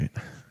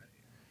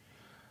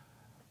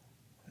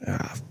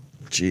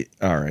Gee,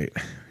 all right.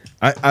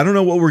 I don't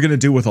know what we're gonna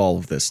do with all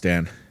of this,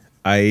 Dan.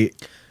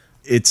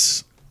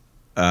 It's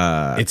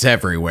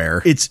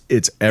everywhere. It's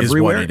everywhere.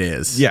 Is what it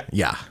is. Yeah.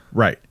 Yeah.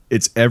 Right.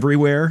 It's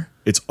everywhere.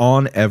 It's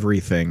on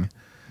everything.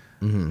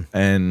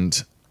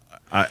 And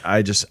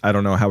I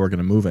don't know how we're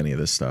gonna move any of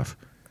this stuff.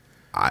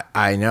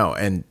 I know,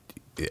 and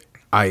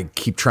I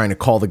keep trying to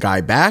call the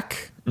guy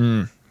back,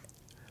 and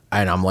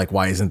I'm like,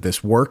 "Why isn't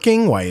this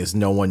working? Why is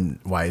no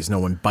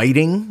one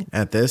biting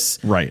at this?"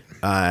 Right.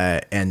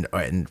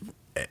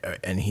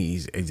 And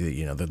he's,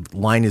 the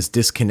line is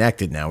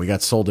disconnected now. We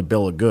got sold a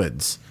bill of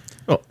goods.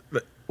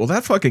 Well,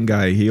 that fucking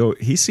guy,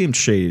 he seemed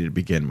shady to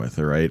begin with,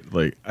 all right?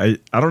 Like, I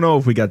don't know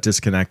if we got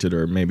disconnected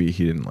or maybe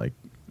he didn't, like,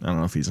 I don't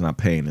know if he's not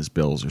paying his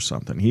bills or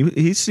something.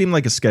 He seemed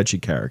like a sketchy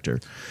character.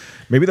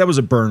 Maybe that was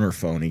a burner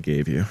phone he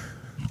gave you.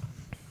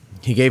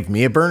 He gave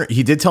me a burner.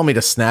 He did tell me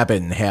to snap it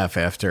in half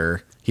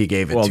after he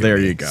gave it to me. Well, there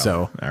you go.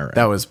 So all right.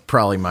 That was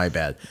probably my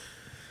bad.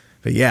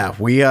 But yeah,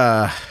 we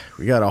got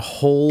a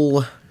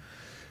whole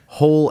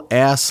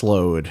ass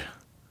load.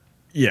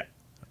 Yeah.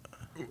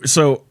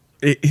 So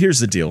here's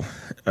the deal.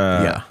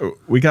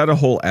 We got a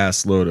whole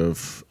ass load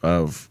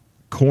of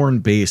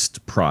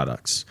corn-based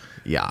products.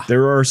 Yeah.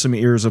 There are some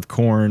ears of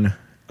corn.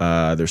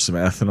 There's some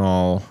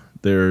ethanol.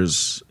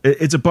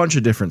 It's a bunch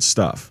of different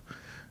stuff,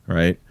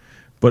 right?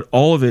 But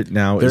all of it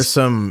now there's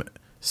some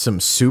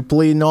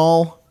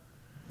suplinol.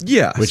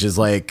 Yeah. Which is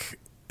like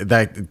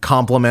that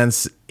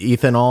complements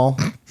ethanol.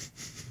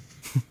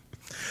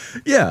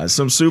 Yeah,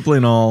 some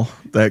suplinol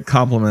that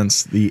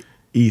complements the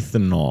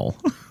ethanol.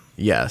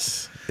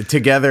 Yes.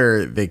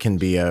 Together they can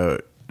be a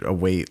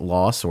weight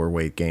loss or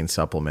weight gain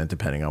supplement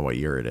depending on what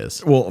year it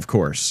is. Well, of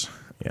course.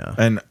 Yeah.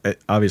 And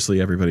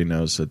obviously everybody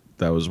knows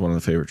that was one of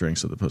the favorite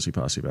drinks of the Pussy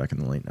Posse back in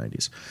the late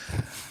 90s.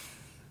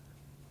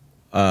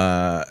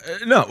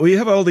 No, we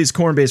have all these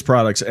corn-based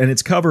products and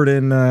it's covered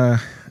in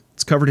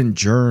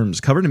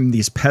germs, covered in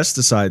these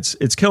pesticides.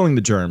 It's killing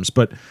the germs,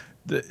 but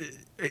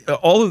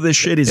all of this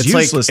shit is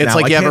useless now. It's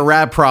like you have a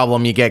rat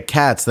problem, you get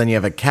cats, then you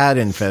have a cat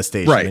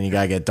infestation, right. Then you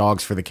got to get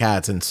dogs for the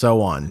cats and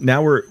so on.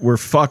 Now we're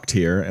fucked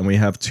here and we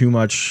got too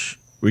much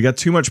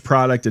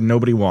product and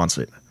nobody wants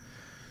it.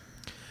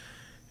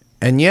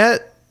 And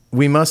yet,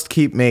 we must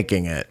keep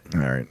making it. All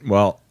right.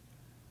 Well,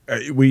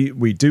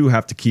 we do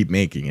have to keep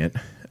making it.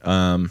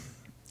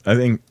 I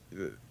think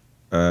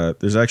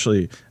there's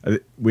actually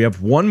we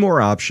have one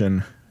more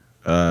option.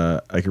 I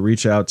could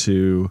reach out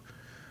to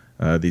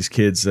these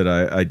kids that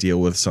I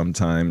deal with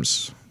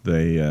sometimes.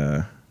 They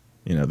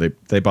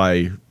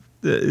buy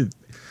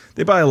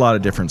a lot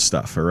of different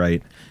stuff. All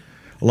right,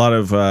 a lot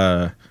of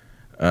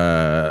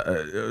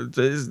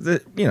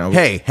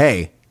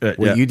Hey.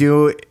 What you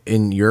do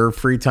in your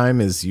free time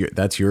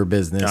that's your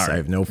business. Right. I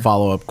have no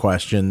follow-up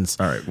questions.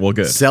 All right, well,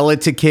 good. Sell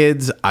it to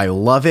kids. I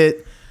love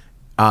it.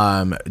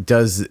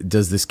 Does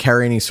this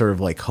carry any sort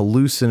of like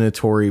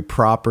hallucinatory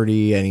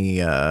property?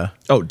 Any?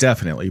 Oh,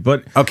 definitely.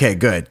 But okay,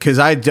 good. Because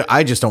I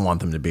just don't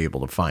want them to be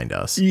able to find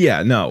us.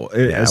 Yeah, no.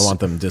 I want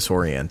them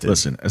disoriented.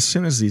 Listen, as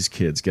soon as these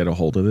kids get a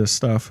hold of this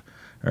stuff,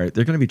 all right,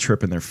 they're going to be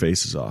tripping their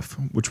faces off,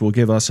 which will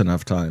give us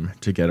enough time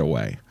to get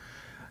away.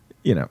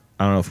 I don't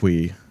know if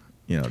we.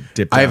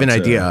 Dip I have an down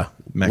to idea.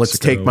 Mexico Let's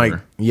take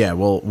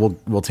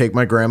we'll take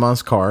my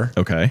grandma's car.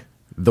 Okay.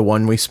 The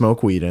one we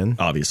smoke weed in.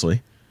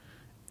 Obviously.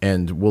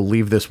 And we'll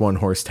leave this one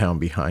horse town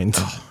behind.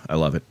 Oh, I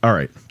love it. All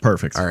right.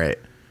 Perfect. All right.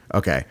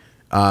 Okay.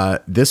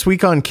 This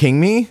week on King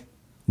Me,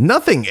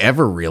 nothing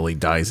ever really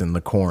dies in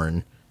the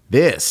corn.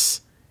 This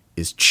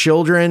is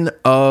Children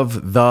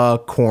of the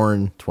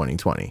Corn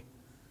 2020.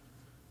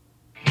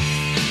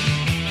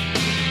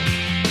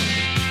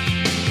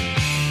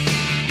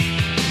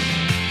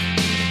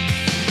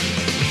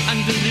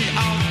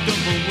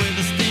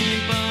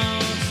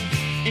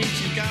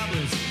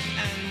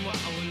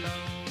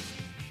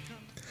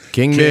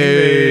 King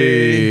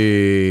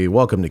Me.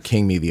 Welcome to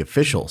King Me, the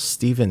official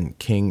Stephen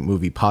King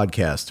movie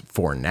podcast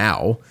for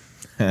now.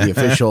 The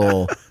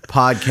official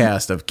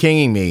podcast of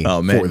Kinging Me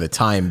for the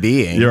time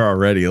being. You're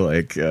already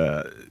like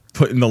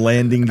putting the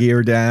landing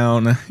gear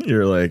down.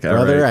 You're like, all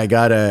brother, right. I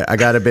got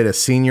a bit of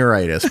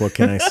senioritis. What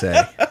can I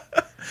say?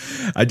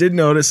 I did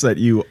notice that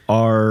you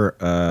are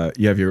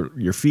you have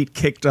your feet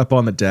kicked up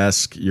on the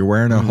desk. You're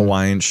wearing a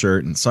Hawaiian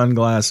shirt and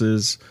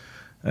sunglasses,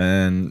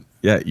 and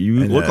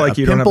you look like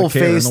you don't have a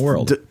care in the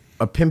world.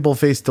 A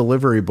pimple-faced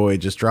delivery boy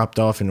just dropped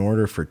off an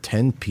order for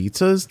 10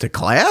 pizzas to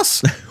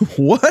class?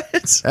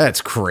 What?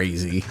 That's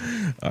crazy.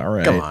 All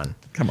right.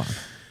 Come on.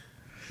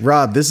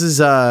 Rob, this is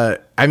a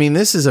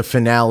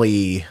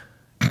finale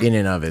in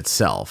and of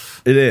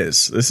itself. It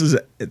is. This is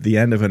the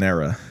end of an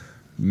era.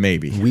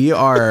 Maybe. We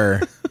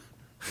are...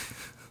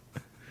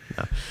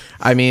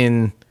 I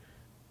mean,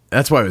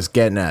 that's what I was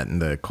getting at in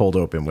the cold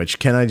open, which,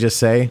 can I just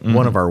say,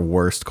 one of our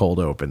worst cold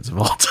opens of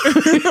all time.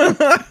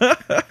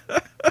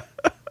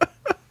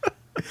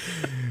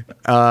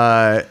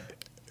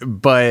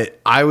 But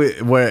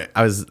that's what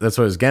I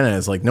was getting at.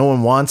 Is like, no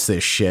one wants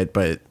this shit,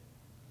 but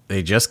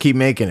they just keep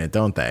making it,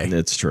 don't they?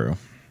 It's true.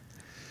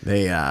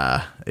 They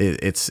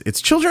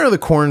it's Children of the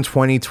Corn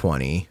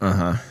 2020.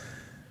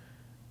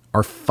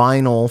 our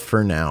final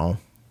for now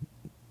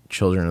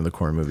Children of the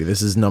Corn movie.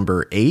 This is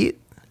number 8.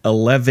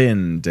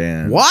 11,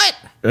 Dan. What?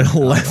 11.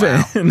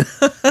 Oh,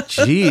 wow.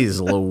 Jeez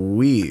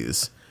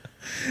Louise.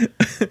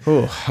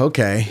 Oh,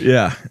 okay.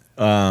 Yeah.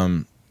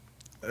 And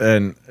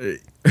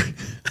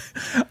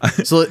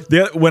so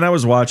when I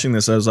was watching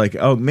this, I was like,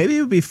 oh, maybe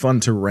it would be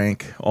fun to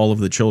rank all of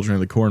the Children of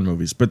the Corn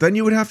movies. But then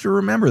you would have to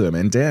remember them.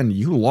 And Dan,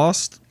 you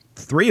lost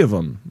 3 of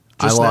them.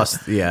 I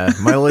lost. Yeah.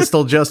 My list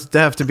will just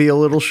have to be a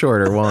little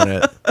shorter, won't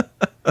it?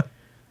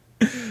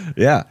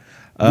 Yeah.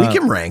 We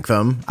can rank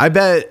them. I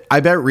bet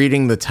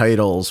reading the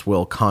titles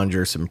will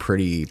conjure some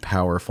pretty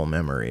powerful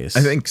memories.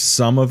 I think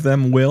some of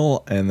them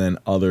will, and then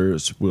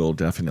others will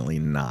definitely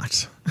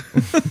not.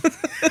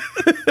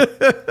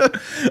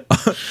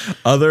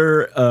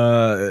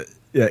 Other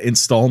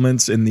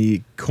installments in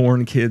the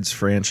Corn Kids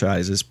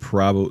franchise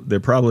they're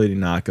probably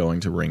not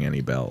going to ring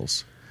any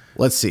bells.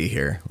 Let's see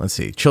here. Let's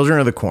see. Children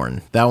of the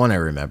Corn. That one I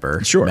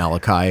remember. Sure.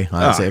 Malachi,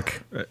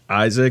 Isaac.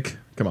 Isaac.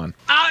 Come on.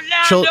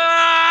 Outlander!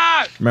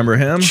 Remember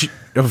him?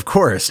 Of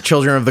course.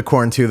 Children of the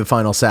Corn 2, The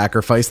Final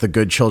Sacrifice. The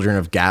Good Children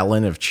of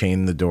Gatlin have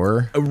chained the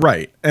door.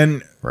 Right.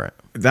 And right.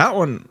 That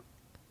one,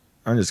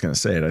 I'm just going to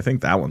say it. I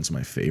think that one's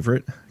my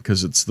favorite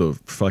because it's the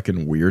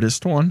fucking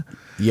weirdest one.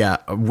 Yeah.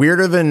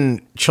 Weirder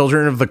than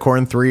Children of the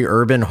Corn 3,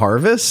 Urban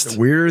Harvest?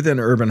 Weirder than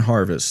Urban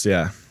Harvest,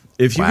 yeah.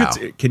 If you Wow.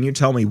 can you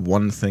tell me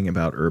one thing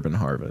about Urban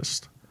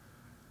Harvest?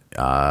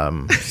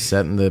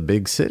 Set in the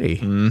big city.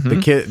 Mm-hmm. The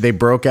kid they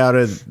broke out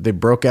of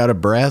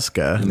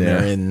Nebraska. And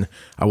they're in,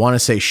 I want to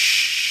say,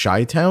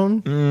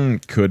 Chi-Town?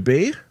 Could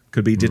be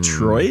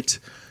Detroit.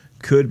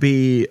 Could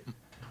be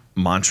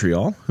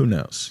Montreal. Who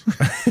knows?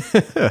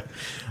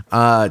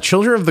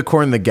 Children of the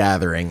Corn: The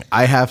Gathering.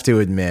 I have to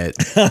admit,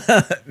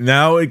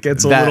 now it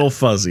gets a little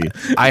fuzzy.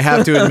 I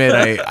have to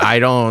admit, I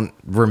don't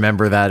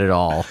remember that at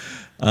all.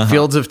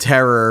 Fields of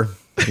Terror.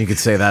 You could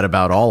say that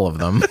about all of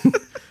them.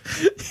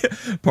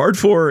 Part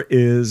 4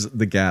 is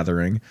The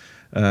Gathering.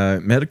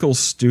 Medical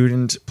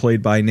student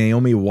played by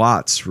Naomi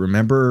Watts.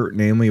 Remember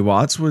Naomi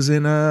Watts was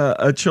in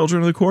a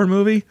Children of the Corn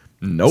movie?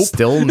 Nope.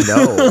 Still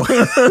no.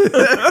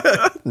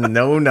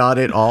 No, not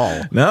at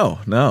all.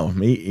 No,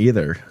 me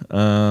either.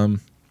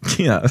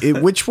 Yeah.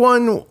 Which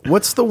one?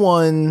 What's the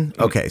one?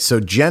 Okay, so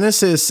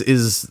Genesis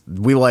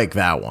we like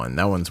that one.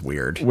 That one's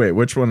weird. Wait,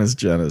 which one is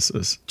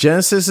Genesis?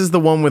 Genesis is the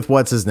one with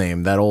what's his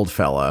name? That old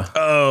fella.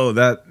 Oh,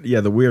 the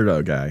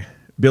weirdo guy.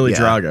 Billy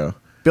Drago.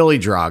 Billy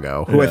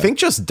Drago, who I think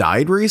just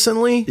died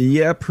recently.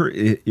 Yeah,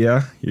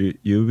 you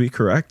would be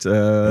correct.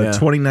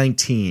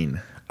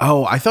 2019.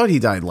 Oh, I thought he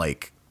died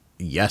like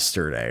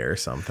yesterday or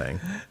something.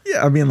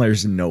 Yeah, I mean,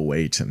 there's no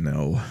way to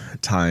know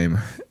time.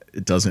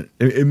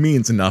 It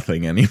means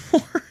nothing anymore.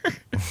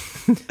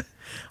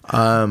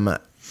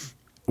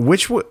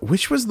 Which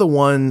was the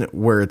one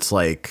where it's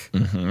like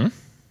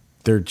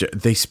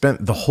they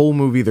spent the whole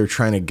movie they're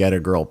trying to get a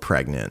girl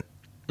pregnant.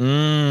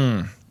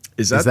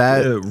 Is that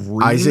the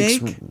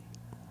remake?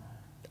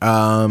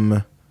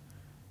 Isaac's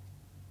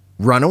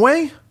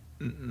Runaway?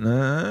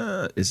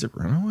 Is it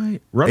Runaway?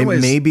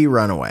 It may be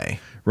Runaway.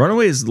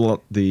 Runaway is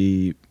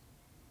the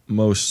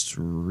most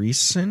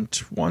recent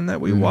one that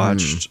we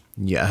watched.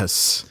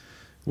 Yes.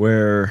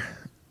 Where,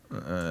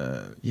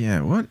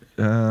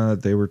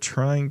 they were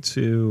trying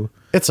to.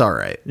 It's all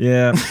right.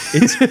 Yeah,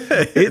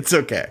 It's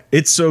okay.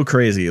 It's so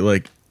crazy.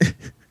 Like,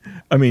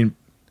 I mean,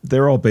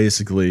 they're all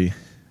basically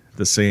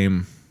the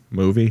same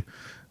movie,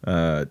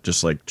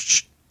 just like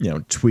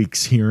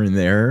tweaks here and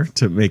there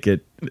to make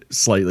it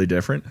slightly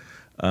different.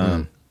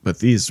 But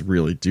these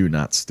really do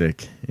not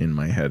stick in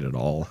my head at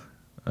all.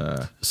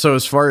 So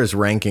as far as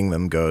ranking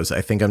them goes,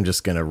 I think I'm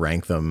just going to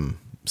rank them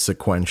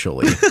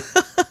sequentially.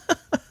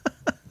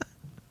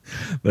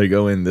 They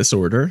go in this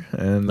order,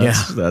 and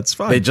that's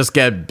fine. They just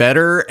get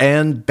better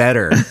and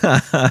better.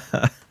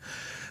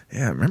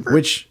 Yeah,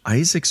 remember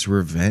Isaac's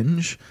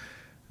Revenge?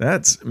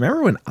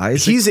 Remember when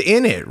Isaac... He's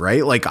in it,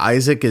 right? Like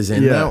Isaac is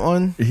in that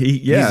one?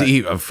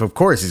 Of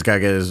course, he's got to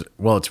get his...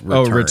 Well, it's Return.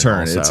 Oh, Return.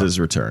 Also. It's his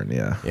Return,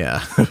 yeah.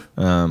 Yeah.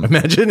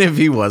 Imagine if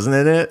he wasn't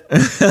in it.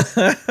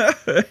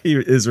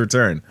 His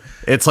Return.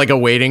 It's like a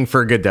Waiting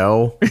for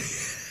Godot.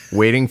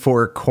 Waiting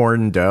for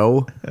Corn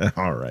Dough.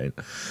 All right.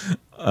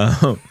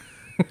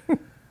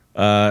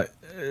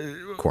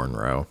 Corn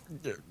row.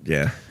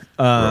 Yeah.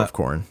 Row of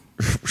corn.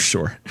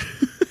 Sure.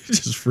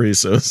 Just free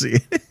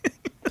associate.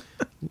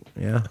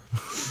 Yeah.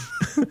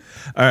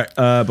 All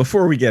right.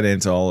 Before we get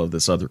into all of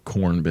this other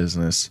corn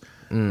business,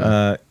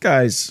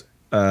 guys,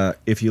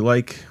 if you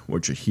like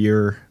what you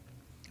hear,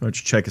 why don't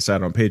you check us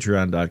out on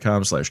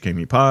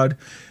patreon.com/kingmepod.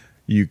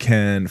 You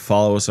can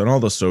follow us on all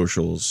the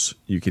socials.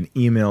 You can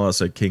email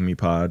us at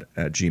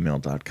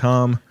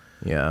kingmepod@gmail.com.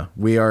 Yeah.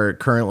 We are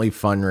currently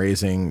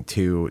fundraising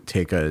to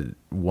take a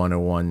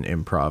 101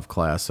 improv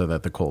class so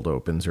that the cold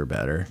opens are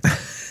better.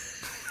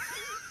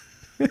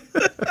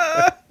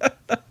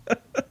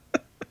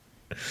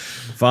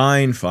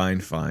 Fine.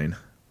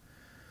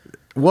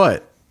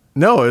 What?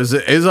 No, it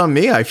was on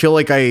me. I feel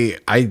like I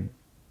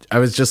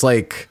was just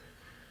like,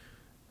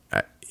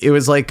 it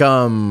was like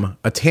a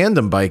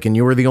tandem bike, and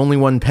you were the only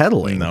one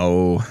pedaling.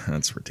 No,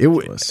 that's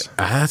ridiculous.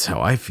 That's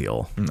how I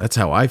feel. That's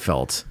how I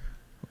felt.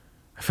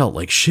 I felt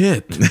like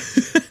shit.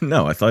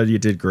 No, I thought you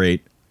did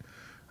great.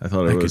 I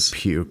thought it was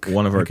puke.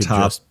 One of our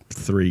top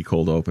 3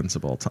 cold opens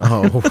of all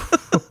time.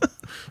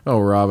 Oh,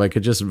 Rob, I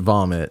could just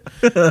vomit.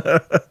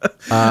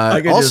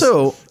 I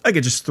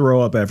could just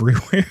throw up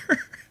everywhere.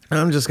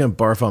 I'm just going to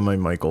barf on my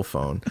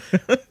microphone.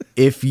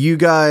 If you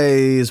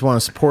guys want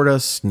to support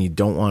us and you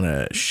don't want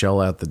to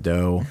shell out the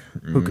dough,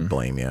 who could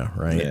blame you,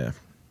 right? Yeah.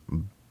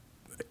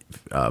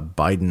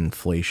 Biden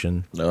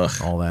inflation,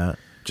 all that.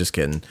 Just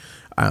kidding.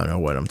 I don't know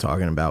what I'm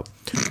talking about.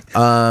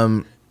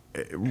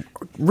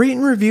 Rate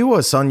and review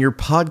us on your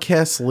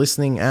podcast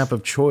listening app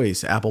of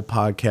choice, Apple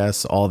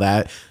Podcasts, all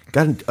that.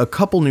 Got a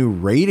couple new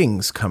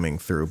ratings coming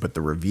through, but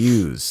the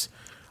reviews,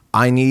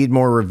 I need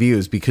more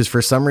reviews because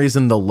for some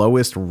reason the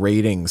lowest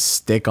ratings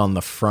stick on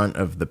the front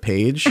of the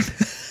page.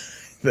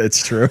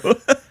 That's true.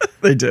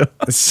 They do.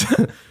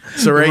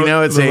 So right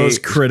now it's the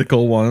most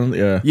critical one.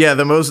 Yeah,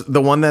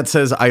 the one that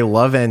says I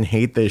love and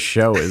hate this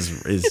show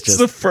is just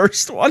the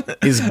first one.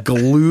 Is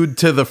glued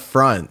to the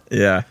front.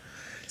 Yeah.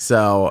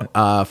 So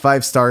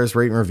 5 stars,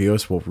 rate and review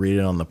us. We'll read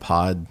it on the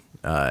pod.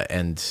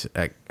 And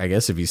I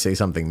guess if you say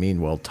something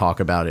mean, we'll talk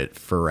about it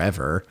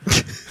forever.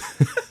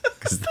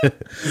 Because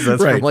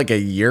that's from like a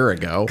year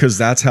ago. Because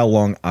that's how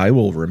long I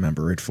will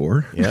remember it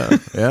for. Yeah.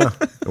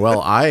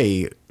 Well,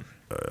 I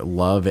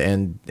love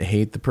and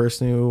hate the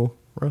person who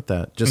wrote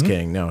that. Just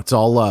kidding. No, it's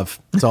all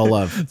love. It's all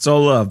love. It's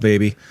all love,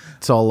 baby.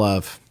 It's all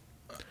love.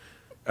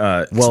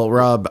 Well,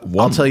 Rob,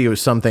 I'll tell you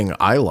something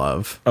I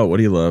love. Oh, what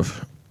do you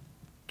love?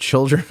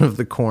 Children of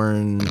the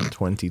Corn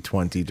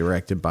 2020,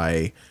 directed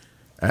by...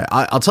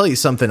 I'll tell you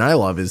something I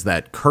love is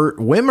that Kurt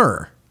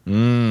Wimmer.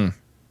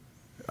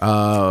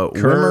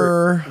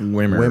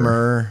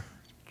 Wimmer,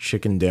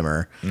 Chicken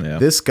Dimmer. Yeah.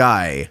 This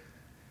guy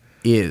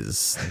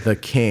is the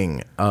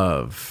king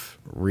of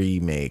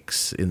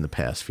remakes in the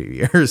past few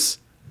years.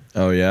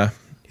 Oh, yeah?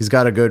 He's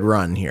got a good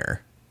run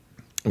here.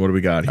 What do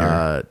we got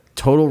here?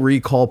 Total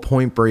Recall,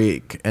 Point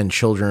Break, and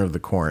Children of the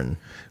Corn.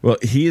 Well,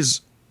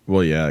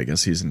 yeah, I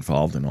guess he's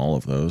involved in all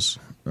of those.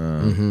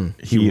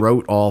 He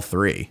wrote all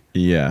 3.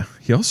 Yeah.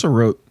 He also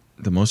wrote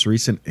the most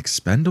recent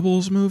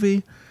Expendables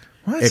movie.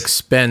 What?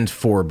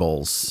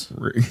 Expendables.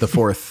 The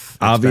 4th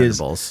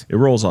Expendables. It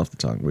rolls off the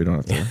tongue. We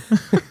don't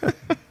have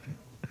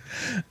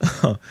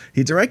to.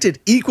 He directed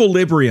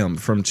Equilibrium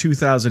from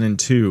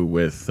 2002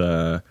 with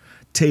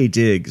Taye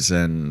Diggs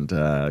and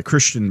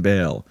Christian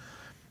Bale.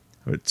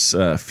 It's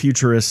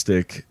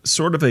futuristic,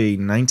 sort of a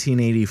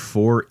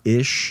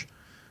 1984-ish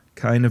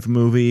kind of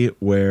movie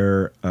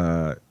where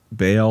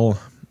Bale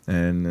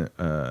and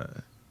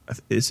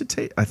is it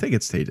Taye? I think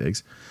it's Taye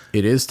Diggs.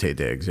 It is Taye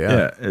Diggs.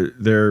 Yeah.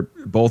 They're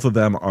both of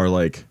them are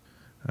like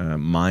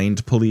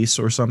mind police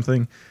or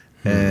something,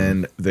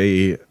 and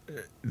they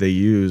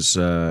use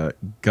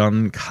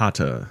gun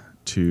kata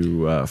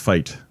to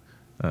fight.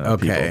 Okay,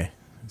 people.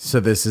 So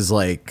this is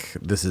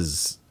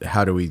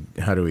how do we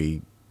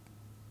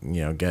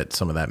get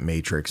some of that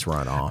Matrix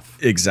run off?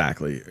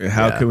 Exactly.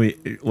 How can we?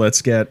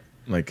 Let's get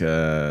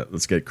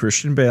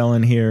Christian Bale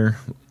in here.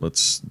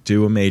 Let's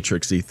do a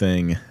Matrixy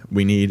thing.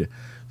 We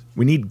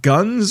need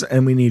guns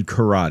and we need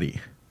karate.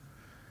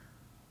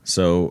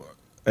 So,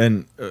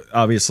 and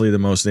obviously the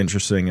most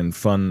interesting and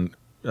fun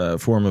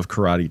form of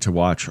karate to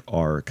watch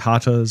are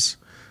katas.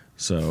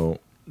 So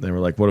they were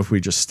like, what if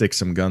we just stick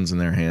some guns in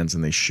their hands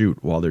and they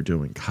shoot while they're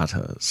doing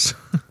katas?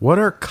 What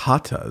are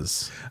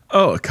katas?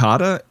 Oh, a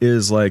kata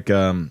is like...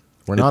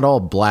 we're not all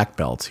black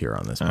belts here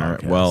on this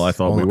podcast. Right, well, I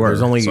thought we were.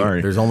 There's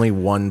only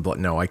one...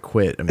 No, I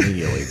quit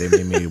immediately.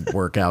 They made me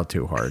work out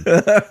too hard.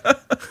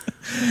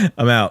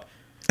 I'm out.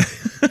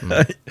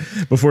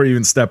 Before you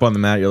even step on the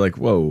mat, you're like,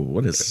 whoa,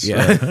 what is this?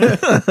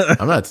 Yeah.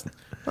 I'm not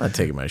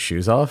taking my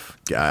shoes off.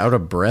 Out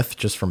of breath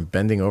just from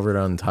bending over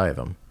to untie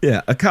them.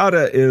 Yeah, a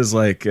kata is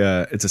like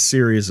it's a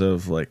series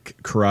of like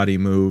karate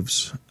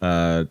moves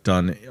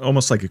done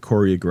almost like a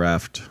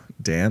choreographed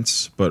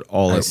dance, but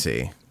all at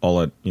they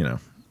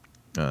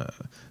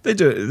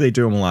do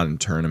them a lot in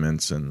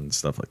tournaments and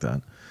stuff like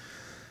that.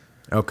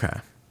 Okay.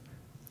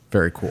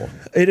 Very cool.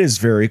 It is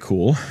very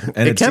cool.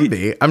 And it can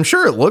be. I'm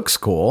sure it looks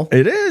cool.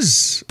 It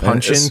is.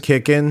 Punching,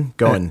 kicking,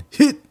 going,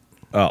 hit.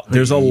 Oh,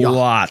 there's a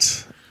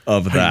lot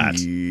of that.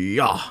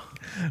 Yeah.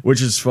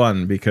 Which is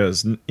fun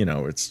because,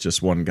 it's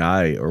just one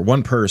guy or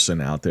one person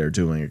out there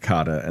doing a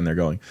kata and they're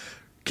going,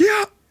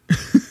 get!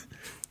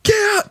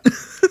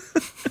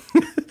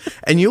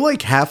 And you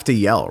have to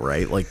yell,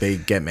 right? Like they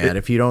get mad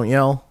if you don't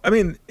yell. I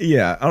mean,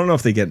 yeah, I don't know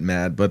if they get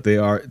mad, but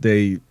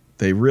they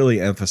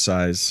really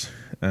emphasize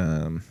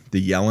the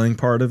yelling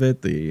part of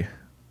it. The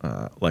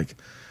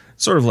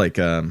sort of like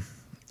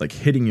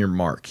hitting your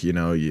mark. You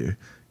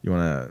want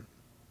to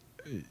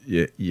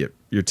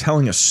you're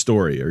telling a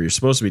story, or you're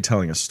supposed to be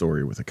telling a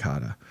story with a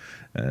kata,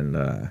 and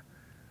the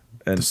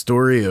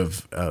story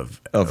of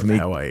me.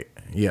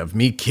 Of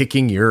me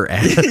kicking your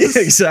ass.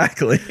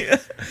 Exactly.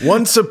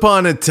 Once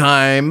upon a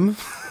time.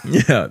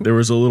 Yeah, there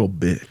was a little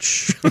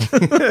bitch.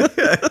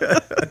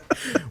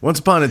 Once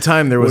upon a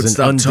time, there was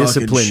an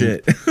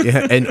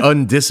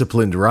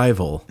undisciplined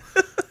rival.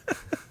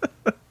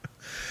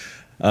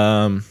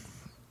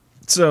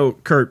 So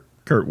Kurt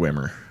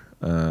Wimmer,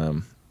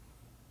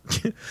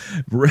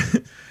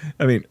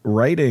 I mean,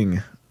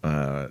 writing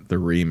the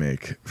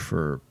remake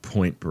for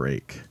Point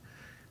Break.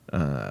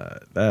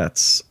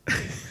 That's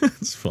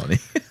funny.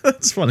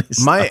 That's funny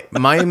stuff.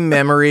 My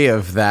memory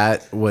of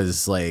that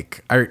was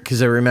like,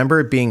 because I remember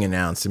it being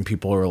announced and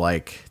people were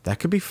like, that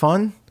could be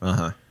fun.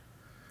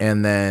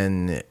 And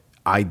then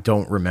I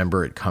don't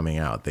remember it coming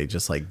out. They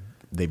just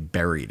they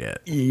buried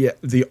it. Yeah,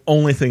 the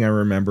only thing I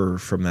remember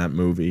from that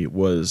movie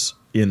was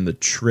in the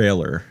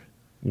trailer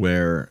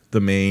where the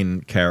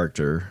main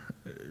character,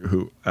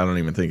 who I don't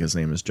even think his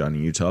name is Johnny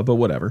Utah, but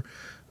whatever,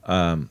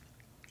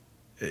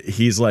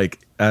 he's like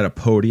at a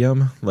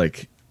podium,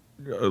 like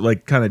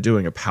kind of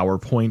doing a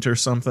PowerPoint or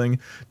something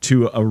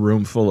to a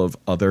room full of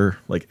other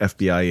like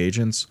FBI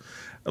agents,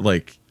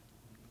 like,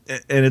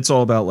 and it's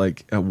all about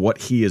like what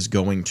he is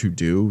going to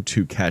do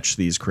to catch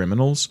these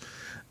criminals.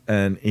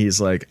 And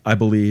he's like, I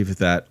believe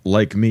that,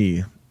 like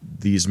me,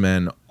 these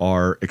men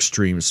are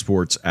extreme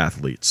sports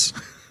athletes.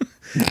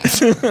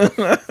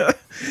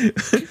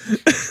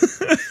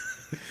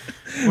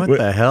 What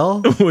the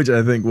hell? Which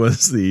I think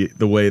was the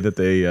way that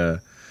they,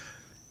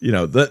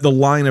 the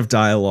line of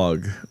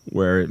dialogue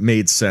where it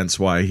made sense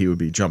why he would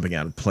be jumping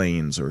out of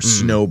planes or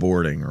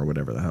snowboarding or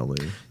whatever the hell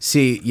they...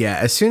 See, yeah,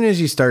 as soon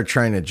as you start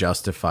trying to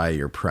justify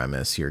your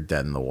premise, you're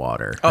dead in the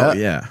water. Oh,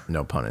 yeah.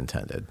 No pun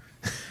intended.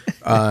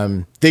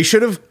 They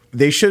should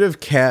have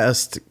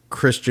cast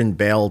Christian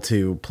Bale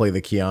to play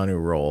the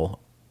Keanu role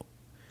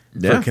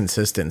for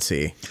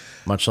consistency,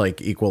 much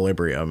like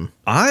Equilibrium.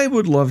 I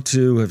would love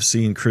to have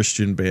seen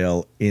Christian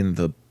Bale in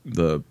the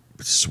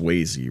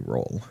Swayze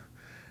role.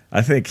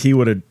 I think he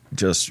would have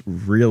just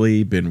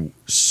really been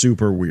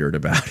super weird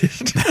about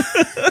it.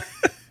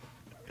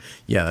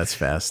 Yeah, that's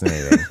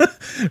fascinating.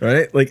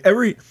 Right? Like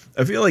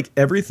I feel like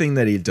everything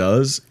that he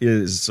does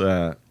is,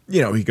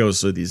 he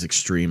goes through these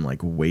extreme like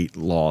weight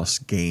loss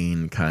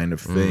gain kind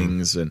of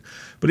things,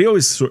 but he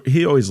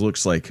always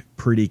looks like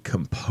pretty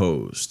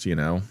composed,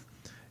 even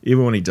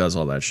when he does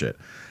all that shit.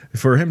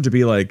 For him to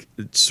be like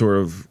sort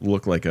of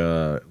look like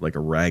a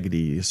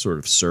raggedy sort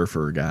of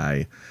surfer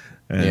guy,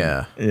 and,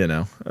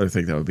 I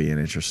think that would be an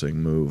interesting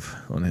move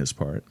on his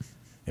part.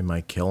 It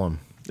might kill him.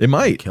 It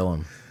might kill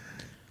him.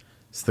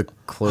 It's the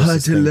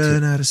closest thing to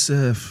learn how to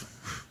surf.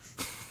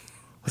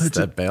 Is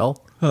that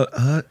Bale?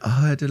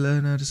 I had to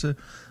learn how to surf.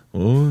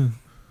 Oh,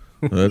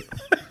 I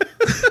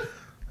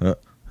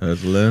had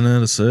to learn how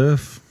to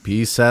surf.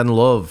 Peace and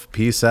love.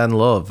 Peace and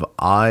love.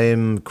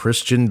 I'm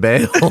Christian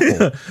Bale.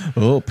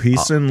 Oh,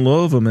 peace and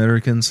love,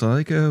 American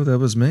Psycho. That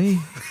was me.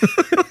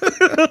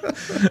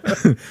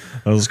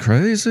 That was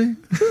crazy.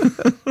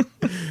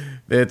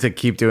 They had to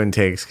keep doing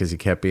takes because he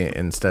kept being,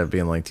 instead of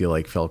being like, do you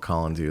like Phil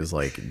Collins? He was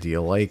like, do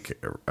you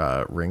like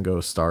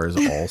Ringo Starr's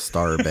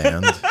All-Star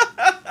Band?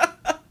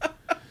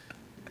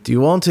 Do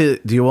you want to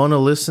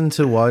listen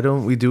to Why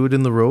Don't We Do It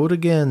in the Road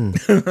Again?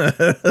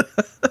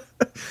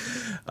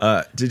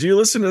 Did you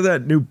listen to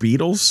that new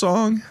Beatles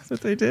song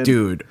that they did?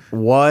 Dude,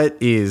 what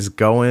is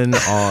going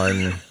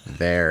on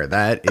there?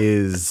 That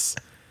is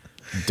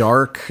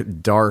dark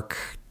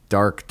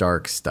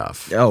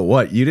stuff. Oh,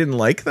 what? You didn't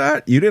like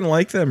that? You didn't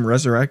like them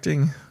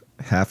resurrecting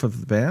half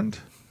of the band?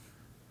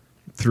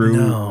 Through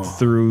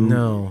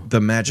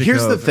the magic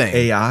Here's of the thing.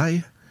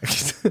 AI?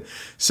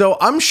 So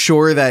I'm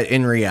sure that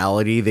in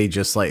reality they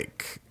just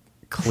like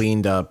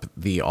cleaned up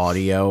the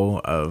audio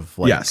of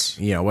like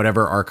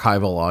whatever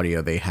archival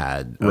audio they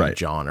had of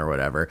John or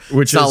whatever.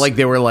 It's not like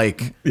they were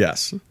like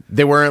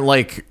they weren't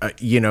like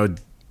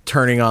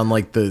turning on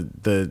like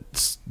the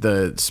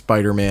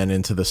Spider-Man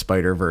into the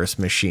Spider-Verse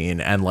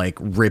machine and like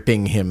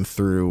ripping him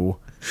through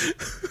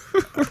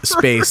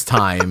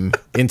space-time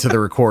into the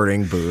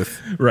recording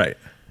booth. Right.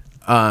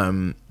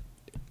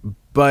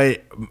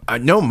 But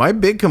no, my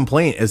big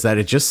complaint is that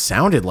it just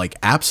sounded like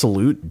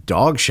absolute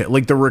dog shit.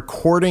 Like the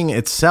recording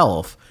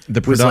itself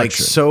was like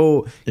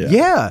so,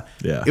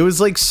 it was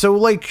like so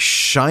like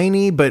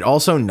shiny, but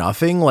also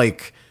nothing.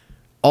 Like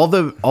all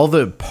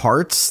the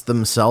parts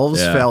themselves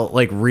felt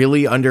like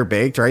really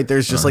underbaked. Right?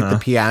 There's just like the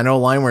piano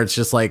line where it's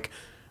just like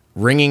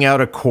ringing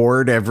out a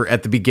chord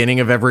at the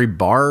beginning of every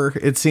bar.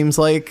 It seems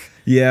like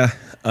and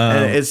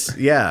it's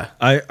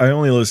I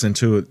only listened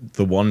to it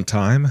the one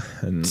time,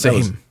 and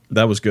same.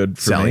 That was good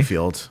for Sally me.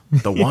 Field.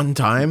 The one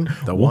time.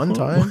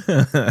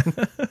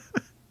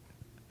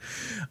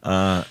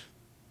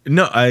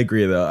 No, I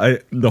agree though.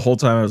 The whole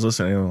time I was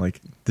listening, I'm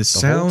like, this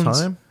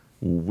sounds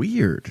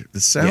weird.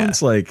 This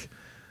sounds like,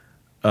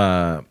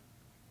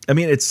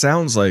 it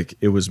sounds like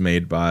it was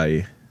made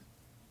by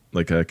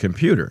like a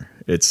computer.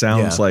 It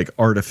sounds like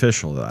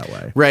artificial that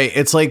way. Right.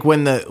 It's like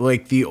when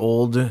the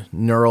old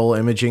neural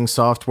imaging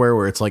software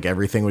where it's like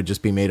everything would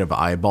just be made of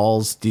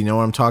eyeballs. Do you know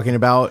what I'm talking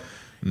about?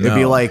 No. It'd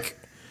be like,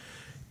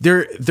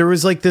 There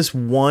was like this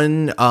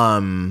one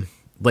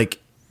like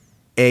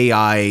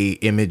AI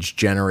image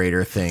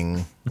generator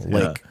thing.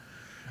 Like,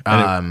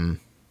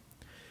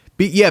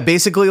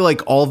 basically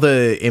like all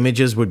the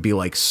images would be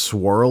like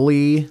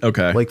swirly.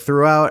 Okay. Like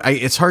throughout.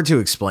 It's hard to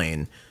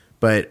explain,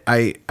 but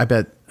I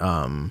bet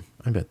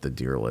the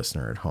dear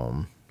listener at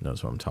home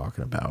knows what I'm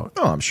talking about.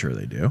 Oh, I'm sure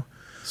they do.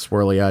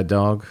 Swirly eyed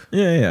dog.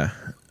 Yeah.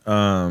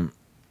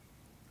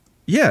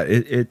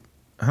 It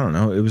I don't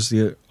know. It was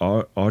the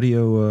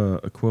audio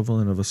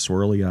equivalent of a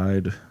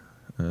swirly-eyed.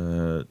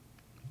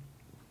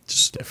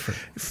 Just different.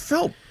 It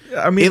felt.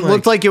 I mean, it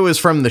looked like it was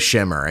from The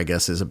Shimmer, I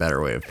guess is a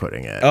better way of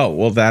putting it. Oh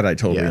well, that I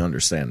totally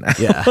understand that.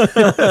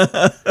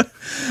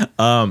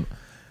 Yeah.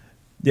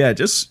 Yeah.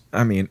 Just.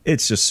 I mean,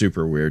 it's just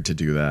super weird to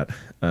do that.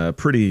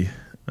 Pretty.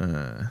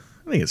 I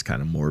think it's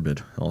kind of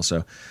morbid.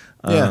 Also.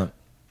 Yeah.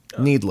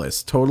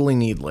 Needless, totally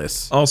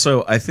needless.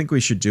 Also, I think we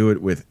should do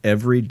it with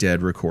every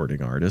dead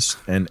recording artist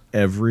and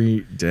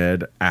every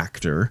dead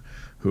actor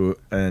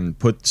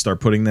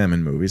start putting them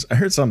in movies. I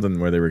heard something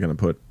where they were going to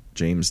put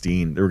James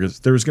Dean. There was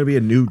going to be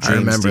a new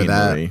James Dean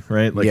movie,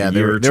 right? Like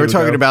they were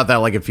talking about that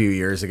like a few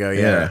years ago.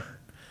 Yeah.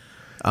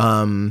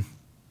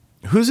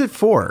 Who's it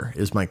for?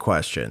 Is my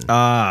question.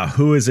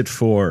 Who is it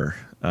for?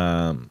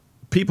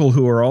 People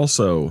who are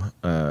also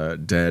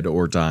dead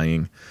or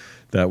dying.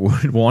 That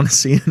would want to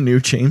see a new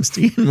James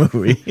Dean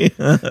movie.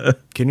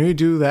 Can you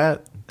do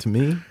that to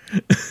me?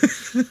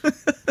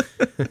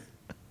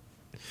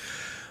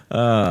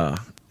 Yeah.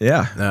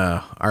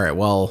 All right.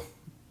 Well,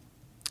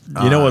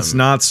 you know what's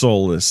not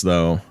soulless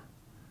though?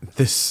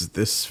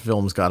 This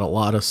film's got a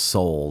lot of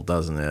soul,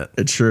 doesn't it?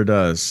 It sure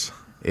does.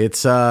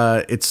 It's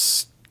got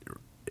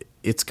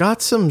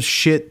some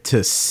shit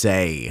to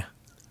say.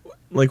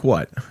 Like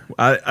what?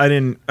 I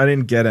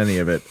didn't get any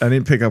of it. I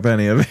didn't pick up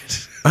any of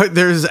it.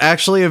 There's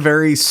actually a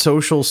very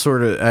social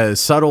sort of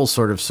subtle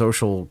sort of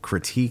social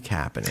critique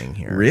happening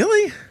here.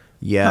 Really?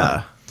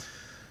 Yeah.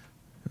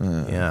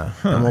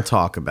 And we'll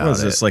talk about it.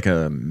 Is this like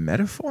a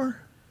metaphor?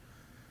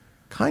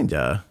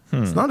 Kinda.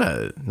 It's not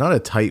a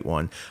tight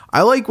one.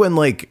 I like when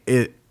like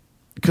it,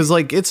 because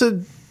like it's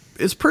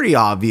pretty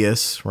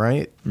obvious,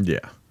 right?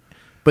 Yeah.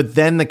 But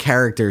then the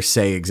characters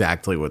say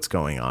exactly what's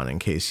going on in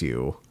case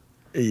you.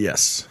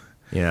 Yes.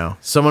 You know,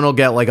 someone will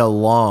get like a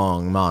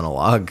long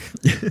monologue.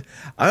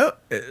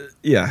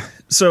 Yeah.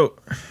 So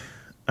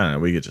I don't know.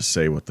 We could just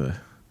say what we're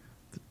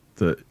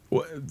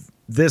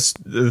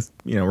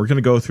going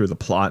to go through the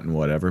plot and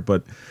whatever,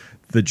 but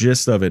the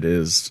gist of it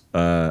is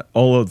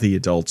all of the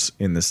adults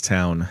in this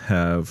town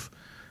have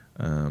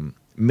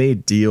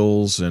made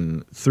deals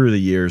and through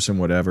the years and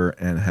whatever,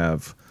 and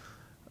have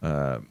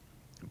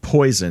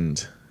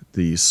poisoned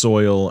the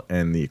soil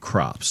and the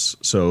crops,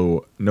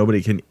 so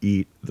nobody can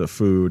eat the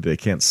food, they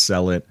can't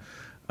sell it,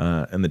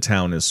 and the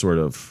town is sort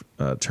of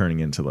turning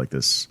into like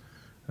this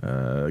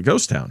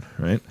ghost town,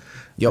 right?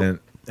 Yep.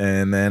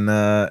 And then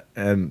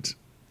and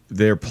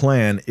their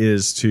plan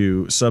is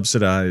to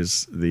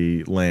subsidize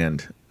the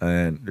land,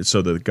 and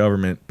so the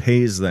government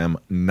pays them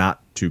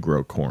not to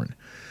grow corn,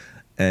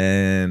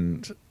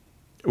 and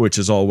which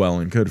is all well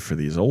and good for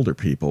these older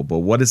people, but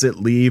what does it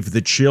leave the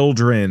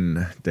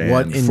children,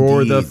 Dan,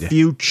 for the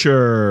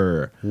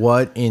future?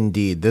 What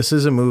indeed? This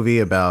is a movie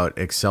about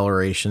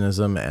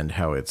accelerationism and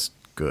how it's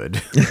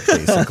good,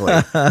 basically.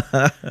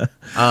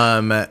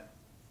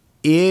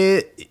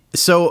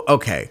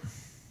 Okay.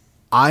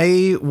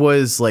 I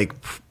was like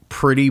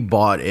pretty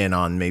bought in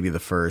on maybe the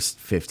first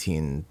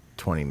 15,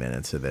 20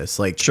 minutes of this.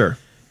 Like, sure.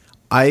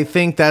 I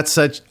think that's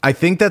a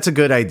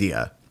good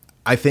idea.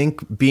 I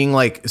think being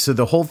like, so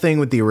the whole thing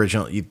with the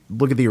original, you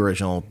look at the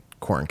original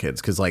Corn Kids,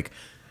 because like,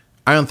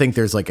 I don't think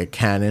there's like a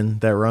canon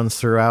that runs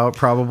throughout,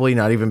 probably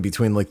not even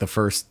between like the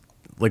first,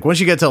 like once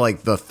you get to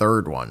like the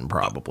third one,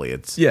 probably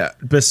it's. Yeah.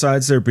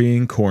 Besides there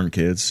being Corn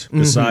Kids,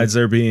 besides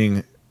there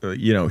being,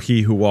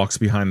 He Who Walks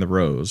Behind the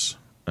Rose.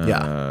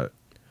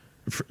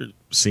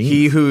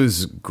 He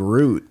Who's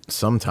Groot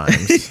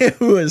sometimes.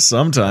 Who is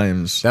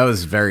sometimes. That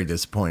was very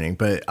disappointing,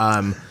 but,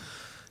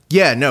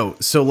 yeah, no.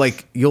 So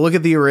like you look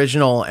at the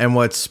original, and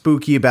what's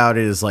spooky about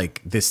it is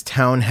like this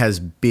town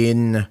has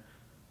been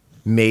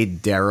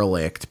made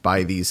derelict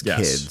by these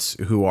kids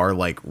who are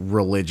like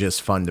religious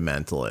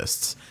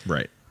fundamentalists.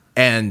 Right.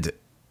 And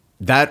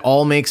that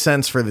all makes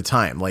sense for the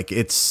time. Like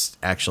it's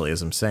actually,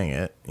 as I'm saying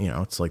it,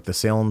 it's like the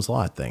Salem's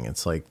Lot thing.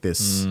 It's like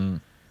this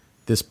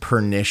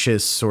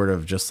pernicious sort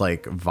of just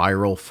like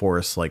viral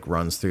force like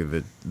runs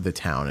through the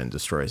town and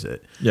destroys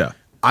it. Yeah.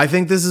 I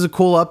think this is a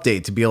cool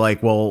update to be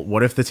like, well,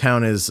 what if the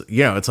town is,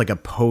 it's like a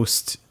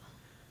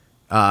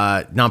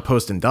not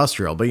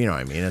post-industrial, but you know what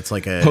I mean? It's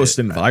like a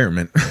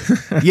post-environment.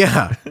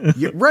 Yeah,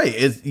 right.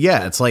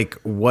 It's like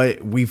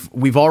what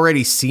we've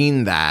already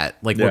seen that.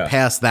 Like we're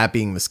past that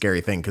being the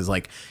scary thing, because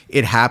like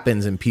it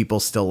happens and people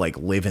still like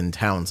live in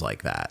towns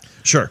like that.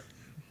 Sure.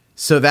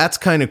 So that's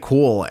kind of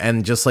cool,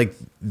 and just like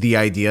the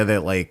idea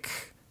that like.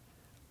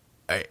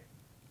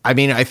 I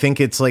mean, I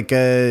think it's like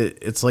a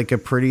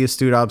pretty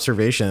astute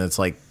observation. It's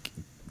like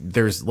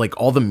there's like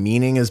all the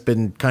meaning has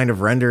been kind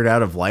of rendered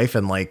out of life,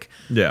 and like,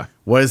 yeah,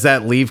 what does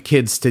that leave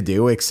kids to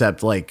do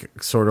except like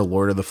sort of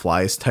Lord of the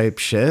Flies type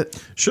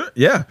shit? Sure.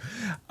 Yeah.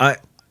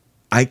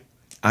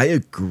 I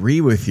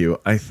agree with you.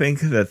 I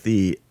think that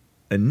the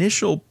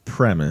initial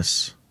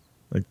premise,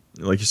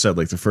 like you said,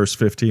 like the first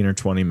 15 or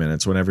 20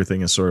 minutes when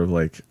everything is sort of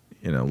like,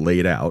 you know,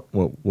 laid out,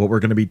 what we're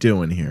going to be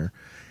doing here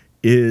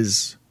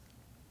is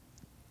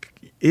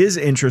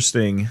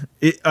interesting.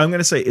 I'm going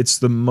to say it's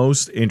the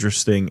most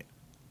interesting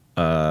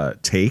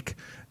take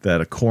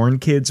that a Corn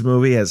Kids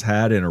movie has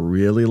had in a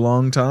really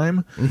long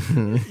time.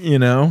 Mm-hmm. You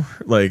know,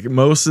 like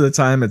most of the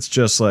time it's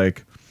just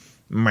like,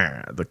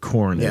 meh, the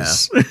corn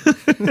is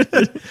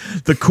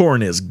the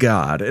corn is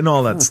God and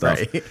all that stuff.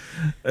 Right.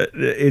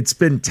 It's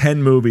been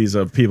 10 movies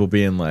of people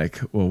being like,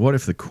 well, what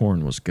if the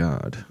corn was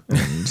God?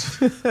 And,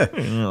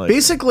 you know, like,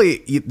 basically,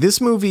 this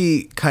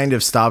movie kind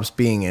of stops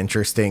being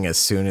interesting as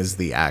soon as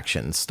the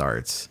action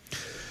starts.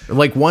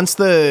 Like once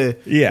they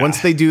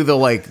do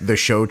the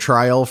show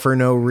trial for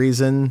no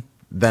reason,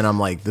 then I'm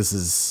like, this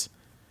is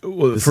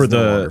for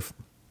the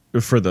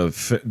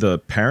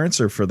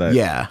parents or for that.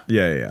 Yeah.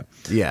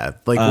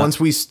 Like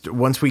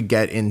once we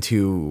get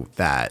into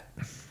that,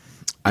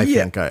 I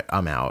think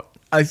I'm out.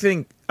 I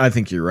think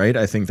you're right.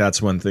 I think that's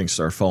when things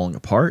start falling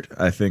apart.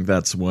 I think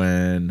that's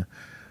when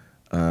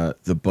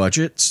the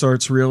budget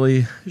starts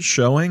really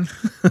showing.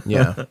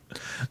 Yeah.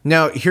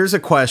 Now here's a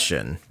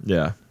question.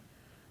 Yeah.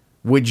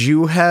 Would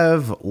you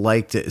have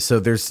liked it? So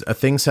there's a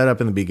thing set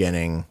up in the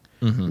beginning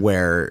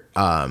where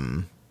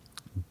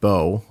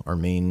Bo,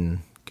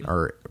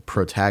 our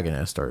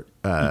protagonist,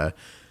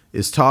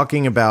 is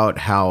talking about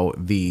how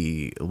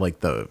the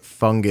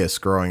fungus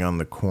growing on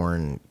the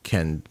corn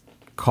can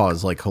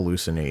cause like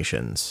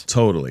hallucinations.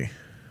 Totally.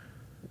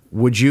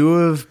 Would you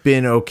have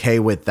been okay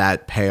with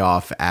that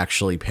payoff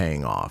actually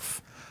paying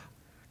off?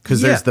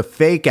 Because there's the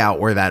fake out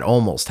where that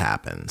almost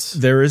happens.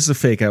 There is the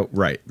fake out,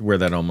 right, where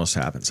that almost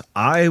happens.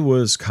 I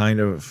was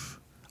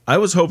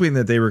hoping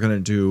that they were going to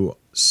do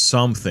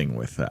something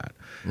with that,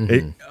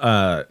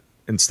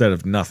 instead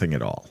of nothing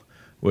at all,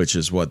 which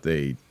is what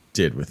they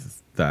did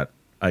with that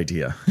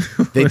idea.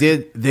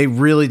 They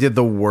really did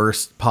the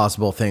worst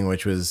possible thing,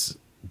 which was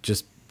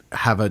just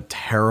have a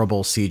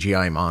terrible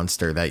CGI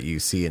monster that you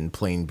see in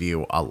plain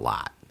view a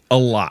lot.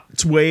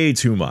 It's way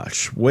too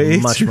much.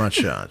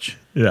 Much.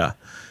 Yeah.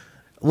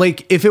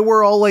 Like if it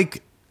were all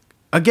like,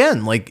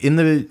 again, like in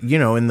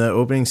the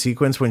opening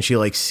sequence when she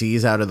like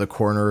sees out of the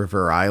corner of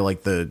her eye,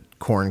 like the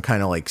corn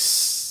kind of like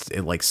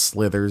it like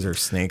slithers or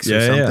snakes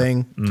or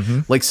something. Yeah. Mm-hmm.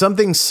 Like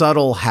something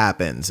subtle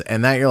happens,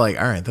 and that you're like,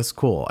 all right, that's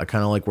cool. I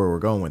kind of like where we're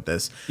going with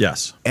this.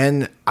 Yes.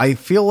 And I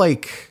feel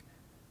like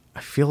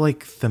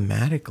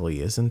thematically,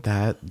 isn't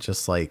that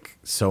just like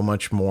so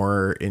much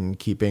more in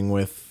keeping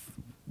with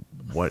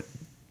what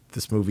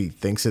this movie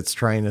thinks it's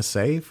trying to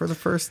say for the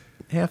first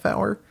half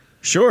hour?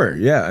 Sure.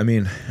 Yeah. I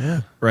mean,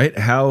 right.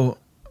 How,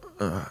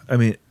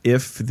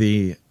 if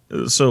the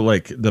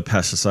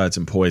pesticides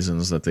and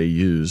poisons that they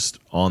used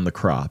on the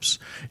crops,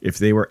 if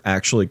they were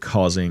actually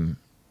causing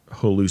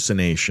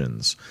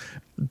hallucinations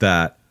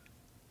that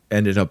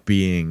ended up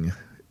being,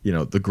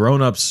 the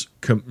grown-ups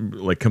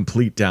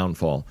complete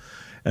downfall,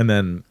 and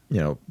then,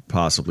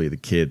 possibly the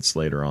kids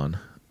later on.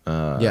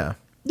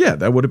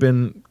 That would have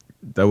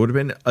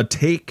been a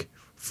take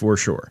for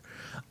sure.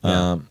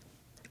 Yeah.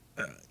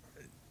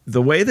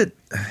 The way that,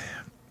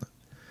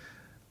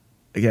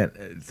 again,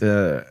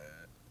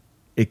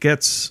 it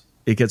gets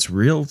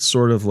real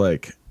sort of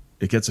like,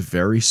 it gets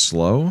very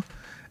slow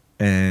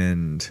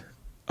and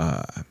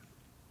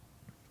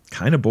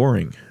kind of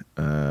boring,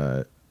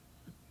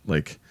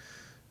 like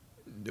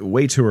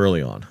way too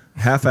early on.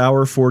 Half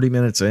hour, 40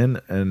 minutes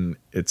in, and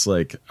it's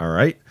like, all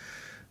right,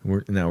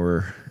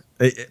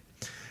 it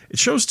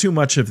shows too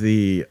much of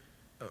the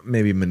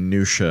maybe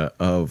minutia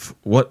of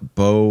what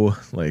Bo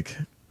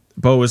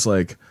is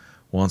like,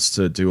 wants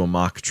to do a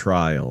mock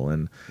trial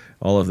and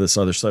all of this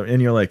other stuff. And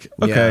you're like,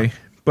 okay,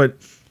 but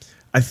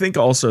I think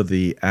also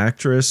the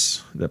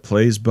actress that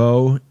plays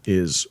Bo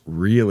is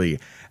really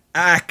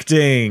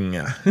acting.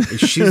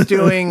 She's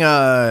doing,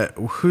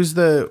 who's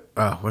the,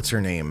 what's her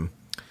name?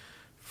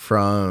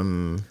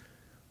 From,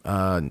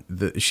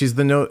 it's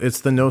the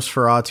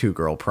Nosferatu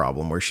girl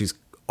problem where she's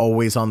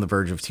always on the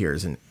verge of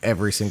tears in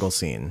every single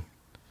scene.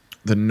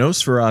 The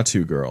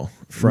Nosferatu girl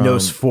from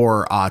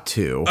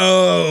Nosferatu.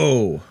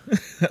 Oh,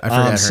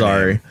 I'm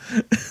sorry.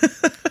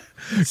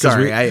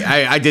 Sorry,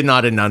 I did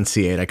not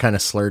enunciate. I kind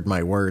of slurred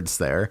my words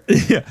there.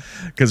 Yeah,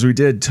 because we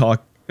did two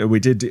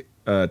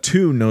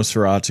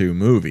Nosferatu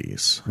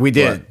movies. We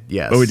did,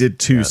 yes. But we did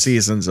two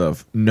seasons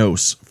of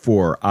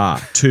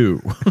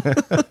Nosferatu.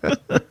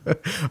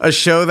 A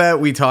show that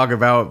we talk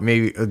about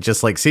maybe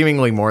just like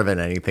seemingly more than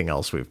anything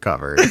else we've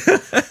covered,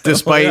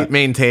 despite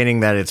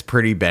maintaining that it's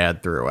pretty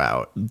bad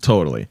throughout.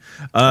 Totally.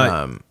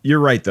 You're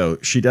right, though.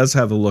 She does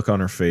have a look on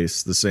her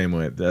face the same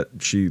way that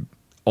she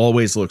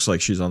always looks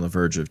like she's on the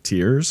verge of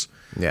tears.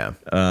 Yeah.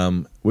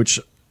 Which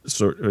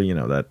sort of,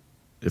 that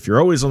if you're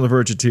always on the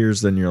verge of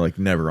tears, then you're like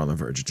never on the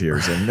verge of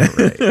tears. And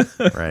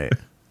right.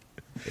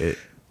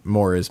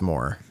 more is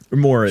more.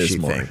 More is she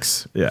more.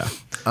 Thinks. Yeah.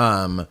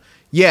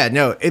 Yeah.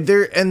 No. It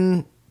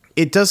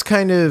does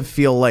kind of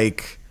feel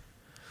like,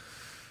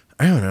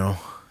 I don't know,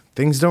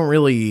 things don't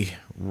really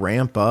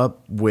ramp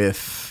up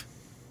with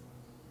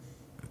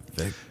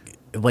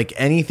like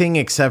anything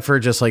except for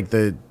just like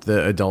the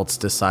adults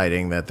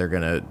deciding that they're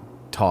gonna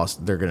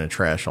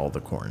trash all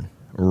the corn.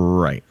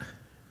 Right.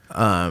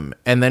 And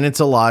then it's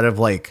a lot of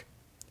like,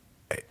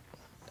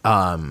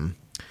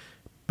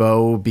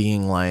 Bo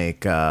being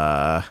like,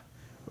 I'm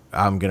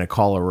gonna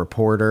call a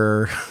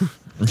reporter.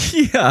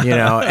 Yeah. You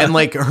know, and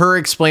like her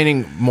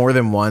explaining more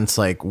than once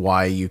like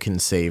why you can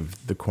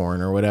save the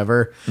corn or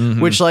whatever.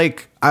 Mm-hmm. Which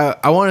like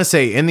I want to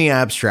say in the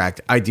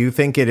abstract, I do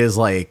think it is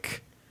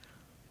like,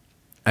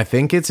 I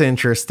think it's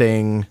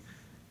interesting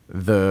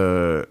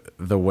the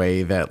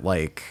way that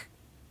like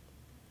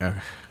I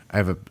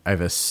have a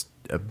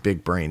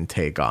big brain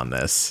take on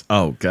this.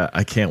 Oh god,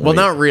 I can't wait. Well,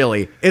 not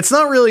really. It's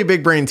not really a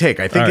big brain take.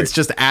 I think it's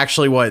just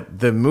actually what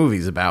the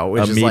movie's about,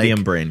 which is medium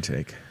like, brain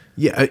take.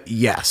 Yeah,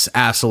 yes,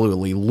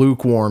 absolutely.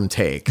 Lukewarm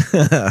take.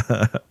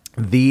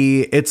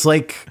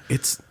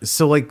 It's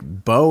so like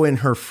Bo and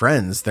her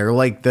friends, they're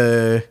like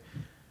the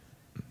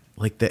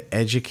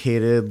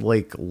educated,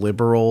 like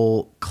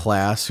liberal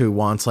class who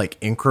wants like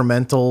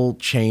incremental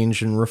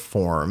change and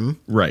reform.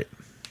 Right.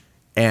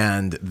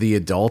 And the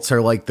adults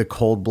are like the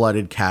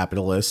cold-blooded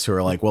capitalists who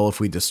are like, well,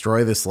 if we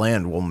destroy this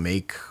land, we'll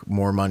make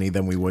more money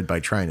than we would by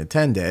trying to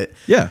tend it.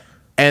 Yeah.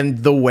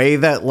 And the way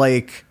that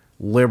like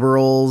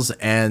liberals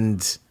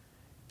and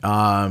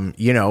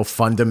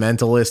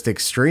fundamentalist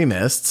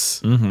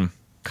extremists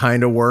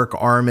kind of work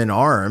arm in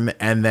arm.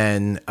 And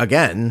then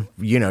again,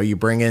 you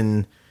bring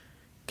in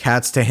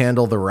cats to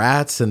handle the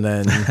rats, and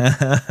then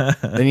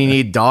then you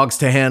need dogs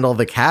to handle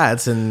the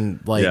cats, and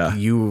like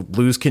you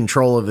lose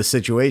control of the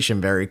situation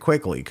very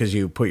quickly because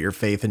you put your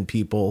faith in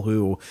people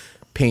who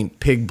paint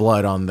pig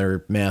blood on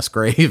their mass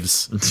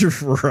graves.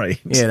 Right.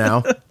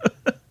 Yeah.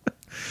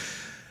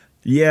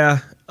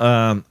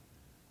 I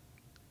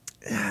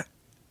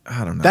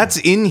don't know. That's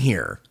in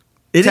here.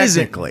 It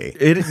technically.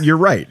 You're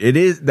right.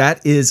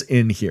 That is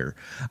in here.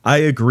 I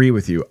agree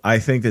with you. I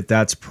think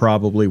that's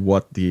probably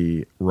what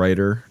the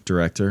writer,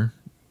 director,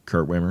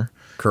 Kurt Wimmer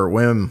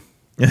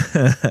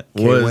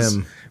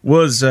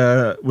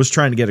was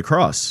trying to get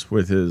across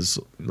with his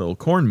little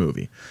corn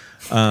movie.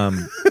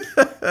 I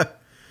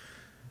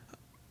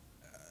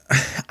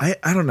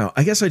don't know.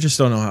 I guess I just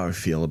don't know how I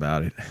feel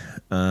about it.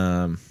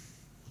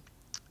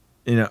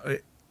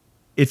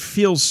 It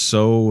feels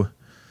so,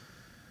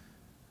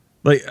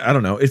 like, I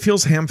don't know. It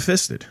feels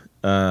ham-fisted.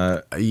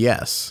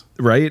 Yes.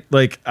 Right?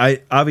 Like, I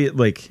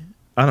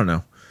don't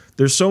know.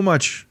 There's so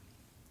much.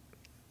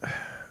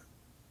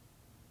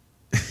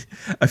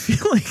 I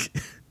feel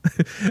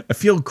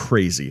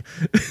crazy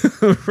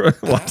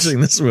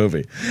watching this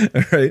movie.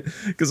 Right?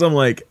 Because I'm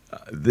like,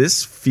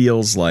 this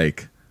feels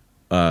like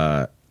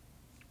a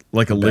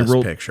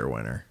liberal Best Picture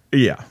winner.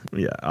 Yeah,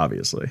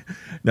 obviously.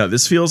 No,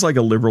 this feels like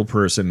a liberal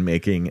person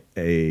making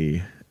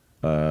a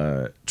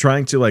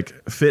trying to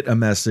like fit a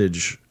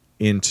message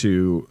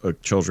into a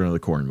Children of the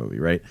Corn movie,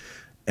 right?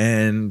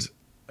 And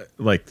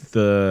like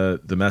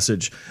the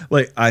message,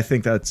 like I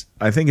think it's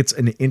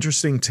an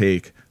interesting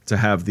take to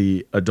have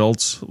the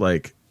adults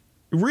like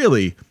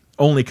really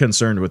only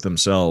concerned with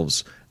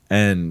themselves,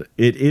 and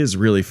it is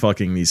really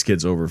fucking these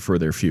kids over for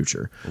their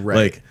future.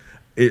 Right.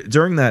 Like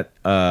during that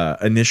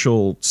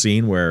initial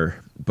scene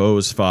where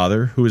Bo's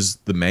father, who is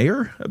the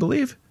mayor, I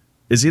believe.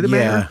 Is he the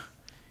mayor?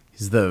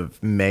 He's the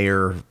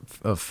mayor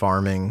of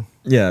farming.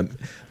 Yeah,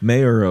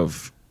 mayor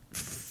of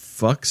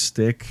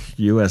Fuckstick,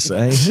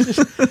 USA.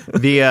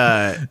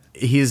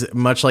 He's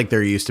much like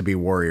there used to be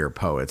warrior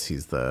poets.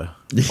 He's the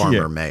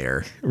farmer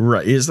mayor.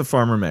 Right, he's the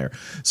farmer mayor.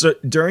 So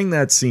during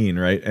that scene,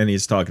 right, and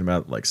he's talking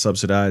about like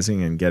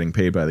subsidizing and getting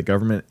paid by the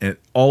government, and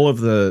all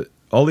the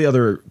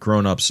other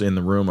grown-ups in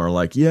the room are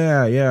like,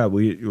 yeah,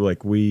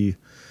 we.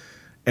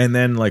 And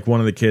then, like, one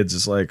of the kids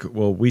is like,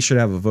 well, we should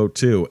have a vote,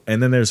 too.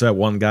 And then there's that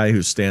one guy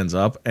who stands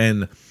up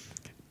and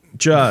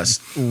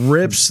just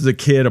rips the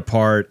kid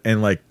apart.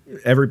 And, like,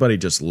 everybody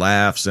just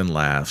laughs and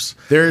laughs.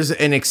 There's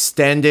an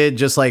extended,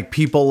 just, like,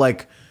 people,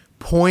 like,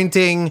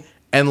 pointing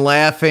and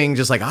laughing,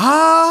 just like,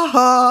 ha,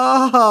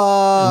 ha,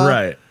 ha.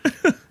 Right.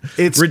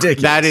 It's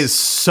ridiculous. That is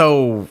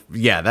so,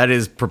 that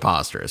is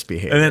preposterous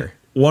behavior. And then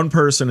one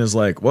person is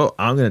like, well,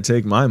 I'm going to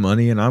take my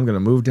money and I'm going to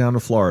move down to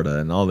Florida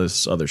and all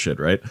this other shit,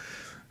 right?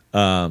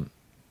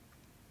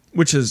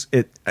 Which is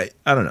it? I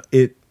don't know.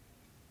 It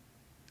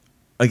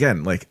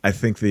again, like I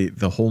think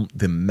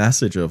the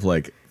message of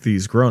like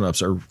these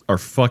grown-ups are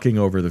fucking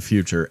over the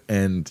future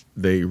and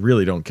they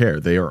really don't care.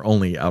 They are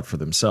only out for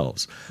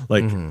themselves.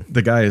 Like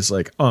the guy is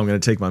like, oh, I'm going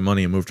to take my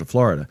money and move to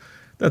Florida.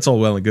 That's all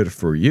well and good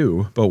for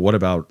you, but what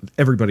about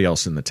everybody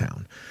else in the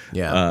town?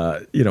 Yeah,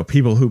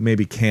 people who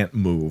maybe can't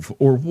move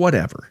or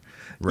whatever.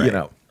 Right.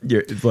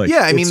 Like,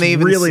 yeah, I mean, they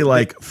even really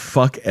like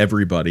fuck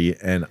everybody,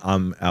 and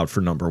I'm out for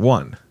number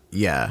one.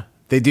 Yeah,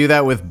 they do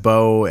that with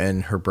Bo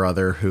and her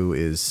brother, who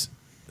is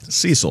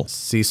Cecil.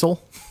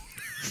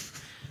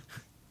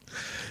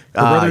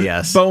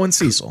 Yes. Bo and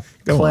Cecil.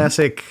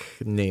 Classic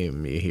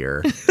name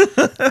here.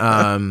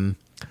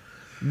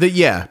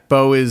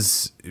 Bo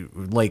is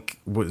like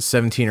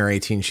 17 or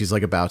 18. She's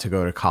like about to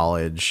go to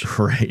college.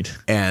 Right.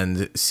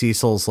 And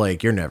Cecil's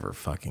like, you're never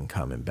fucking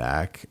coming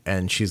back.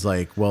 And she's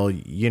like, well,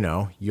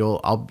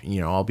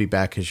 I'll be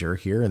back because you're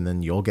here, and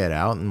then you'll get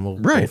out and we'll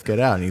both get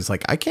out. And he's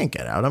like, I can't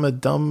get out. I'm a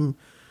doofus.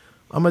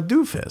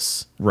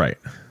 Right.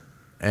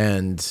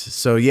 And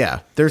so,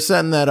 they're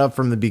setting that up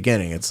from the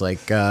beginning. It's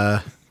like,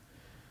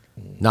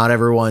 not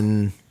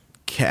everyone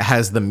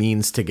has the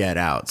means to get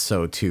out.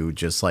 So to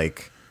just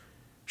like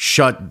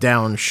shut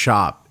down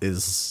shop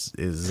is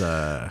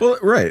well,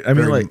 right. I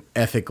mean, like,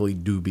 ethically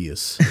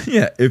dubious.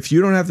 Yeah, if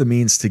you don't have the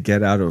means to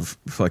get out of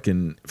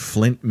fucking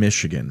Flint,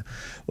 Michigan,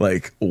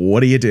 like, what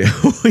do you do?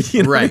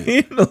 You know what I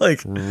mean?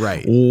 Like,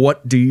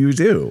 what do you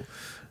do?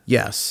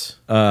 Yes,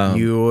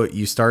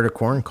 you start a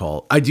corn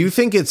cult. I do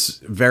think it's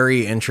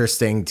very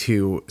interesting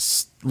to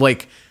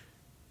like,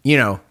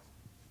 in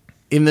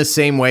the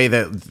same way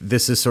that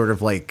this is sort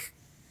of like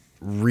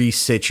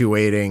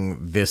resituating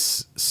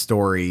this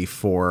story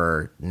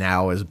for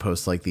now as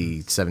opposed to like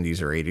the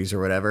 70s or 80s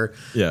or whatever.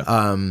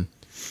 Yeah.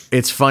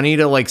 It's funny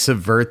to like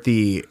subvert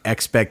the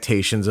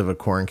expectations of a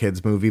Korn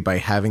Kids movie by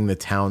having the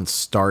town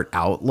start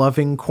out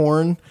loving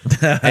Korn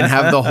and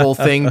have the whole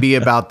thing be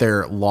about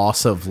their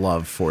loss of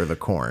love for the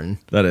Korn.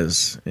 That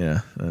is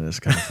kind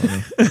of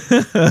funny.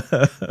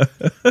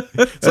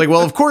 It's like,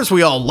 well, of course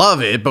we all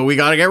love it, but we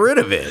got to get rid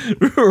of it.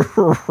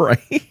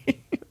 Right.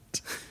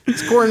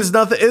 This corn is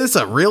nothing. It's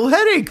a real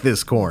headache,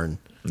 this corn.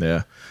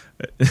 Yeah.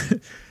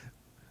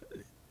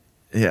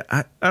 Yeah.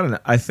 I don't know.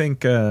 I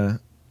think, I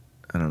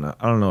don't know.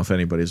 I don't know if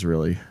anybody's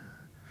really,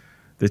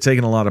 they're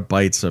taking a lot of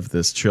bites of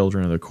this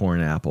Children of the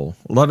Corn apple.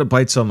 A lot of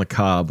bites on the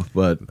cob,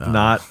 but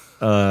not,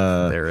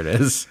 there it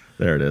is.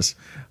 There it is.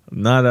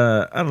 Not,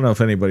 I don't know if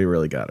anybody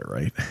really got it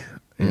right.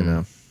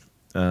 You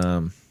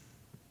know?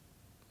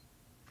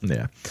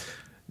 Yeah.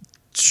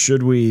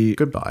 Should we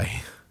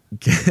Goodbye.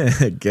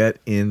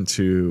 Get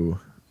into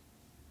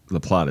the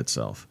plot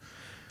itself?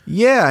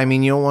 Yeah, I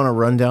mean, you don't want to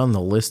run down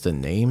the list of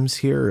names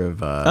here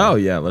of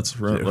let's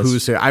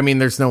who's who. I mean,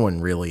 there's no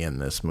one really in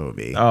this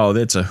movie. Oh,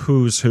 it's a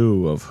who's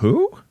who of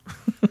who?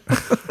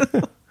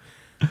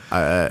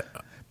 I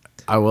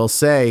will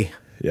say,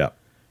 yeah.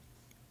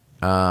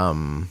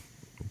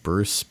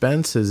 Bruce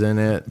Spence is in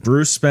it.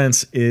 Bruce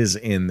Spence is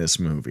in this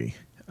movie.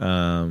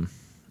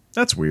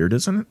 That's weird,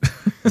 isn't it?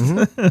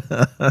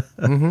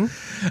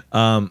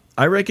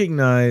 I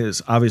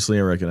recognize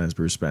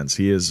Bruce Spence.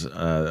 He is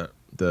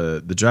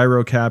the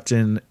gyro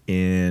captain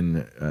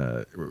in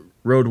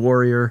Road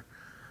Warrior.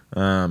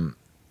 I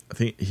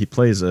think he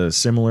plays a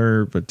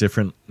similar but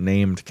different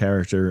named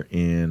character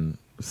in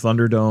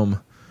Thunderdome.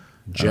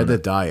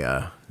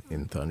 Jedediah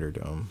in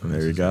Thunderdome.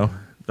 There you go.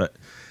 But,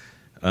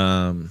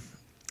 and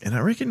I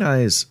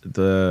recognize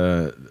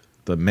the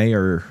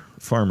mayor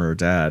farmer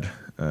dad,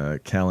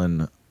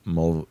 Callan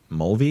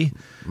Mulvey.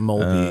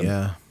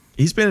 Yeah.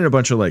 He's been in a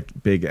bunch of like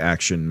big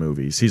action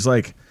movies.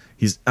 I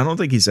don't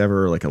think he's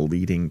ever like a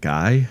leading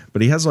guy,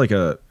 but he has like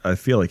I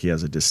feel like he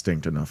has a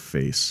distinct enough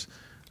face.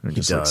 And it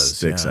just like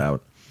sticks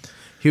out.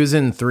 He was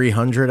in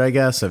 300, I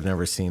guess. I've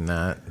never seen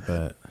that,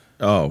 but.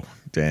 Oh,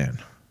 Dan.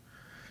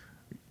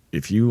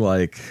 If you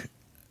like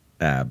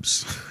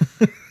abs.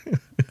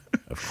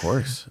 Of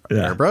course.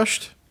 Yeah.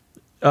 Airbrushed?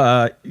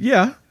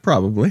 Yeah,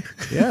 probably.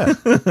 Yeah.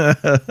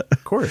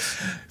 Of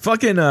course.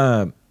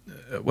 Fucking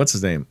what's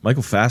his name?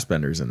 Michael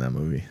Fassbender's in that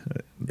movie.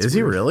 Is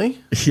he really?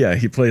 Yeah,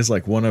 he plays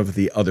like one of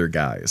the other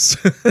guys.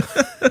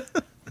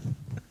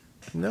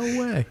 No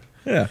way.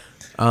 Yeah.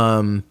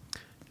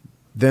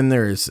 Then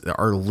there's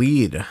our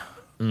lead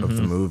of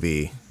the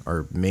movie,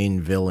 our main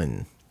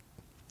villain.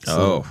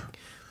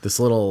 This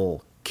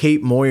little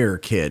Kate Moyer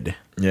kid.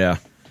 Yeah.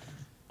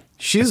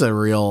 She's a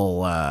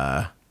real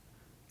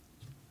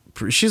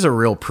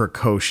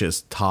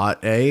precocious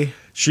tot, eh?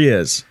 She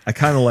is. I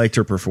kind of liked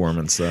her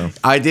performance, though.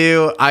 I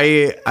do.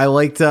 I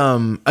liked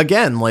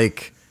again,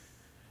 like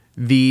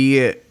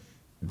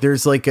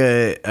there's like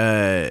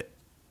a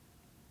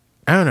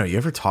I don't know, you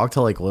ever talk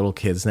to like little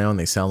kids now and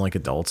they sound like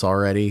adults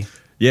already?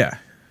 Yeah.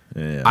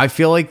 I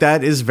feel like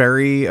that is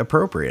very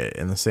appropriate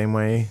in the same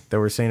way that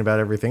we're saying about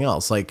everything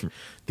else. Like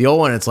the old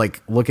one, it's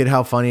like, look at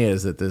how funny it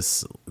is that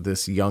this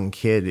young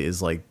kid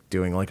is like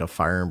doing like a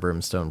fire and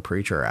brimstone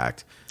preacher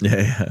act.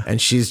 Yeah. And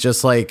she's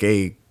just like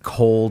a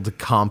cold,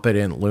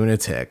 competent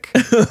lunatic.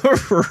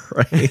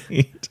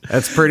 Right.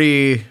 That's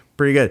pretty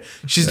good.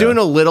 She's doing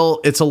a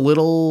little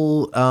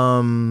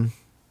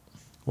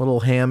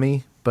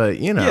hammy, but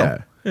you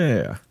know.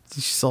 Yeah.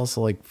 She's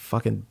also like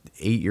fucking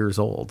 8 years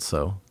old,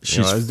 so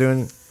she's I was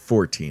doing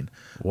 14.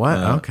 What?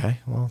 Okay.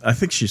 Well, I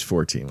think she's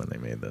 14 when they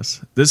made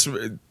this. This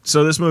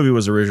movie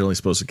was originally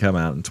supposed to come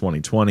out in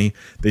 2020.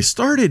 They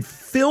started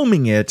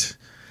filming it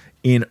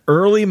in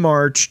early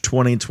March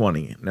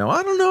 2020. Now,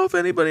 I don't know if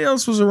anybody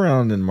else was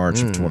around in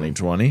March of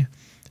 2020,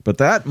 but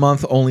that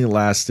month only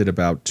lasted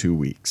about 2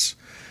 weeks.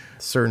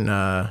 Certain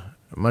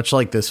Much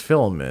like this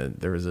film,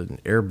 there was an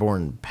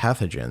airborne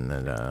pathogen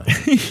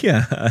that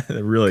yeah,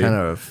 really kind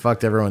of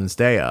fucked everyone's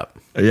day up.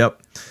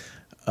 Yep.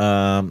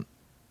 Do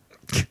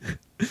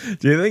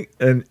you think?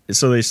 And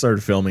so they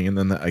started filming, and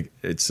then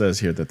it says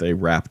here that they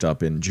wrapped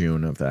up in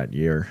June of that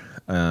year,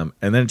 and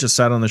then it just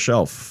sat on the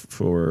shelf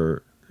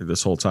for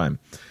this whole time.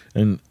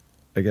 And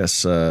I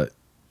guess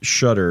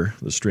Shudder,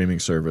 the streaming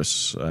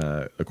service,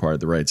 acquired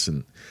the rights,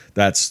 and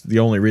that's the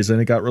only reason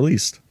it got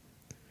released.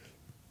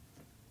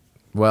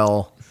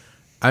 Well,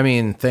 I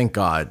mean, thank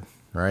God,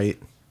 right?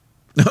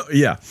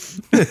 Yeah.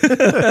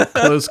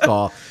 Close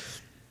call.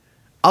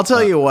 I'll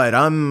tell you what,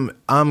 I'm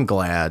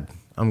glad.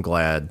 I'm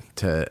glad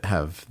to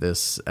have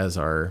this as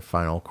our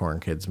final Corn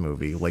Kids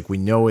movie. Like, we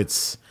know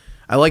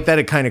I like that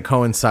it kind of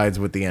coincides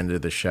with the end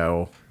of the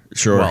show.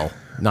 Sure. Well,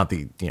 not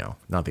the end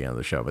of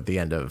the show, but the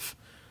end of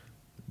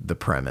the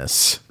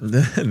premise.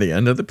 The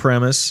end of the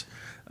premise.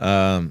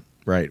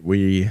 Right.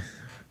 We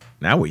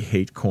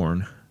hate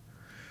corn.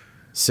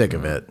 Sick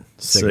of it.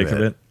 Sick of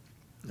it.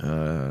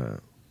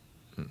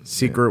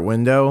 Secret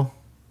Window.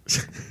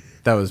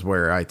 That was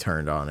where I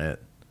turned on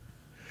it.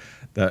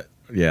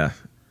 Yeah.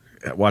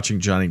 Watching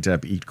Johnny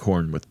Depp eat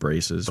corn with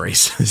braces.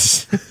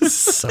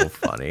 So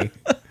funny.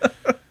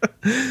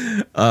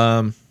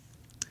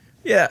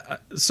 Yeah.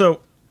 So,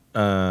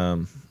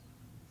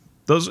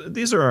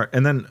 these are,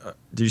 and then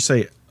did you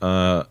say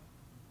Elena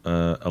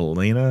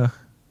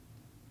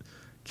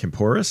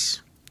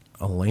Camporis?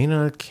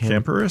 Elena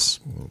Camporis?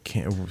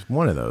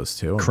 One of those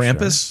two.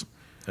 Krampus?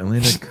 Sure.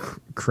 Elena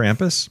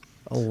Krampus?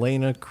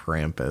 Elena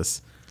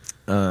Krampus.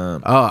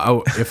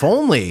 If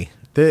only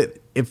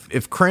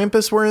if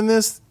Krampus were in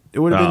this, it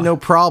would have been no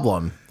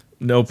problem.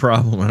 No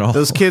problem at all.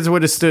 Those kids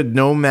would have stood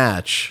no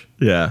match.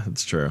 Yeah,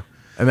 that's true.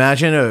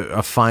 Imagine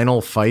a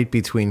final fight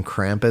between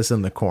Krampus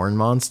and the corn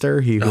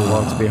monster. He who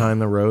walks behind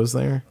the rose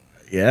there.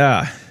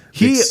 Yeah.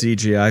 Big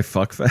CGI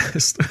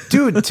fuckfest.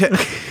 Dude,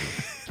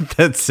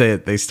 that's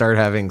it. They start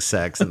having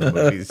sex in the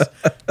movies.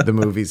 The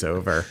movie's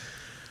over.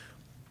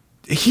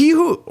 He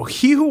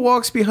who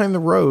walks behind the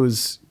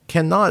rose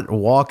cannot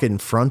walk in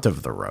front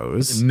of the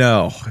rose.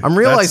 No. I'm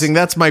realizing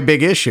that's my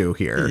big issue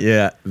here.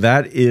 Yeah,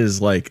 that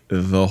is like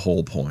the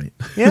whole point.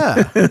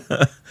 Yeah.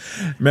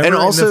 Remember and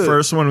also, in the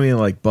first one we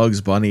like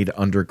Bugs Bunnied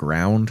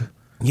underground?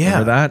 Yeah.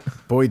 Remember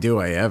that? Boy, do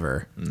I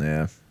ever.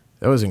 Yeah.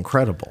 That was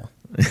incredible.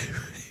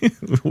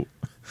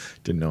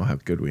 Didn't know how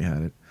good we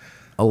had it.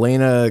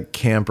 Elena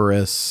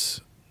Camporis,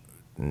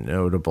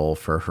 notable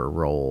for her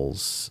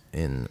roles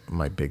in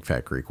My Big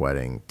Fat Greek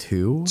Wedding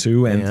 2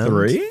 and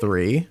 3.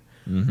 3.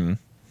 Mm-hmm.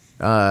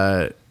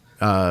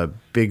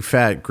 Big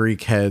Fat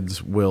Greek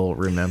heads will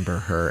remember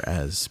her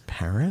as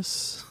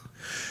Paris.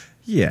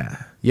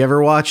 Yeah. You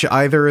ever watch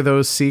either of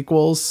those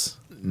sequels?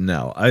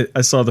 No.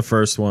 I saw the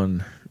first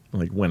one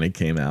like when it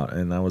came out,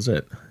 and that was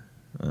it.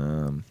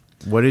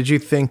 What did you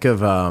think of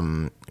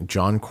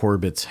John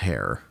Corbett's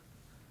hair?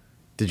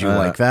 Did you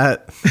like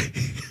that?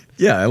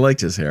 Yeah, I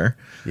liked his hair.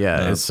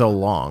 Yeah, it's so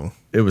long.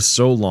 It was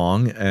so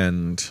long,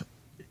 and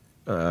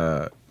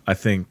I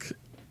think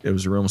it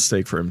was a real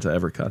mistake for him to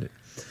ever cut it.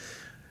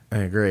 I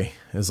agree.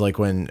 It's like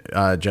when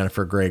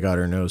Jennifer Grey got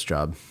her nose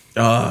job.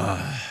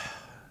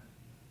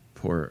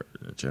 Poor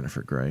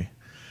Jennifer Grey.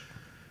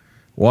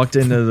 Walked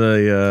into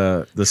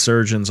the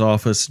surgeon's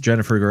office.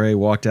 Jennifer Grey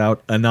walked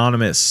out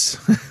anonymous.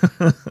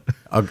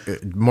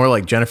 More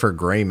like Jennifer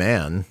Grey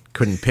man.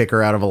 Couldn't pick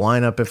her out of a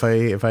lineup if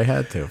I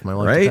had to. If my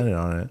life depended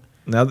on it.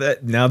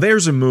 Now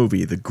there's a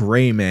movie, The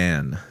Gray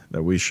Man,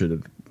 that we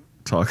should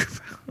talk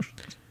about.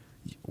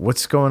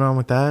 What's going on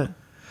with that?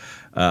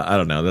 I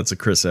don't know. That's a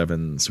Chris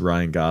Evans,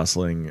 Ryan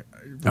Gosling,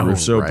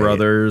 Russo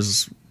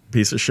brothers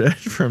piece of shit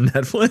from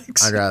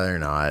Netflix. I'd rather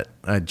not.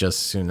 I'd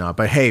just soon not.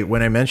 But hey,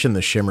 when I mentioned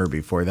The Shimmer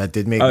before, that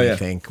did make me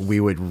think we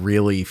would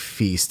really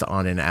feast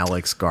on an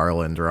Alex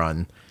Garland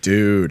run.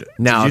 Dude.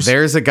 Now,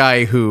 there's a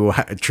guy who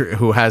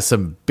has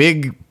some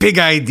big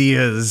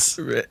ideas.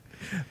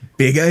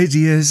 Big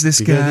ideas,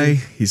 this guy.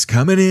 He's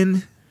coming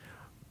in.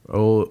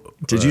 Oh,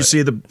 did you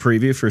see the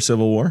preview for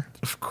Civil War?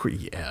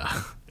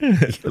 Yeah.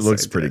 It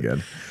looks pretty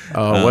good.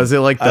 Was it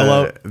like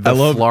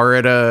the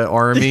Florida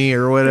Army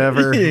or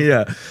whatever?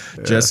 Yeah.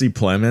 Jesse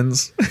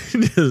Plemons.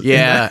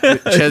 Yeah.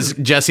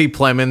 Jesse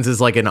Plemons is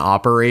like an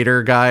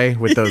operator guy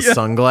with those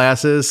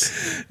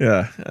sunglasses.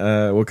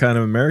 Yeah. What kind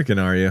of American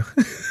are you?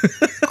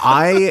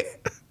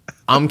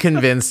 I'm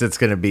convinced it's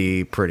going to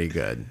be pretty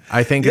good.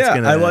 I think it's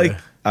going to...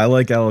 I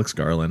like Alex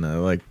Garland.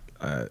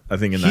 I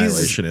think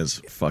Annihilation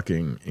is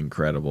fucking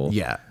incredible.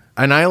 Yeah.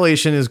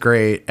 Annihilation is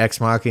great.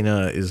 Ex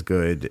Machina is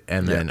good.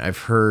 And then I've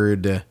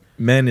heard...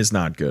 Men is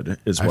not good,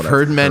 I've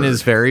heard. Men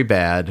is very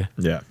bad.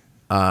 Yeah.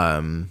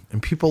 And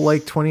people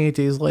like 28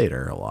 Days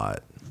Later a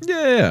lot.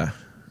 Yeah.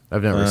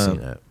 I've never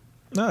seen it.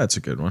 No, that's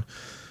a good one.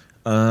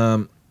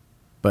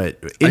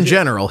 But in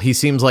general, he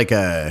seems like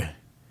a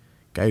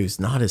guy who's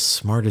not as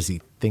smart as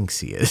he thinks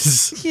he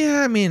is.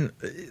 Yeah, I mean,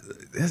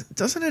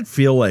 doesn't it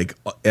feel like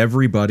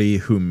everybody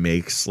who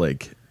makes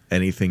like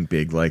anything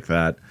big like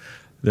that,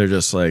 they're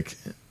just like,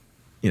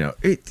 I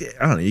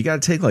don't know. You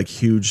got to take like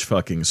huge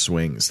fucking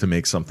swings to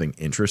make something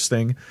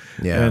interesting.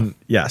 Yeah. And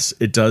yes,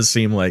 it does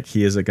seem like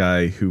he is a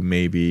guy who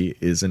maybe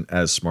isn't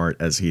as smart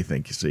as he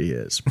thinks he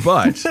is.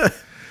 But,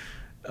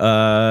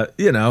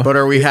 But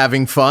are we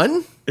having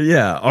fun?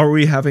 Yeah. Are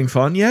we having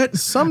fun yet?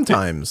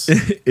 Sometimes.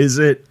 Is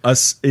it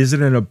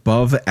an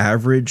above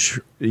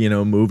average,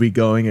 movie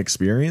going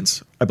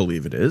experience? I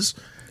believe it is.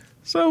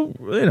 So,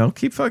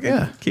 keep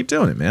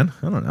doing it, man.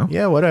 I don't know.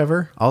 Yeah,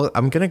 whatever.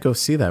 I'm going to go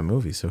see that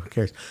movie, so who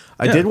cares?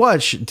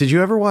 Did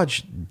you ever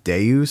watch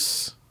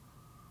Deus?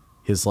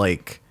 His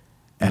like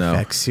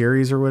FX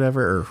series or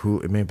whatever,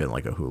 or it may have been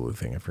like a Hulu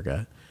thing, I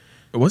forgot.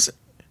 Was it?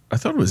 I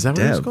thought it was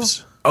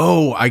Devs.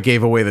 Oh, I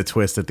gave away the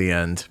twist at the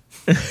end.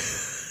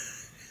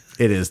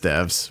 It is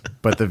Devs,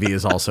 but the V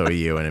is also a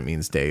U and it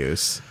means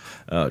Deus.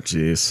 Oh,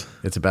 jeez.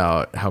 It's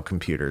about how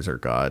computers are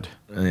God.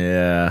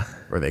 Yeah.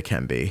 Or they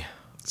can be.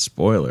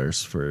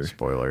 Spoilers for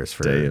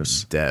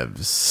Deus.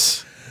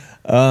 Devs.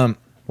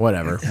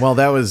 Whatever. Well,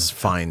 that was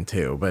fine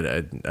too, but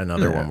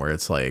another one where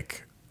it's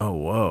like, oh,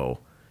 whoa.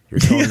 You're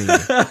telling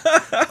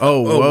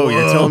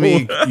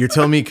me you're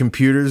telling me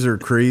computers are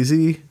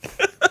crazy?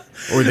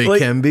 Or they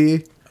can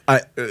be?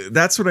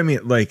 That's what I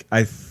mean. Like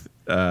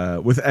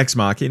with Ex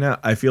Machina,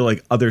 I feel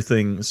like other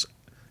things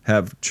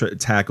have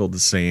tackled the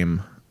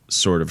same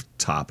sort of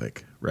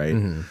topic, right?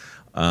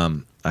 Mm-hmm.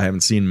 I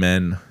haven't seen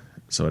Men,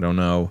 so I don't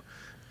know.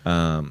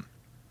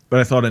 But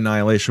I thought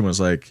Annihilation was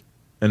like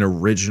an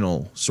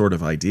original sort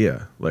of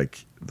idea,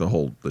 like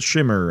the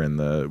shimmer and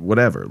the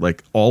whatever,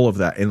 like all of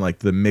that, and like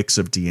the mix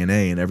of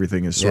DNA and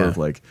everything is sort of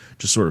like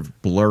just sort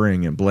of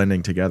blurring and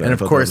blending together. And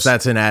of course,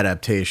 that's an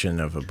adaptation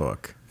of a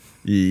book.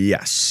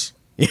 Yes.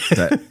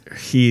 That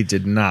he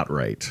did not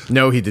write.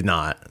 No, he did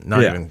not.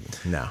 Not even.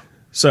 No.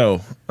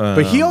 So,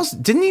 but he also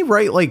didn't he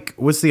write like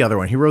what's the other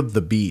one? He wrote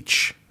The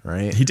Beach,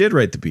 right? He did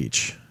write The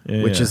Beach,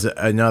 which is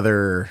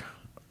another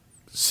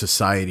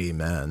Society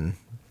Man.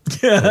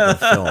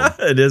 Film.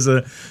 It is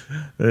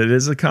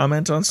a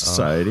comment on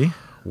society.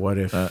 What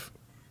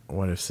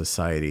if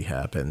society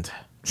happened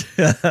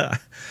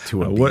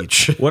to a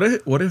beach?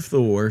 What if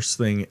the worst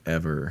thing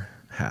ever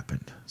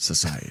happened?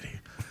 Society.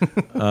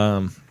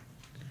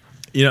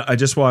 I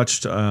just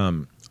watched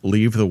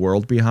Leave the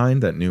World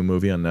Behind, that new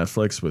movie on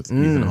Netflix with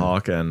Ethan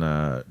Hawke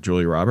and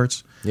Julia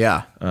Roberts.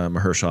 Yeah.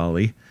 Mahershala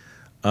Ali.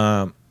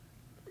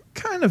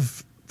 Kind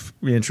of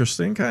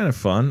interesting, kind of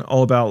fun.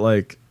 All about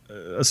like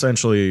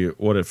essentially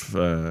what if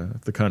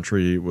the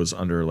country was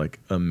under like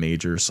a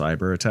major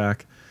cyber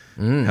attack?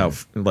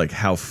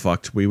 How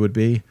fucked we would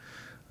be.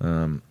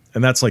 And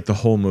that's like the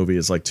whole movie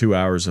is like 2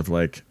 hours of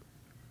like,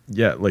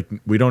 like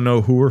we don't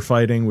know who we're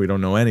fighting. We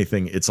don't know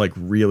anything. It's like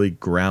really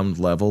ground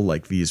level.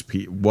 Like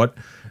what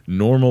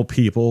normal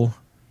people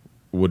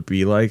would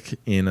be like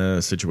in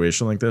a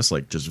situation like this,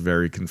 like just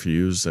very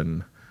confused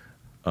and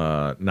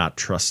not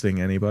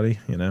trusting anybody,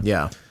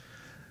 Yeah.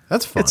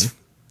 That's fun.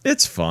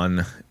 It's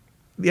fun.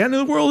 The end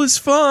of the world is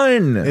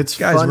fun. Guys,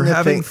 we're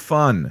having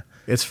fun.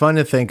 It's fun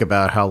to think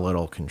about how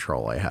little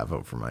control I have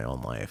over my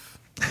own life.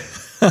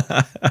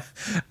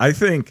 I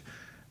think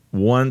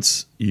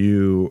once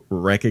you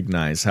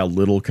recognize how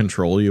little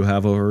control you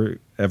have over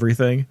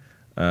everything,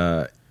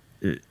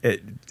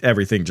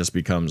 everything just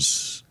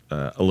becomes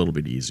a little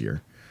bit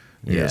easier.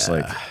 You're just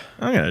like,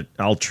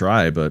 I'll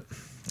try, but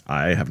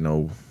I have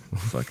no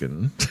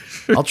fucking...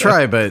 I'll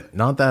try, but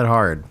not that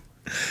hard.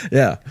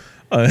 Yeah.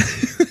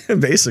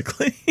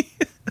 Basically.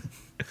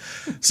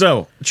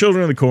 So,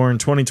 Children of the Corn,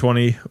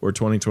 2020 or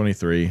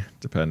 2023,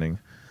 depending.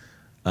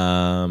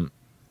 So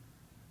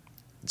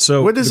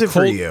what is it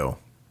for you?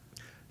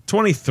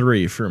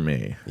 23 for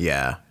me.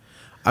 Yeah.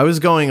 I was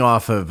going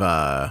off of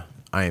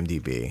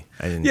IMDb.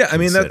 I didn't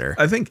consider.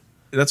 I think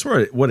that's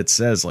what it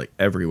says like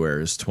everywhere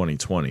is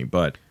 2020,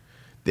 but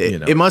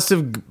it must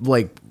have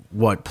like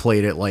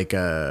played it like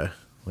a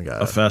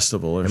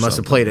festival or something. It must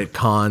have played at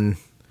Cannes.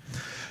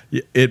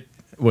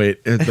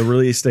 The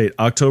release date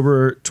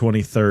October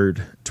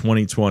 23rd,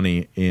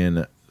 2020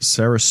 in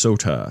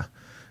Sarasota.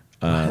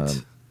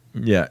 What?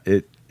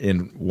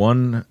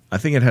 I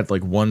think it had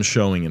like one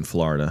showing in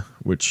Florida,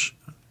 which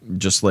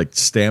just like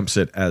stamps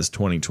it as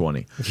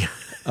 2020.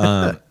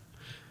 But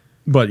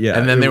yeah,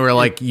 and then they were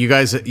like, "You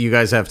guys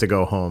have to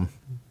go home.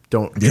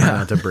 Don't try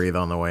not to breathe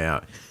on the way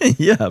out."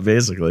 Yeah,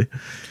 basically.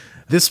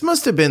 This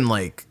must have been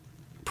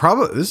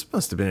this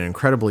must have been an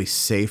incredibly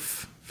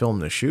safe film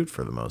to shoot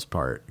for the most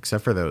part,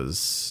 except for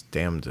those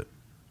damned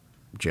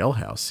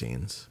jailhouse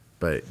scenes.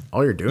 But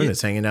all you're doing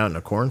is hanging out in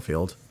a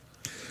cornfield.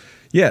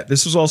 Yeah,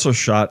 this was also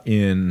shot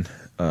in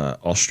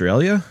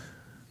Australia.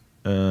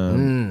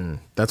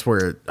 That's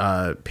where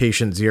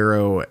Patient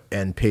Zero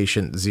and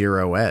Patient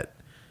Zero-ette,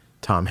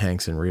 Tom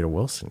Hanks and Rita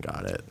Wilson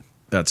got it.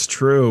 That's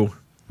true.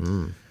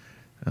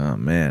 Oh,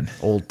 man.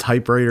 Old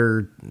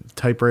typewriter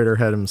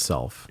head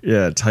himself.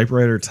 Yeah,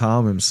 typewriter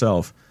Tom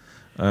himself.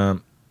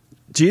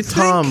 Do you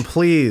Tom,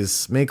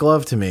 please make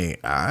love to me.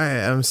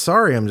 I'm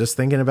sorry. I'm just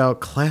thinking about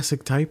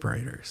classic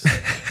typewriters.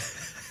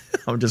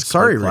 I'm just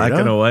sorry,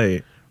 clacking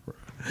away.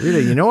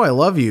 Rita, you know I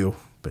love you,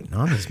 but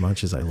not as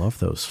much as I love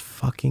those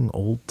fucking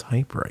old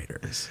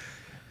typewriters.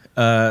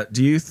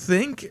 Do you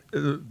think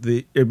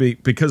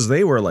because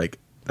they were like,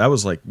 that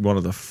was like some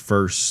of the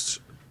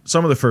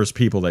first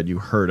people that you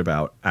heard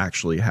about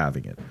actually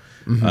having it.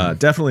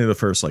 Definitely the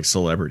first like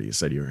celebrities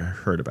that you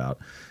heard about.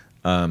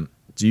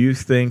 Do you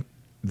think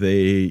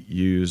they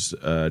used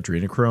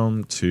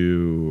adrenochrome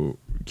to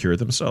cure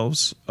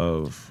themselves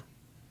of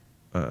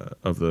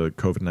the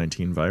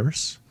COVID-19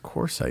 virus? Of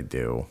course I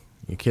do.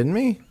 You kidding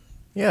me?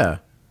 Yeah.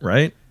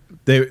 Right?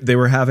 They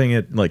were having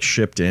it like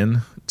shipped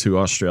in to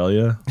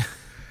Australia,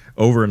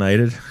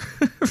 overnighted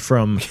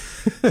from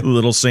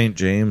Little St.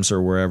 James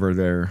or wherever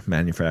they're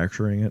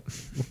manufacturing it.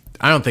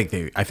 I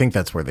think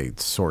that's where they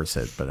source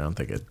it, but I don't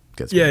think it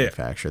gets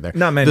manufactured there.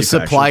 Not manufactured.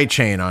 The supply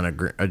chain on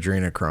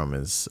adrenochrome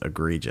is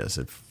egregious.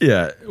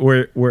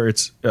 Where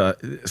it's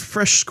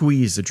fresh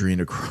squeezed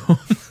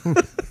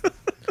adrenochrome.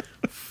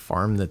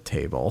 Farm the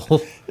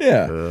table.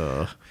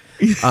 Yeah.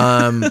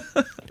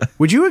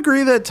 Would you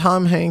agree that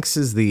Tom Hanks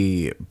is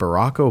the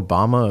Barack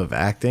Obama of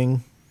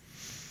acting?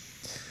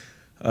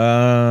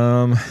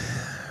 I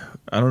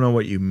don't know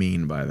what you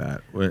mean by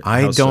that.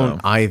 I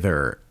don't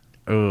either.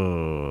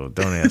 Oh,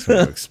 don't ask me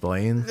to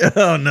explain.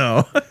 Oh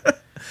no.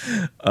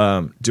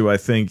 Do I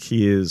think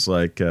he is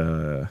like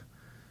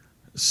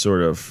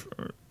sort of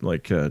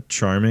like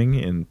charming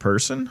in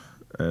person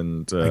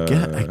and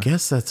I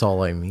guess that's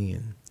all I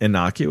mean.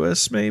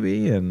 Innocuous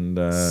maybe and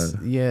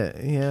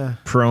yeah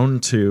prone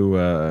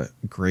to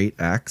great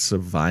acts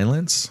of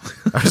violence?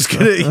 I was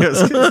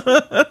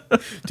gonna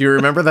do you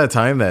remember that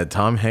time that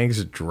Tom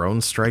Hanks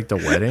drone striked a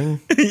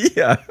wedding?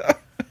 Yeah.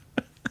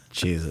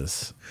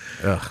 Jesus.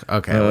 Ugh.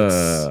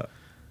 Okay.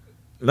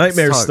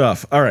 Nightmare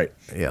stuff. All right.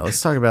 Yeah,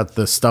 let's talk about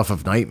the stuff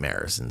of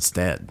nightmares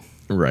instead.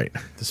 Right.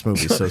 This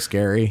movie's so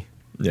scary.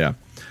 Yeah.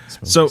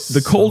 So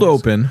the cold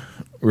open,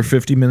 we're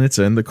 50 minutes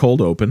in, the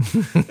cold open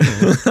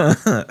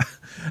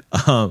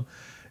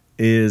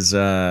is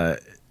the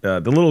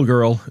little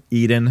girl,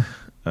 Eden.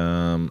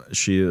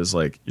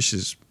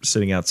 She's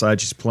sitting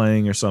outside, she's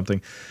playing or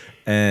something,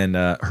 and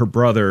her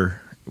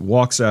brother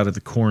walks out of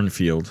the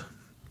cornfield,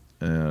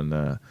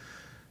 and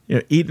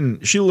Eden,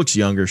 she looks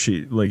younger.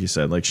 She, like you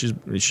said, like she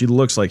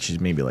looks like she's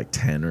maybe like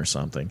 10 or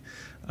something.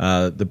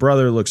 The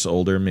brother looks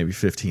older, maybe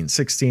 15,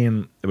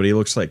 16, but he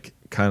looks like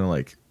kind of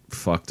like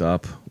fucked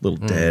up, a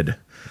little dead,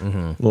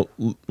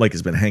 like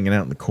he's been hanging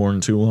out in the corn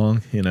too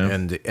long,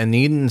 And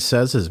Eden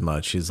says as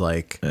much. She's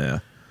like, yeah,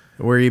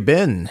 where you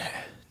been?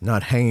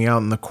 Not hanging out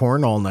in the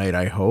corn all night,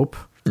 I hope.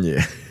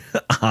 Yeah.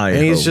 And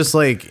he's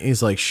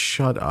like,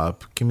 shut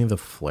up, give me the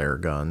flare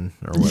gun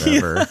or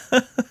whatever.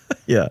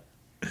 Yeah.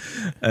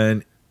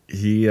 And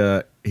he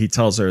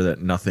tells her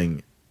that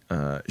nothing.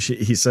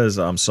 He says,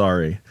 "I'm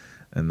sorry,"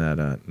 and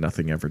that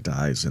nothing ever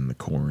dies in the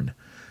corn.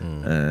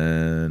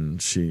 And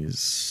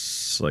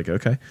she's like,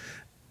 "Okay."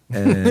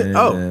 And,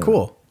 oh,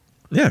 cool.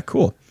 Yeah,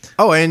 cool.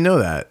 Oh, I didn't know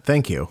that.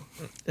 Thank you.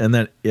 And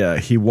then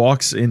he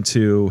walks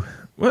into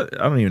what?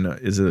 I don't even know.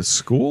 Is it a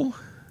school?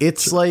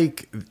 It's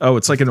like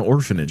it's like an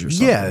orphanage or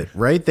something. Yeah,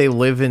 right. They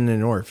live in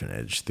an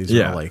orphanage. These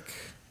are like,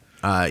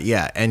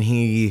 and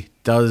he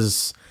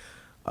does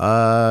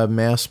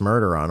mass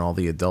murder on all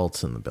the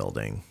adults in the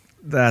building.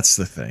 That's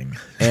the thing.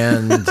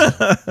 And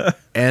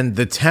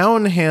the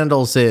town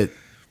handles it,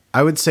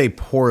 I would say,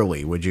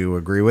 poorly. Would you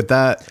agree with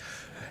that?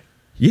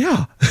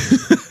 Yeah.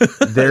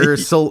 Their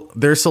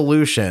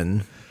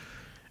solution,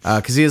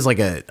 because he has like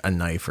a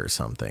knife or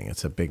something.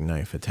 It's a big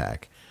knife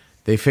attack.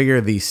 They figure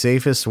the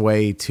safest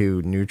way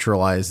to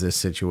neutralize this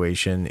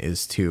situation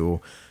is to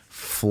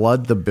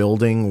flood the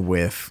building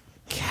with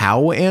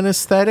cow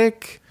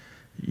anesthetic.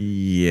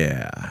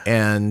 Yeah.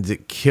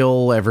 And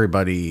kill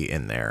everybody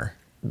in there.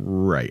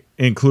 Right.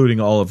 Including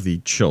all of the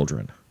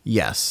children.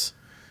 Yes.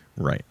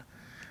 Right.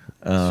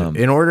 So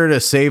in order to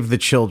save the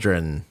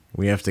children,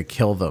 we have to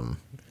kill them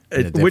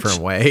in a different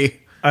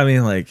way. I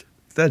mean, like,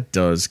 that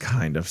does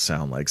kind of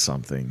sound like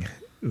something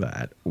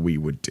that we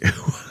would do.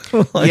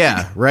 Like,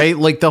 yeah, right?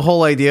 Like the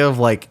whole idea of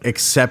like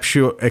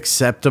acceptable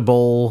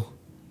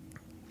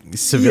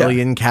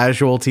civilian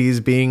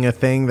casualties being a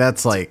thing.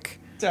 That's like...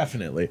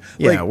 Definitely.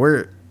 Yeah, like,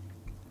 we're...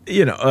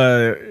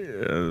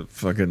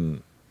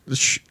 fucking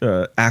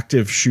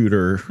active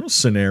shooter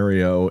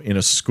scenario in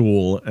a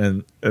school,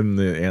 and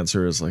the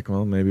answer is like,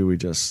 well, maybe we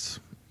just,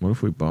 what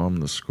if we bomb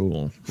the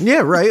school?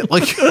 Yeah, right.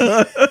 Like,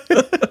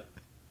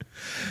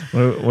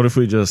 what if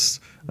we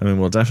just, I mean,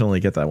 we'll definitely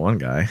get that one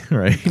guy,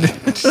 right?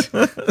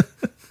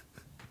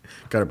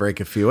 Got to break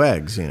a few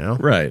eggs,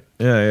 Right.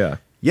 Yeah.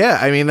 Yeah,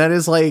 I mean, that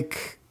is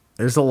like,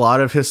 there's a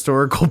lot of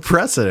historical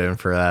precedent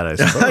for that, I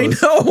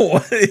suppose. I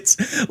know.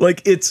 It's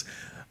like,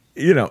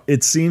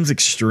 it seems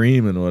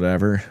extreme and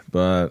whatever,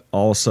 but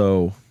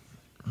also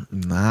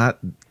not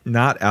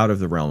out of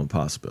the realm of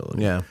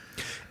possibility. Yeah.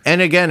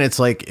 And again, it's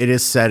like, it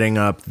is setting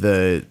up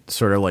the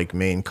sort of like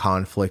main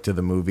conflict of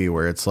the movie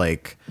where it's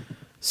like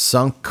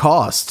sunk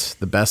cost.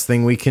 The best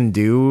thing we can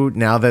do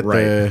now that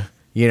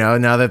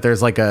now that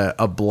there's like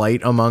a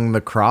blight among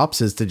the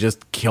crops is to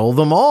just kill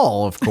them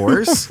all, of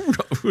course.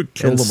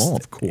 Kill them all,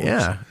 of course.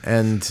 Yeah.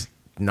 And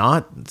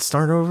not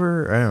start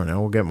over? I don't know.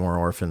 We'll get more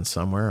orphans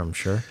somewhere, I'm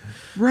sure.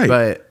 Right.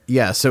 But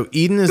yeah, so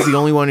Eden is the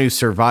only one who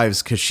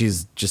survives because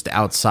she's just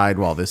outside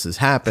while this is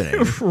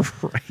happening.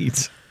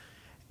 Right.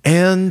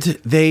 And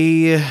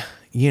they,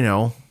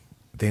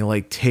 they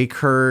like take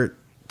her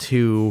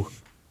to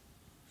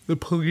the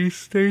police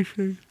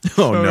station.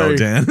 Oh, no,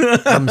 Dan.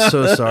 I'm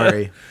so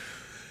sorry.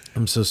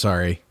 I'm so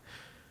sorry.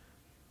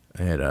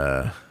 I had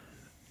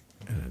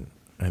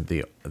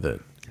the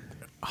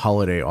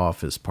holiday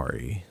office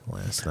party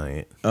last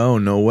night. Oh,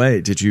 no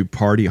way. Did you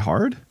party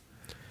hard?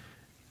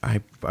 I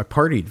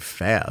partied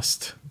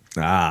fast.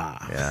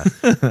 Ah. Yeah.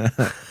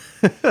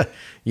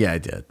 Yeah, I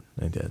did.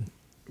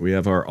 We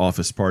have our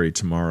office party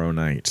tomorrow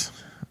night.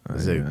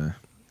 Is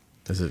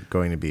it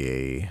going to be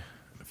a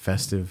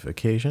festive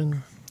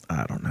occasion?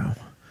 I don't know.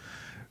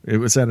 It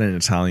was at an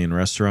Italian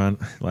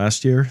restaurant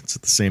last year. It's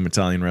at the same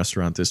Italian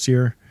restaurant this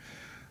year.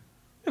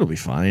 It'll be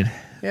fine.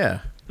 Yeah.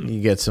 You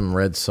get some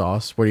red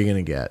sauce. What are you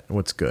going to get?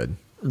 What's good?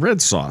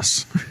 Red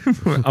sauce.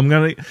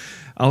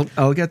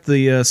 I'll get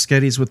the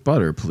Sketties with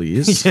butter,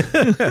 please.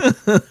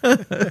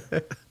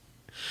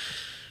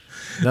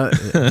 No,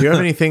 do you have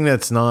anything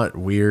that's not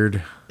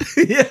weird?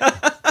 Yeah.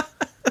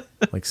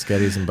 Like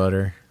Sketties and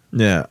butter?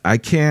 Yeah, I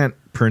can't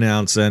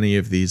pronounce any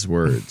of these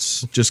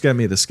words. Just get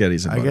me the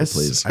Sketties and butter,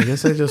 please. I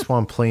guess I just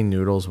want plain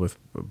noodles with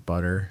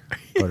butter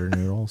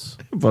noodles.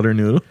 Butter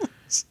noodles.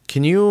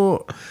 Can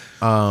you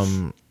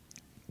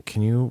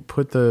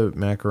put the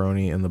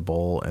macaroni in the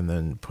bowl and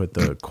then put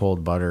the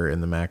cold butter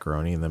in the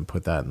macaroni and then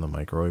put that in the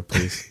microwave,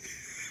 please?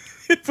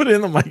 Put it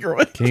in the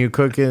microwave. Can you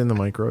cook it in the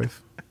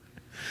microwave?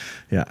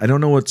 Yeah, I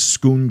don't know what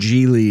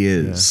scungili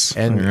is.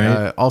 Yeah. And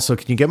right? Also,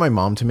 can you get my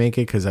mom to make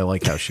it? Because I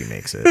like how she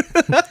makes it.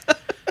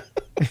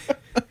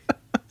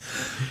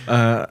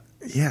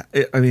 Yeah,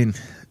 I mean...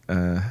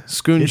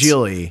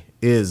 Scungili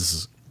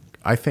is,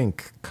 I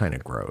think, kind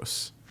of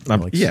gross.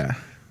 Yeah.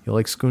 You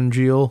like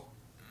scungil?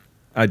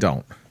 I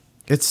don't.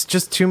 It's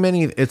just too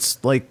many.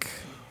 It's like,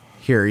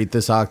 here, eat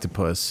this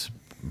octopus,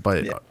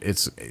 but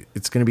it's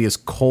going to be as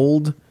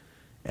cold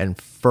and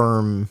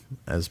firm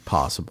as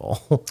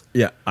possible.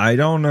 Yeah, I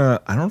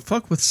don't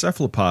fuck with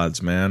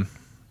cephalopods, man.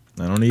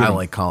 I don't even. I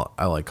like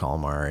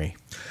calamari.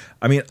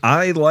 I mean,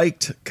 I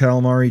liked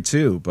calamari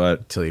too, but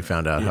until you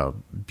found out how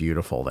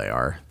beautiful they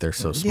are. They're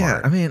so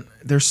smart. Yeah, I mean,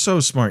 they're so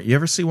smart. You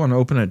ever see one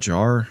open a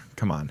jar?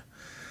 Come on.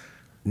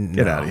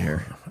 Get out of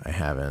here. I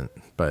haven't,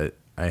 but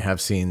I have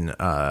seen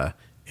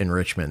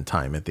Enrichment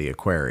Time at the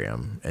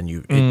aquarium,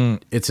 and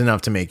it's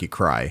enough to make you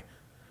cry.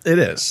 It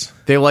is.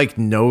 They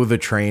know the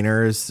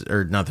trainers,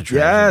 or not the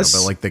trainers,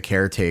 yes, but the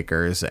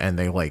caretakers, and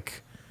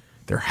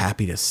they're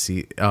happy to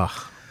see. Ugh.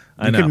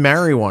 You could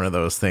marry one of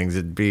those things;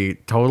 it'd be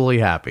totally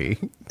happy.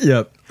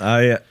 Yep.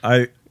 I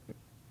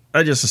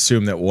just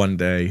assume that one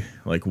day,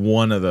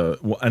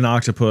 an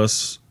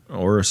octopus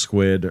or a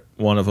squid,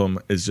 one of them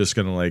is just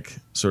gonna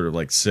sort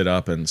of sit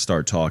up and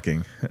start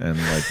talking and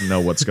know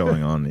what's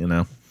going on, you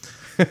know.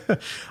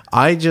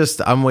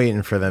 I'm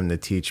waiting for them to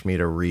teach me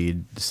to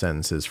read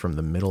sentences from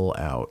the middle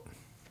out.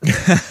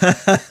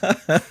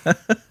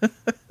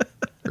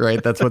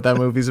 Right? That's what that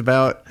movie's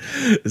about.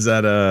 Is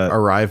that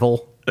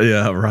Arrival?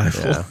 Yeah,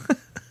 Arrival.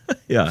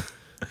 Yeah.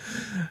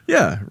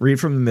 Yeah, read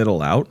from the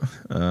middle out.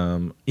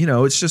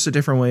 It's just a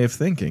different way of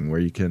thinking where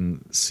you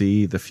can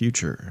see the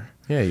future.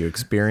 Yeah, you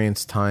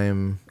experience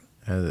time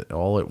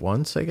all at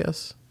once, I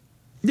guess.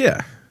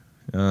 Yeah.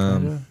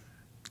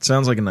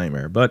 Sounds like a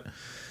nightmare, but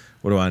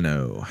what do I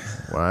know?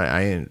 Well,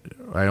 I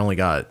only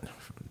got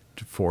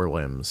 4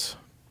 limbs.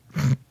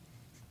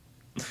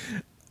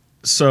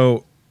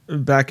 So,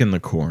 back in the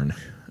corn.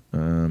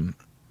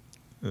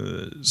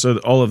 So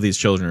all of these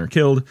children are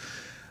killed.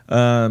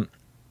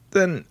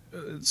 Then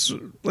it's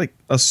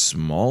a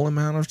small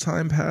amount of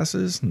time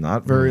passes,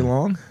 not very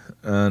long.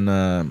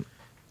 And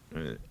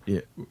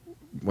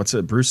what's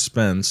it? Bruce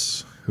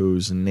Spence,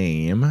 whose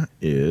name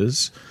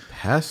is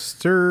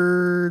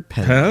Pastor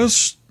Penny.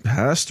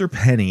 Pastor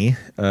Penny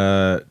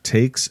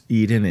takes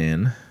Eden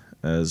in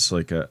as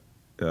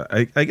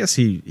I guess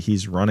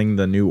he's running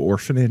the new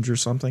orphanage or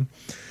something.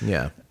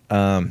 Yeah.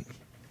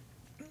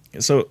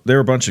 So there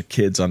are a bunch of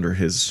kids under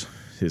his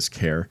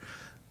care.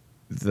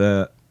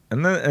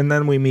 And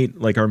then we meet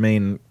our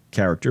main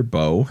character,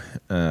 Bo,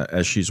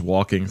 as she's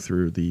walking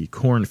through the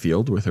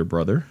cornfield with her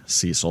brother,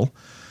 Cecil.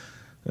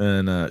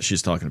 And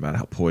she's talking about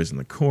how poison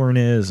the corn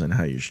is and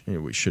how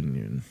we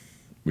shouldn't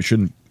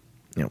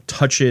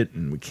touch it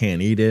and we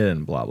can't eat it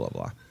and blah blah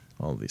blah,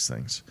 all of these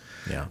things.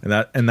 Yeah.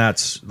 And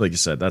that's like you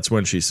said, that's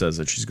when she says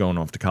that she's going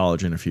off to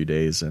college in a few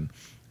days. And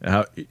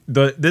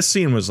this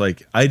scene was I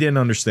didn't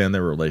understand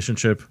their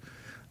relationship,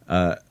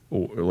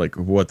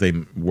 what they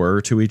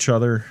were to each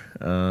other.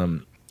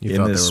 You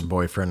thought they were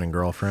boyfriend and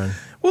girlfriend?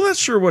 Well, that's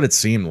sure what it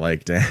seemed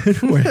like, Dad.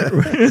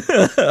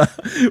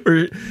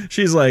 where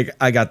she's like,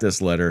 I got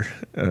this letter,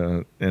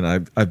 and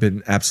I've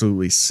been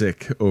absolutely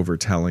sick over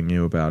telling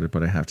you about it,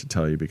 but I have to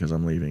tell you because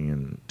I'm leaving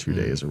in 2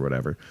 days or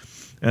whatever.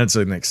 And it's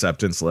an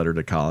acceptance letter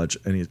to college,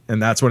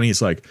 and that's when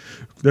he's like,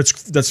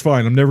 "That's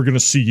fine. I'm never going to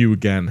see you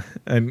again."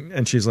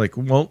 And she's like,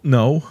 "Well,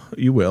 no,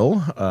 you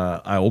will.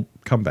 I'll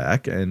come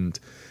back, and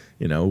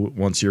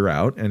once you're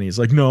out." And he's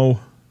like, "No,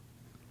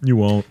 you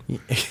won't."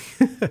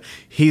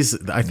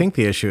 I think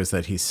the issue is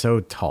that he's so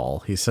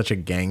tall. He's such a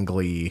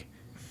gangly,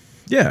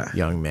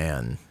 young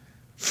man.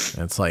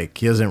 And it's like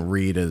he doesn't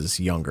read as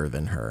younger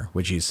than her,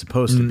 which he's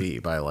supposed to be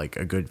by like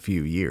a good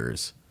few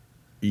years.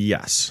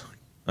 Yes.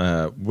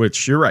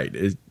 Which you're right.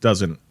 It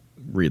doesn't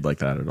read like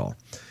that at all.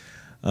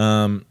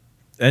 And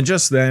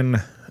just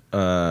then,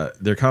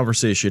 their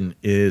conversation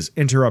is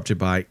interrupted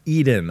by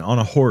Eden on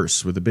a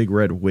horse with a big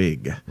red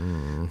wig.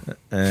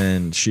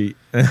 And she...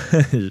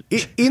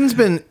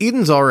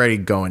 Eden's already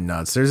going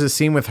nuts. There's a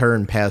scene with her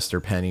and Pastor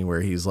Penny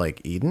where he's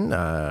like, Eden,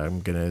 I'm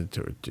going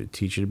to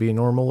teach you to be a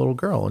normal little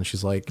girl. And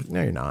she's like,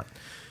 no, you're not.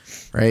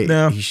 Right?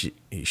 No.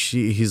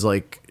 She's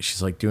like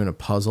doing a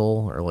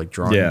puzzle or like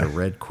drawing the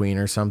Red Queen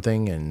or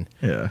something. And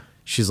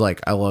she's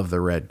like, I love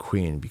the Red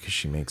Queen because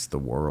she makes the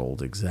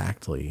world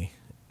exactly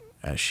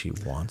as she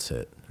wants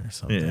it or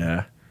something.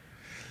 Yeah.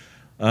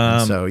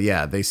 So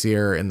they see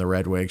her in the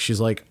red wig. She's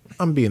like,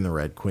 I'm being the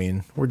Red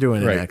Queen. We're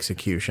doing an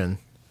execution.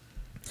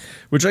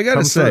 Which I got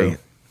to say,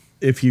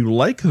 if you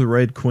like the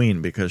Red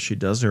Queen because she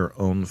does her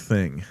own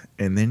thing,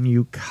 and then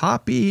you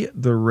copy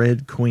the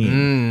Red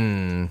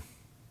Queen,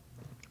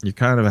 you're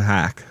kind of a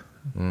hack.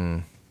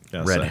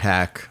 Red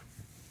hack.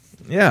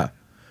 Yeah.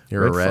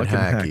 You're a red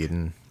hack,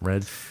 Eden.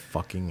 Red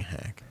fucking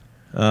hack.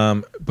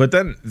 But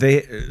then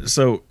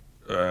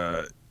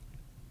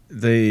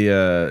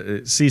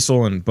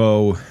Cecil and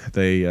Bo,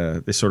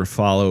 they sort of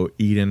follow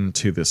Eden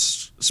to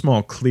this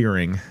small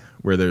clearing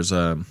where there's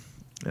I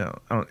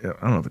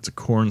don't know if it's a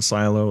corn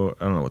silo.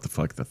 I don't know what the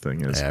fuck the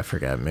thing is. Yeah, I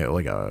forget. Maybe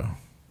like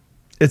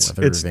it's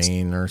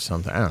vein or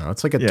something. I don't know.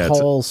 It's like a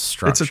tall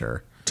structure. It's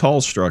a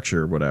tall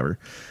structure, whatever.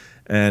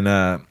 And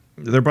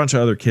there are a bunch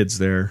of other kids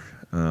there.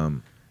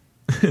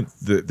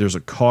 There's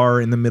a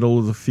car in the middle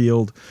of the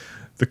field.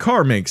 The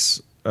car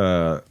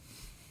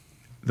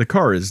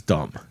is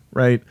dumb,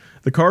 right?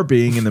 The car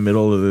being in the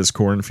middle of this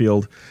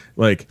cornfield,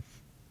 like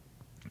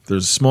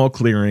there's a small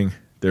clearing,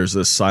 there's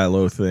this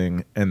silo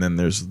thing, and then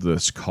there's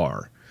this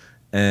car.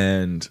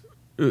 And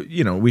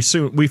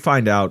we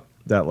find out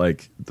that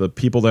like the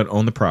people that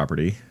own the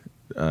property,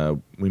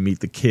 we meet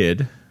the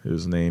kid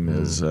whose name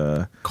is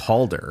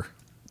Calder.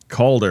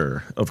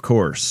 Calder, of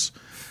course.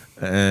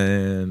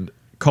 And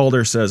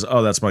Calder says,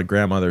 "Oh, that's my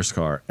grandmother's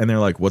car." And they're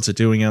like, "What's it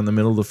doing out in the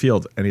middle of the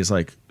field?" And he's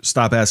like,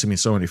 "Stop asking me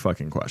so many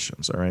fucking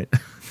questions, all right?"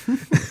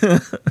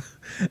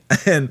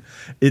 And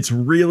it's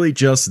really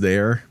just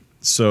there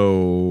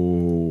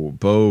so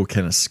Bo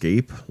can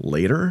escape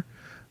later.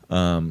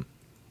 And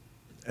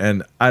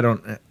I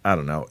don't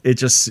know. It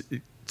just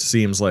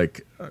seems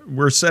like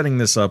we're setting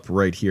this up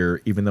right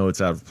here, even though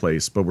it's out of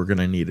place, but we're going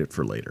to need it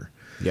for later.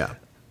 Yeah.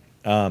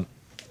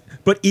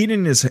 But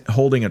Eden is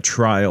holding a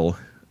trial,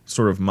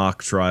 sort of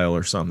mock trial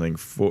or something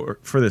for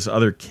this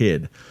other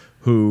kid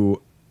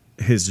who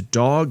his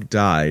dog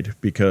died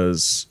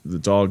because the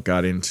dog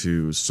got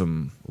into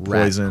some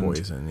poison. Rat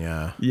poison,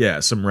 yeah. Yeah,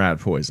 some rat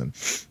poison.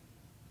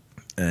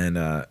 And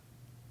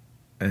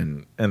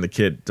the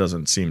kid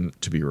doesn't seem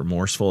to be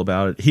remorseful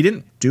about it. He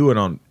didn't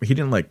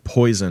like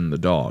poison the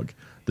dog.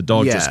 The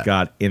dog just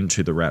got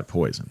into the rat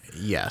poison.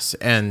 Yes,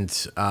 and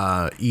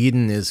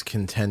Eden is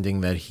contending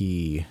that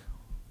he,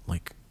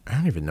 like, I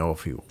don't even know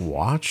if he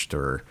watched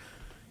or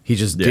he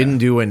just didn't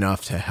do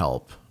enough to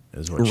help,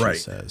 is what she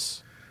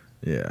says.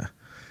 Yeah.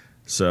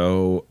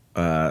 So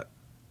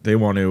they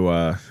want to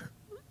what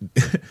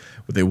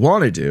they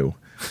want to do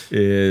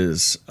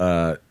is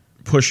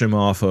push him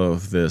off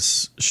of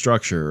this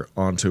structure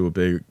onto a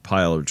big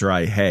pile of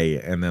dry hay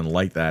and then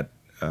light that.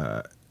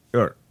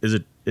 Or is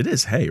it? It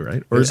is hay,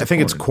 right? Or is I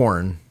think it's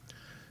corn.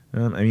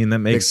 I mean, that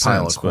makes big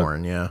pile sense. Of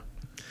corn, yeah.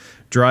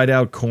 Dried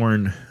out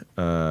corn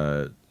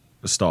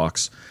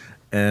stalks,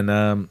 and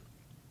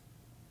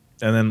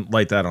then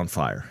light that on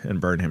fire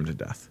and burn him to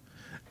death.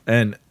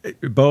 And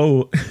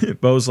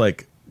Bo's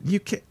like,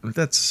 you can't.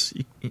 That's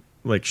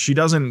like she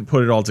doesn't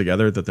put it all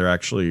together that they're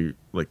actually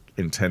like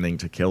intending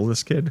to kill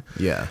this kid.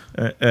 Yeah,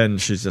 and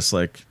she's just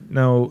like,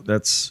 no,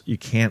 you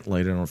can't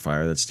light it on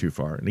fire. That's too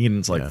far. And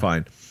Eden's like,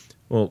 fine,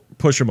 well,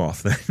 push him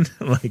off then.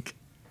 Like,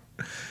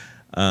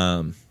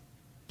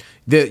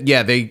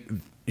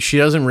 she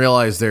doesn't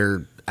realize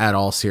they're at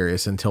all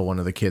serious until one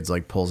of the kids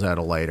like pulls out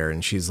a lighter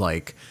and she's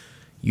like,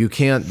 you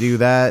can't do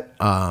that.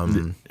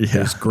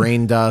 There's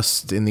grain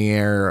dust in the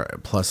air,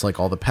 plus like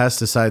all the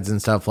pesticides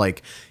and stuff.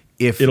 Like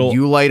if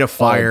you light a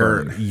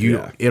fire,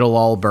 it'll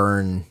all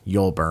burn.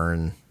 You'll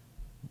burn.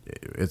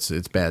 It's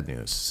bad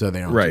news. So they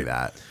don't do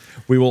that.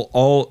 We will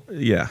all,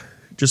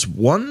 just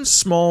one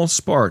small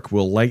spark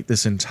will light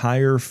this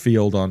entire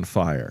field on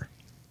fire.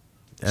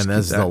 And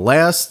that's the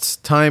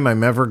last time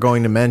I'm ever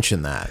going to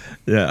mention that.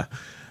 Yeah.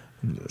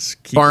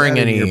 Just keep barring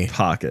that any in your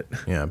pocket.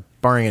 Yeah,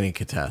 barring any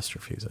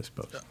catastrophes, I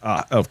suppose.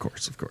 Of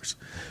course.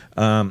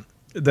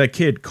 That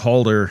kid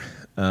Calder,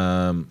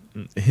 him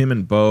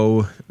and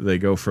Bo, they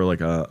go for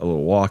like a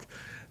little walk.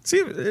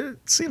 It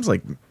seems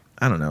like,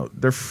 I don't know,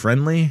 they're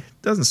friendly.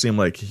 Doesn't seem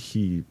like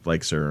he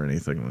likes her or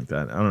anything like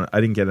that. I don't know. I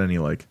didn't get any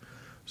like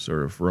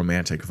sort of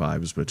romantic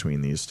vibes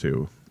between these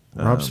two.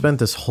 Rob spent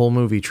this whole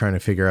movie trying to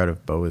figure out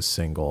if Bo is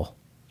single.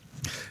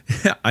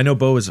 Yeah, I know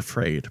Bo is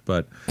afraid,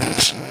 but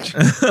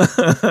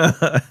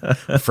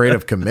afraid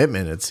of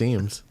commitment, it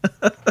seems.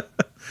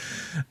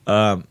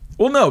 Well,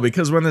 no,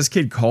 because when this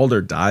kid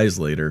Calder dies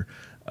later,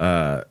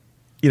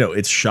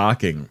 it's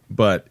shocking,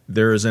 but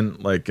there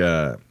isn't like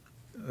there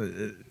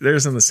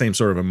isn't the same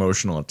sort of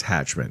emotional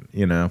attachment,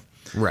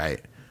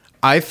 Right.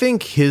 I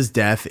think his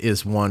death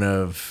is one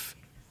of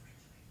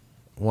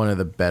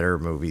the better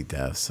movie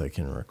deaths I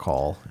can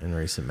recall in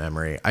recent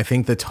memory. I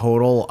think the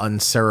total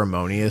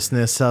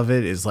unceremoniousness of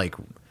it is like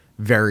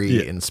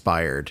very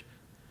inspired.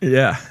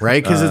 Yeah.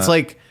 Right? Because it's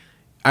like,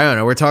 I don't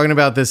know, we're talking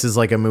about this as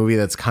like a movie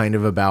that's kind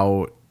of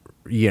about,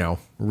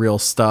 real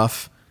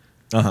stuff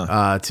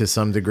to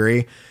some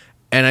degree.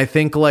 And I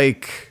think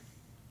like,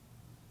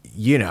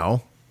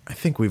 I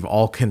think we've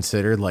all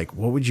considered like,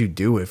 what would you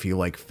do if you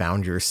like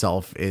found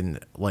yourself in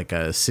like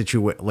a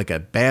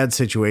bad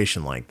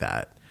situation like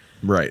that?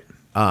 Right.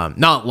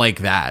 Not like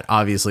that.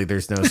 Obviously,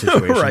 there's no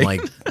situation right.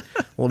 like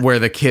where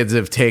the kids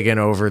have taken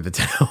over the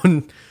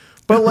town.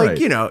 But like,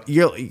 right.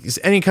 You're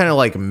any kind of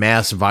like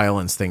mass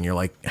violence thing, you're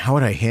like, how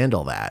would I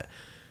handle that?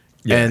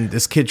 Yeah. And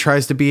this kid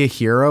tries to be a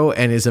hero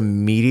and is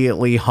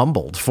immediately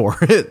humbled for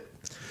it.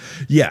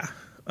 Yeah.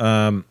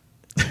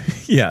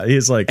 Yeah,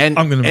 he's like, I'm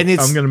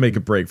gonna make a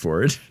break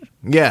for it.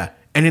 Yeah,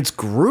 and it's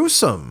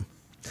gruesome.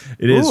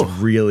 It is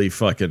really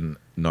fucking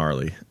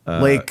gnarly.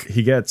 Like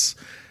he gets,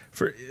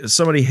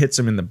 somebody hits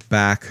him in the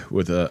back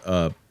with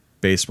a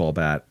baseball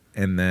bat,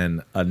 and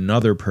then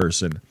another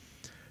person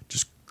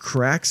just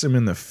cracks him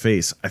in the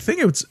face. I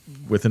think it's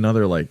with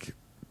another like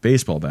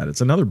baseball bat.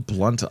 It's another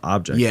blunt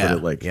object. Yeah,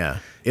 but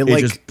it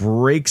just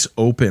breaks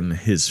open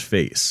his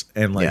face,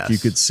 and like you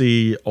could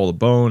see all the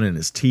bone in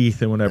his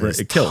teeth and whatever.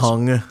 His it kills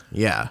tongue. him.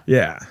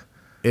 Yeah.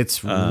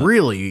 It's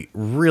really,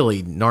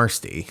 really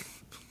nasty.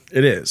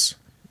 It is.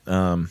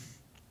 Yeah,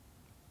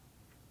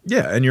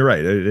 and you're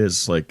right. It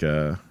is like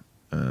I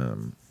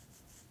mean,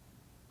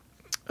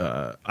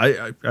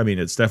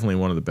 it's definitely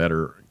one of the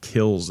better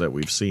kills that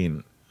we've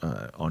seen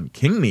on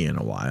King Me in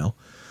a while,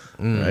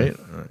 right?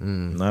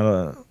 Not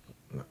a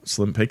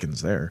slim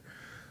pickings there.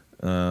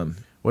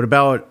 What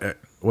about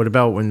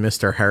when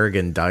Mr.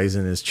 Harrigan dies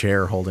in his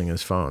chair holding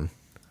his phone?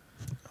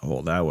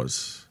 Oh, that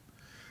was.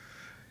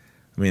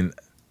 I mean,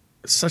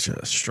 it's such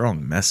a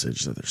strong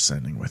message that they're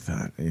sending with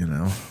that.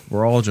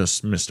 We're all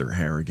just Mr.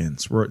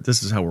 Harrigans.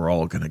 This is how we're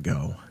all gonna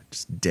go,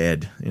 just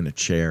dead in a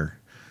chair,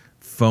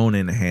 phone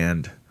in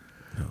hand.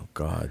 Oh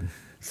God.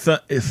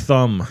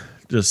 Thumb,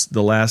 just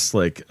the last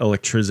like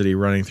electricity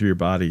running through your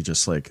body,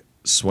 just like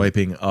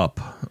swiping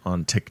up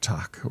on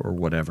TikTok or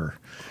whatever.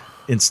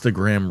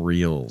 Instagram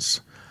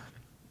Reels.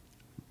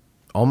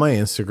 All my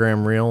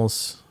Instagram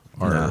Reels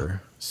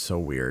are so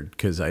weird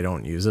because I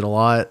don't use it a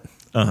lot.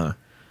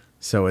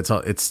 So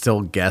it's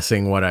still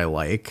guessing what I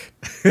like.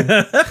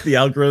 The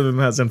algorithm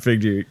hasn't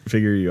figured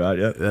you out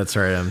yet. That's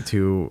right. I'm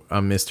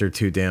Mr.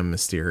 Too Damn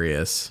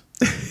Mysterious.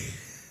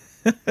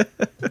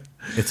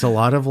 It's a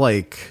lot of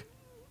like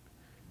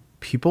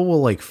people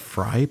will like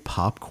fry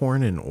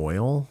popcorn in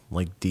oil,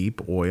 like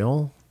deep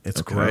oil.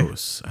 It's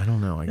gross. I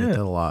don't know. I get that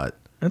a lot.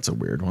 That's a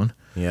weird one.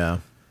 Yeah.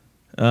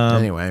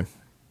 Anyway.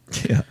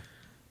 Yeah.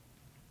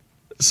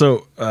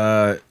 So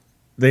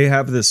they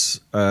have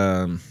this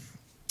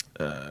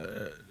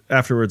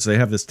afterwards. They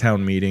have this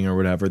town meeting or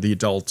whatever. The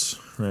adults,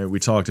 right? We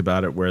talked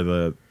about it, where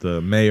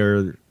the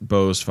mayor,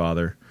 Bo's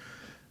father,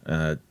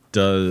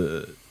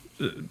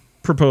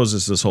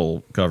 proposes this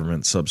whole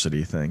government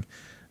subsidy thing,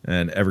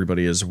 and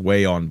everybody is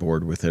way on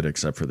board with it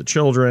except for the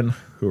children,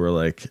 who are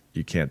like,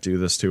 "You can't do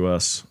this to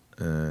us,"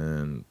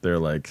 and they're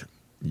like,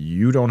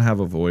 "You don't have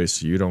a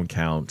voice. You don't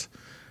count.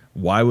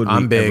 Why would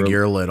I'm big,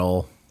 you're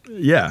little."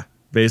 Yeah,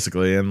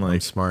 basically, and like, I'm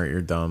smart,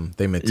 you're dumb.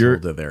 They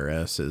Matilda their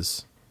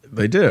asses.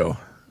 They do.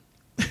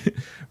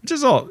 Which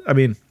is all. I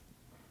mean,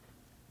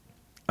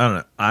 I don't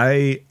know.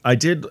 I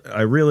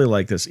really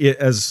like this.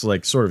 As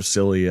like sort of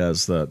silly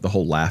as the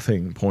whole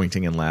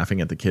pointing and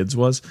laughing at the kids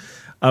was.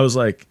 I was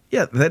like,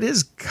 yeah,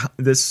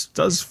 this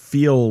does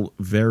feel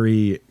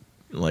very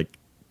like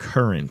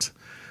current,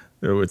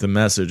 with the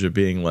message of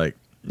being like,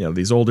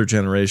 these older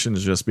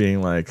generations just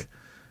being like,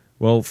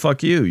 well,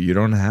 fuck you. You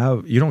don't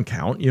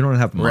count. You don't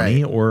have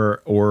money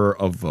or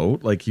a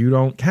vote. Like, you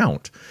don't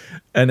count.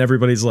 And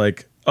everybody's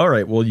like, all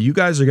right, well, you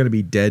guys are going to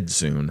be dead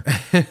soon,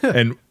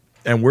 and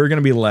we're going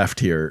to be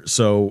left here,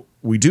 so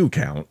we do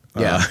count.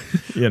 Yeah,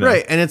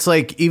 right. And it's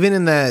like, even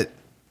in that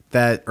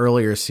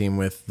earlier scene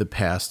with the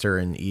pastor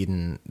and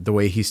Eden, the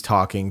way he's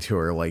talking to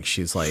her, like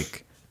she's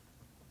like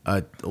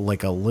a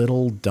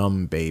little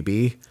dumb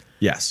baby.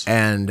 Yes.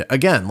 And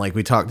again, like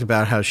we talked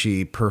about how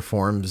she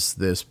performs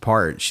this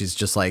part, she's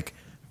just like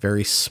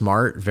very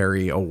smart,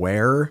 very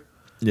aware.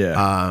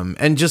 Yeah.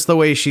 And just the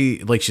way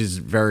she's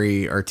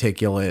very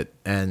articulate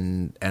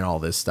and all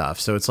this stuff.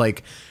 So it's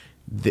like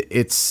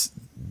it's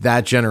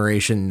that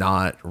generation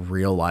not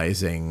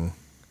realizing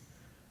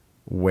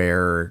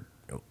where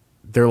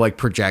they're like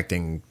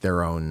projecting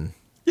their own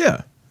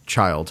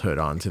childhood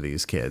onto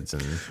these kids.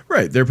 And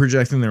right. They're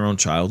projecting their own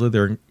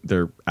childhood.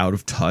 They're out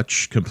of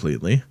touch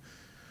completely.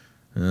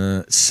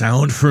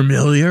 Sound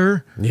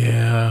familiar?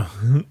 Yeah.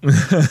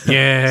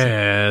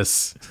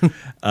 Yes.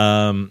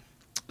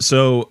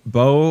 So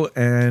Bo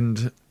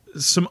and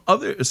some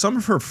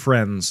of her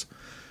friends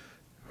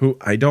who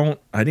I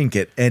didn't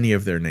get any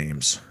of their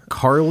names.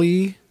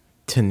 Carly,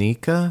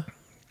 Tanika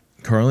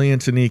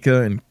and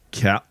Tanika and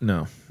Cal.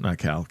 No, not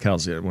Cal.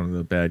 Cal's one of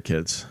the bad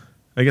kids.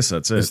 I guess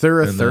that's it. Is there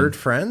a third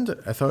friend?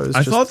 I thought it was.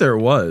 I thought there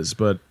was,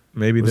 but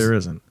maybe there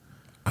isn't.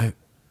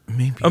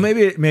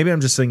 Maybe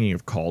I'm just thinking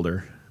of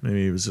Calder.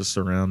 Maybe he was just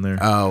around there.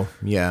 Oh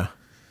yeah.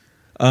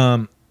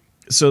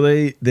 So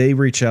they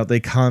reach out. They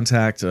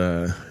contact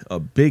a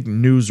big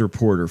news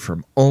reporter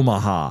from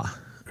Omaha,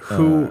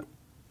 who,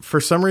 for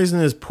some reason,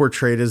 is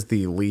portrayed as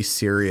the least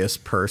serious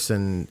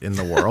person in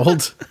the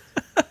world.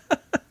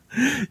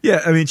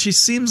 Yeah, I mean, she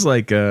seems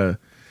like almost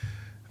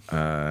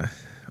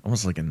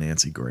like a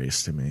Nancy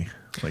Grace to me.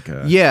 Like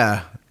a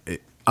yeah.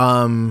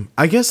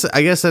 I guess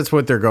that's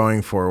what they're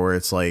going for. Where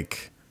it's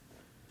like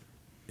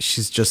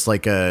she's just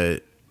like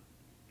a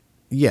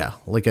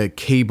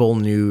cable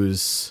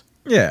news.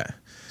 Yeah.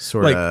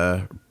 Sort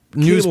of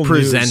news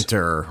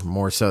presenter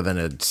more so than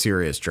a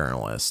serious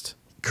journalist.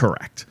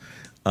 Correct.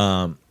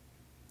 And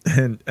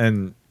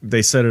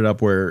they set it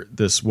up where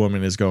this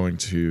woman is going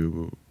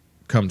to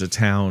come to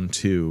town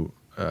to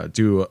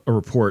do a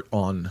report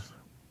on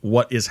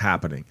what is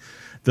happening.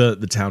 The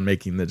town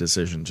making the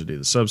decision to do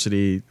the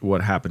subsidy,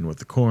 what happened with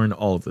the corn,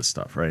 all of this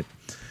stuff, right?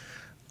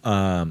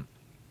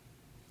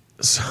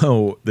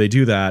 So they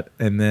do that,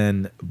 and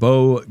then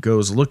Bo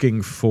goes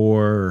looking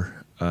for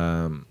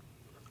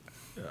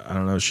I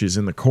don't know, she's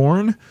in the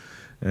corn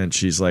and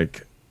she's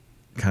like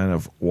kind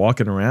of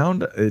walking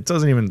around. It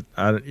doesn't even,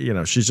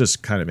 she's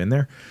just kind of in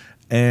there.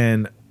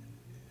 And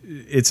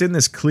it's in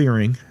this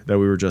clearing that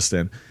we were just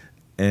in.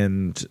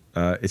 And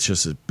it's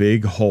just a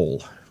big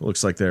hole. It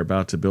looks like they're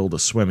about to build a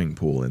swimming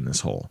pool in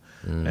this hole.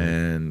 Mm.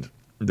 And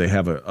they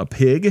have a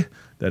pig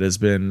that has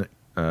been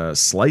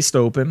sliced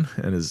open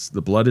and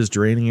the blood is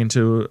draining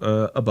into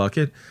a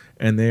bucket.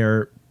 And they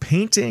are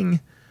painting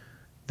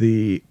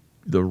the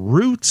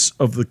roots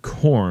of the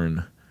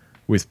corn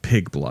with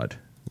pig blood.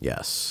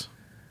 Yes.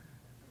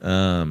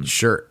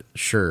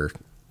 Sure.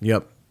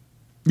 Yep.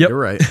 You're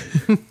right.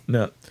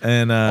 No.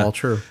 And all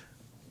true.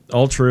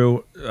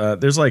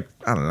 There's like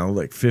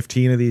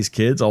 15 of these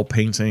kids all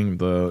painting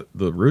the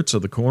roots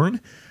of the corn.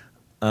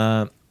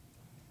 I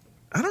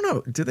don't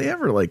know. Do they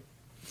ever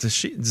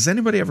does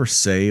anybody ever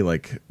say,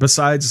 like,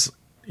 besides,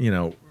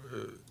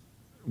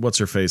 what's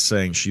her face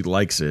saying she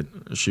likes it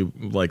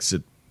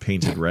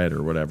painted red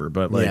or whatever,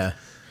 but like, yeah.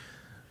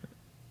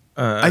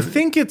 I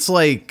think it's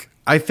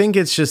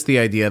just the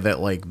idea that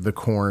like the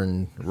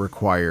corn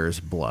requires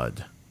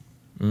blood.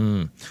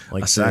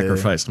 Like a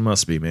sacrifice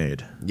must be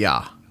made.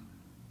 Yeah.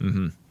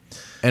 Mm-hmm.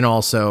 And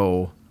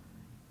also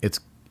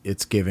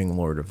it's giving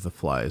Lord of the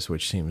Flies,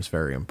 which seems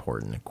very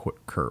important to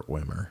Kurt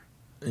Wimmer.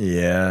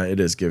 Yeah, it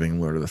is giving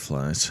Lord of the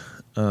Flies.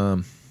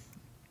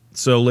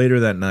 So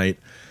later that night,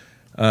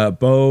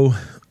 Bo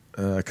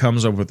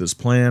comes up with this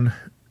plan.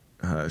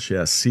 She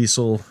asks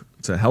Cecil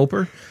to help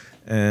her,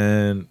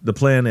 and the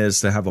plan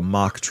is to have a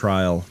mock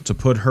trial, to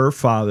put her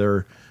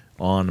father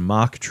on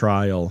mock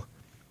trial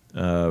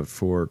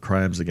for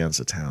crimes against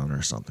the town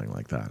or something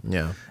like that.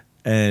 Yeah.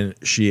 And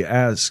she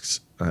asks,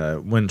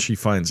 when she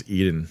finds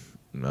Eden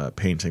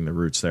painting the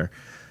roots there,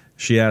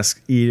 she asks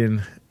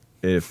Eden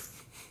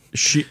if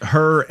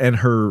her and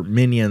her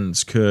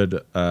minions could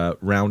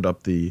round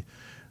up the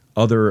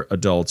other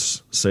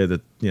adults, say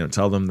that,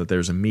 tell them that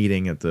there's a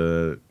meeting at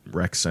the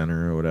rec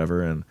center or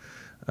whatever, and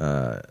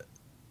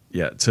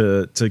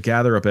to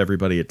gather up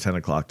everybody at 10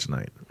 o'clock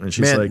tonight. And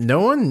she's like,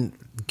 no one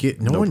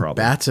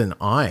bats an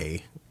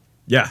eye.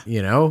 Yeah.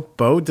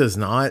 Bo does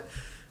not.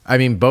 I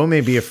mean, Bo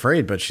may be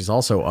afraid, but she's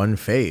also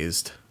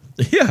unfazed.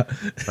 Yeah.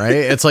 Right?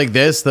 It's like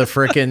this, the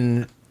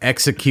frickin'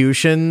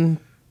 execution,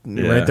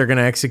 right? They're going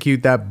to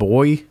execute that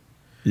boy.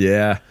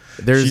 Yeah.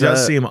 She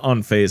does seem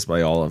unfazed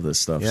by all of this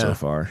stuff so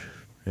far.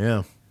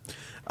 Yeah.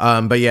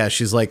 But yeah,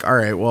 she's like, all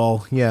right,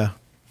 well, yeah,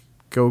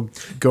 go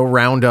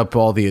round up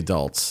all the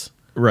adults.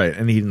 Right.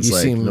 And Eden's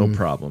no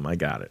problem. I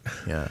got it.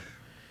 Yeah.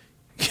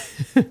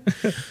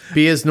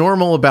 Be as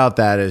normal about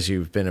that as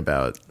you've been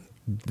about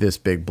this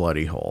big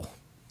bloody hole.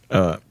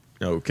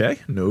 Okay.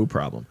 No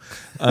problem.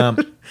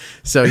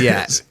 So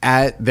yeah,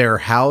 at their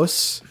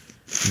house,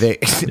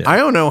 I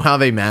don't know how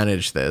they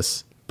managed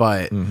this,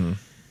 but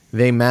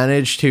they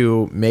managed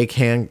to make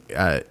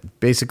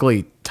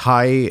basically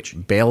tie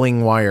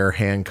baling wire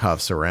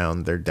handcuffs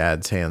around their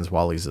dad's hands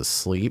while he's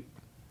asleep.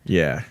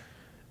 Yeah.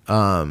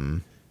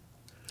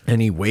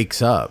 And he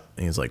wakes up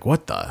and he's like,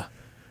 "What the?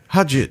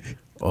 How'd you?"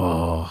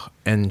 Oh,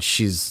 and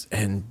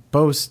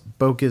Bo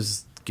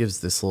gives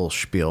this little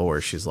spiel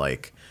where she's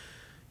like,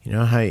 "You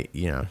know how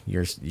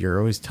you're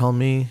always telling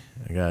me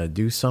I gotta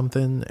do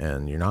something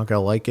and you're not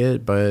gonna like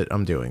it, but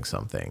I'm doing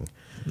something.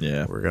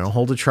 Yeah, we're gonna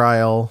hold a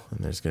trial and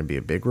there's gonna be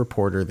a big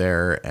reporter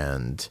there,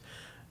 and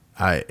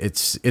it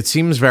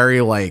seems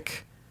very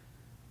like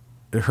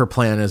her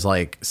plan is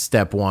like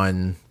step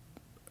 1,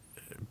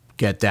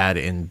 get dad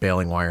in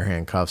baling wire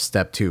handcuffs,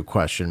 step 2,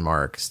 question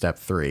mark, step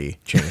 3,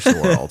 change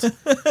the world."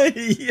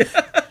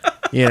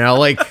 Yeah.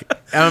 Like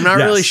I'm not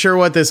really sure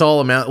what this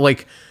all amount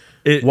like.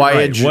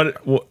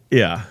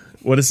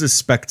 What does this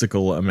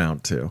spectacle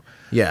amount to?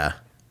 Yeah.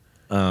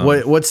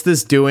 What's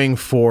this doing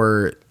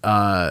for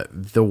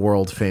the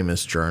world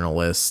famous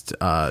journalist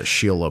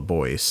Sheila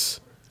Boyce?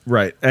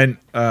 Right. And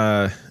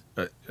I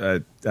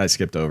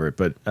skipped over it,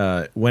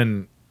 but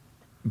when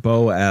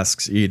Bo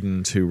asks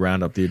Eden to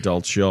round up the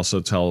adults, she also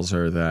tells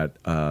her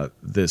that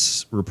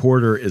this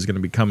reporter is going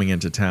to be coming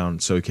into town.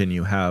 So can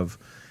you have,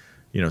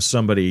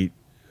 somebody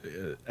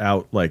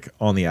out like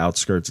on the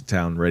outskirts of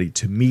town ready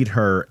to meet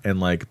her and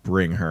like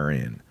bring her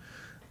in?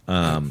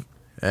 And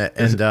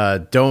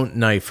don't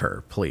knife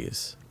her,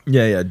 please.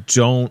 Yeah.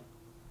 Don't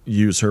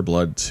use her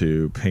blood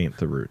to paint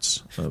the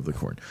roots of the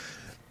corn.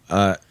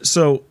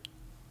 So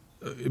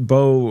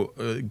Bo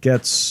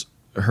gets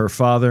her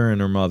father and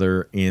her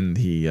mother in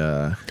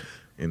the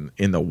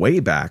in the way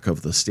back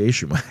of the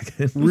station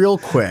wagon. Real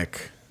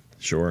quick.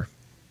 Sure.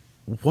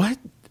 What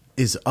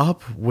is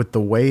up with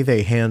the way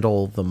they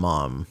handle the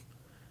mom?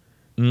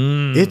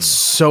 It's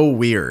so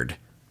weird.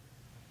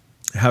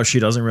 How she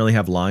doesn't really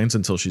have lines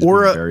until she's being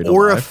buried alive.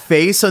 Or a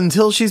face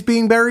until she's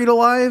being buried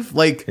alive.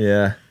 Like,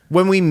 yeah.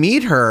 When we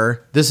meet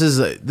her, this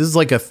is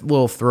like a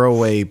little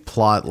throwaway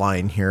plot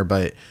line here,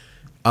 but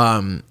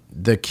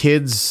the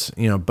kids,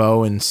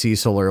 Bo and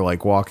Cecil are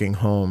like walking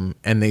home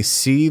and they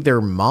see their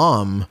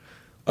mom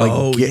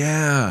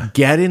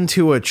get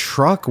into a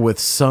truck with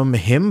some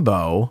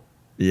himbo.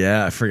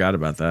 Yeah, I forgot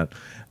about that.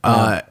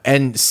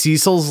 And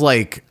Cecil's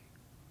like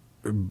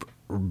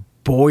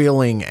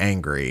boiling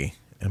angry.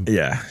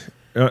 Yeah.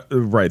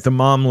 Right. The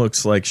mom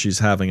looks like she's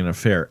having an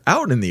affair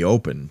out in the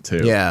open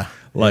too. Yeah.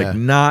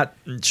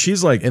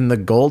 She's like in the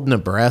gold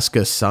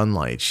Nebraska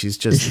sunlight. She's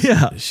just,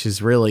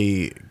 she's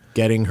really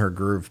getting her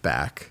groove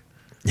back.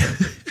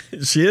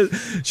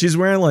 She's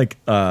wearing like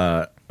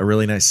a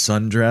really nice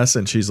sundress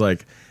and she's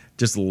like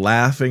just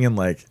laughing and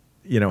like,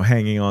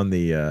 hanging on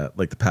the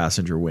like the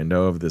passenger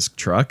window of this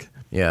truck.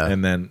 Yeah.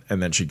 And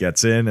then she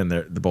gets in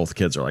and both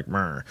kids are like,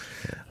 "Meh."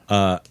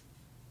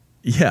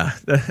 Yeah,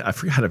 I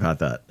forgot about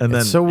that. And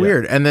then it's so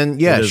weird. And then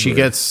she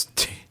gets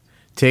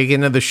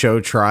taken to the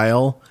show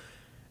trial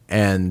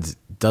and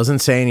doesn't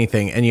say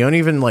anything. And you don't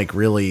even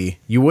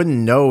you wouldn't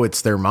know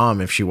it's their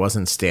mom if she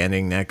wasn't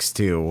standing next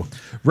to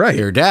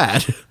your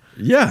dad.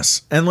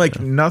 Yes. And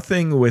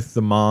nothing with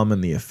the mom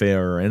and the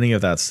affair or any of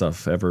that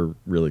stuff ever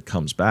really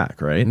comes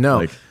back, right?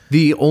 No.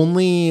 The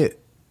only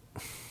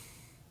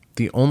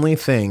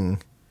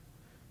thing,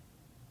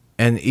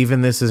 and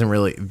even this isn't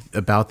really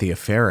about the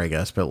affair, I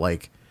guess, but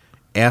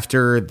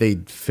after they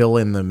fill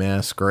in the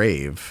mass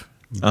grave,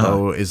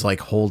 Bo is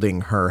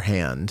holding her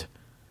hand.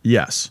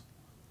 Yes.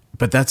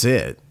 But that's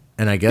it.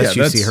 And I guess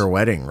you see her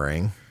wedding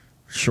ring.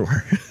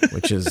 Sure.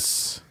 Which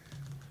is,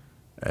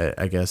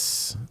 I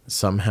guess,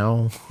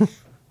 somehow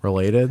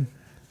related.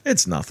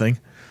 It's nothing.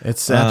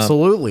 It's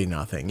absolutely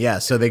nothing. Yeah.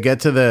 So they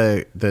get to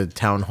the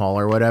town hall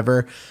or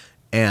whatever,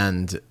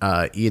 and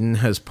Eden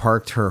has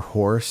parked her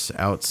horse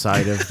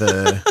outside of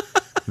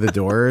the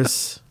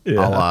doors.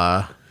 Yeah. A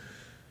la,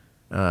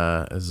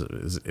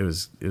 it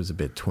was a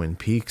bit Twin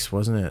Peaks,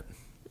 wasn't it?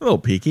 A little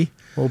peaky.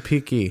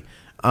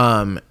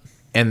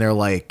 And they're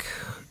like,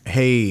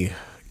 "Hey,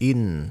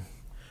 Eden,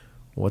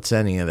 what's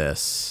any of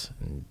this?"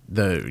 And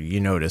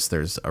you notice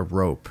there's a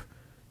rope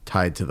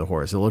tied to the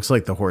horse. It looks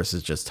like the horse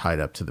is just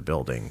tied up to the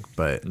building,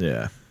 but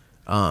yeah.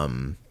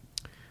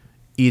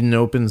 Eden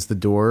opens the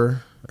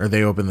door, or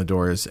they open the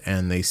doors,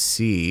 and they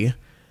see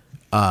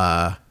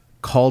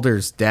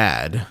Calder's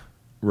dad,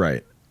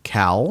 right?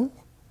 Cal.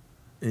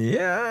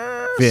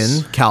 Yeah.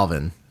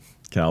 Calvin.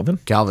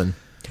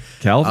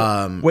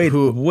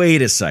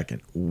 Wait a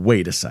second.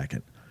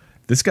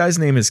 This guy's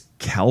name is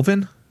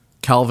Calvin?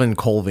 Calvin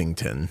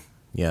Colvington.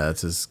 Yeah,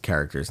 that's his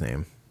character's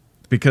name.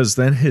 Because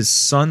then his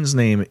son's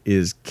name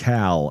is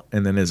Cal,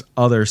 and then his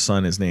other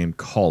son is named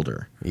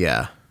Calder.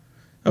 Yeah.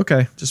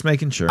 Okay, just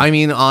making sure. I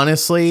mean,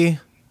 honestly,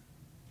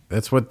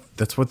 that's what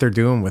they're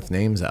doing with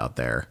names out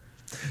there.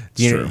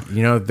 True.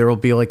 There will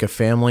be a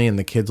family, and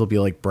the kids will be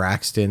like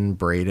Braxton,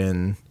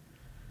 Braden,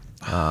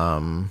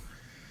 Braylon,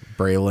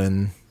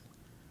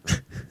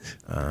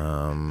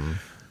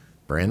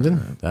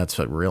 Brandon. That's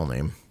a real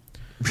name.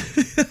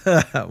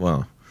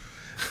 Well,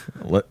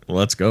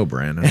 let's go,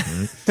 Brandon.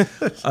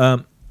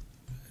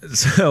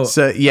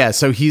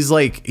 So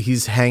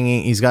he's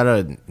hanging. He's got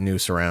a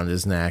noose around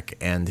his neck,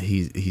 and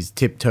he's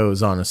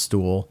tiptoes on a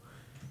stool,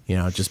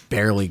 just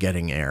barely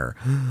getting air.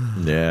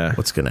 Yeah.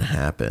 What's gonna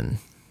happen?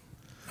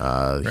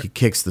 He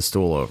kicks the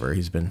stool over.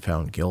 He's been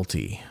found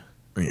guilty.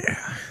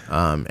 Yeah.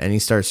 And he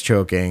starts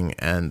choking,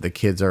 and the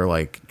kids are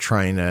like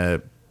trying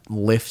to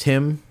lift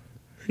him.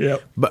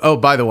 Yep. But oh,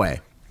 by the way,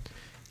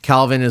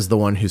 Calvin is the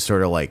one who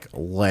sort of like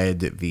led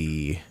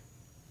the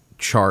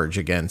charge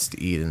against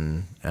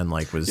Eden and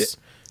like was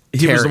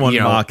he was the one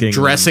mocking,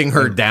 dressing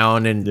her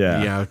down, and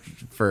yeah.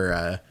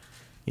 For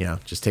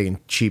just taking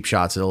cheap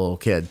shots at a little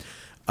kid.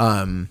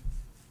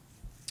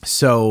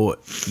 So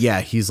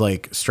yeah, he's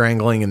like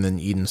strangling, and then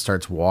Eden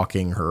starts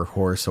walking her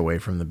horse away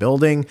from the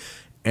building,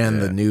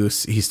 and the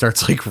noose, he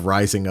starts like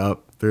rising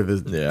up through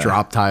the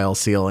drop tile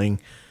ceiling.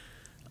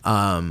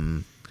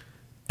 And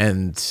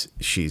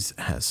she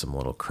has some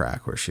little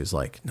crack where she's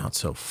like, "Not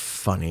so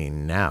funny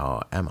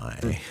now, am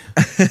I?"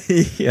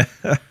 Yeah.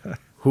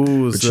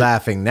 Who's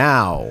laughing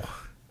now?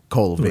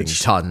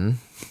 Colvington.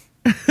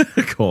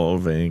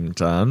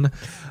 Colvington.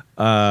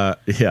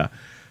 Yeah.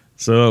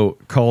 So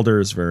Calder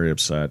is very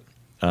upset.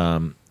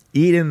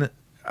 Eden,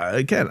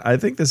 again, I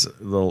think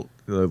the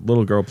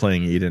little girl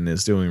playing Eden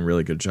is doing a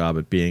really good job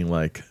at being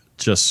like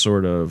just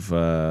sort of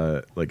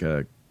like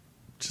a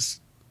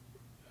just,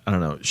 I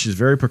don't know. She's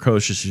very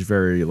precocious. She's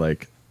very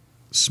like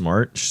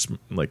smart. She's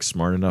like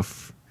smart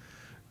enough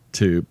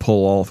to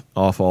pull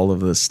off all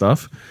of this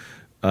stuff.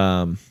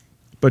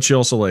 But she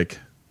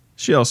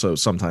also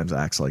sometimes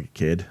acts like a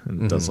kid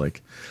and does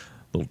like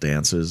little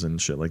dances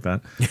and shit like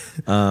that.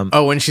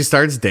 When she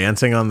starts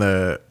dancing on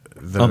the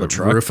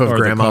truck, roof of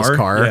Grandma's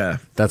car. Yeah.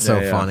 That's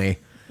so funny.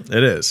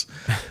 It is.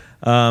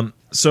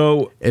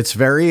 So it's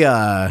very,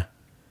 it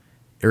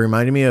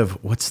reminded me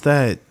of what's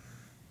the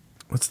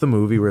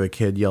movie where the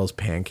kid yells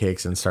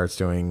pancakes and starts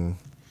doing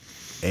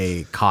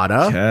a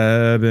kata?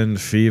 Cabin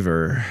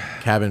Fever.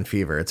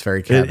 It's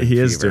very Cabin Fever. He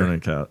is doing a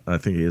kata. I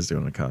think he is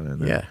doing a kata in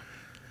there. Yeah.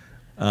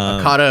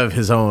 A kata of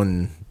his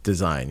own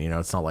design.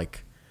 It's not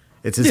like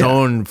it's his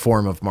own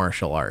form of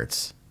martial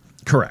arts.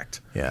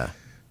 Correct. Yeah.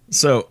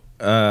 So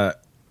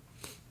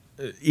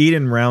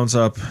Eden rounds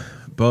up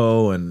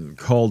Bo and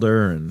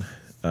Calder and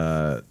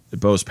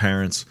Bo's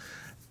parents,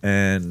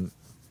 and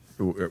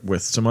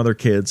with some other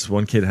kids.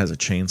 One kid has a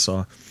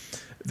chainsaw.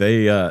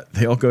 They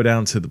all go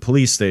down to the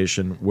police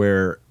station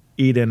where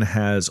Eden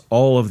has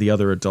all of the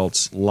other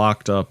adults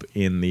locked up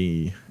in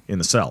the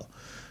cell.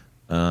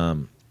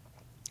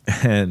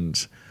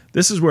 And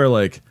this is where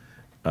like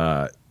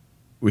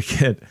we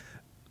get,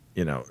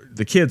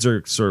 the kids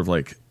are sort of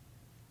like,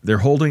 they're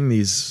holding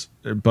these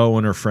Bo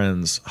and her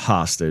friends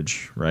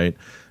hostage, right?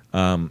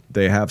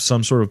 They have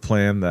some sort of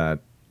plan that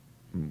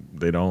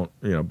they don't,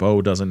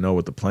 Bo doesn't know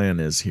what the plan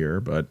is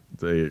here, but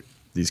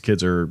these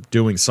kids are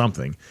doing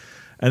something.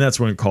 And that's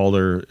when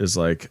Calder is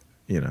like,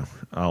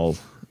 I'm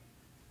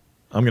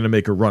going to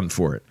make a run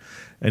for it.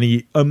 And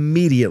he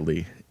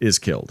immediately is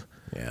killed.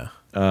 Yeah.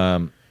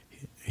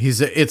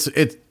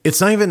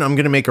 It's not even I'm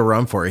going to make a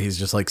run for it. He's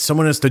just like,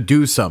 someone has to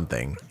do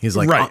something. He's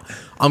like, right.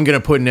 I'm going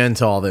to put an end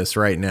to all this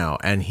right now.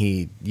 And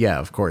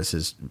of course,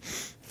 his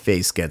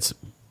face gets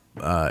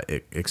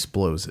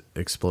explosioned.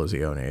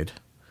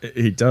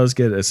 He does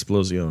get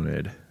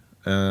explosioned.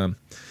 And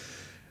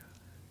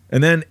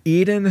then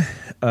Eden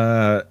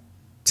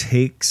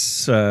she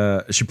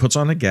puts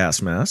on a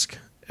gas mask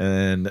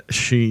and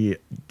she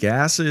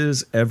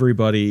gasses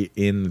everybody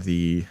in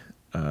the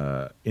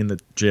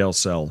jail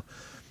cell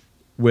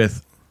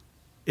with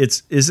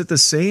is it the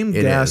same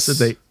gas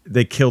that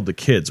they killed the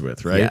kids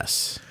with, right?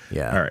 Yes.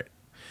 Yeah. All right.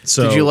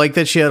 So did you like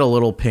that she had a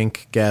little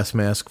pink gas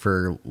mask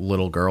for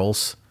little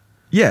girls?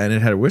 Yeah, and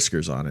it had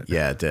whiskers on it.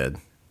 Yeah, it did.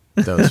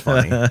 That was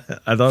funny.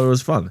 I thought it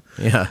was fun.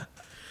 Yeah.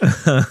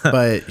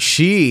 But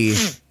she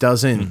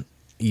doesn't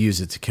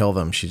use it to kill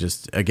them. She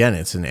just, again,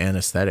 it's an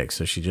anesthetic,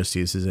 so she just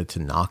uses it to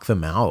knock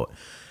them out.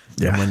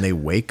 Yeah. And when they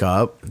wake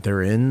up,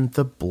 they're in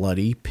the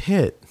bloody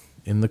pit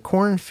in the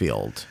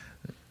cornfield.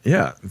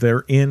 Yeah,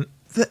 they're in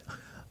the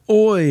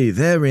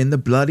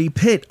bloody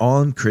pit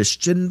on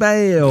Christian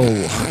Bale.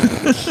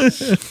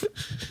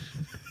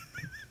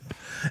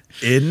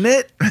 Isn't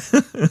it?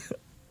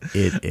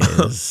 It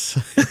is.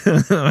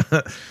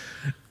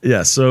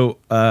 Yeah, so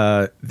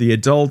the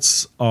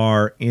adults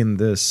are in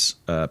this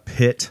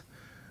pit,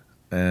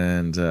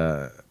 and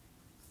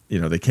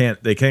they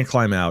can't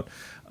climb out.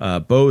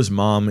 Bo's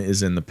mom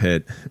is in the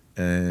pit,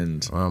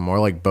 and more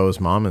like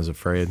Bo's mom is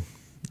afraid.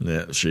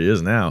 Yeah, she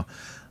is now.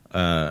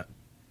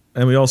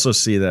 And we also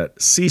see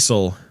that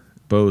Cecil,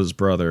 Bo's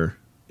brother,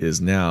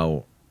 is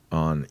now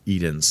on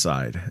Eden's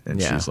side,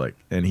 and she's like,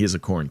 and he's a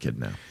corn kid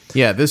now.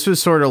 Yeah, this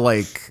was sort of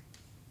like,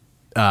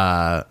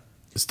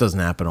 this doesn't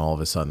happen all of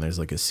a sudden. There's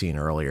like a scene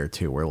earlier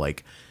too, where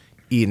like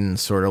Eden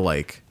sort of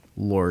like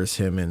lures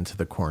him into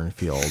the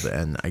cornfield,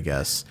 and I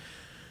guess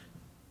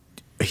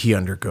he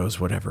undergoes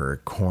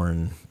whatever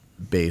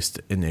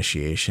corn-based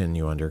initiation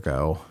you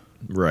undergo.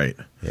 Right.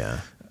 Yeah.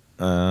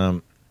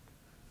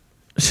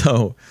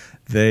 So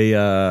they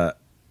and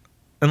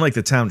like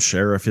the town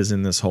sheriff is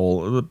in this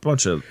whole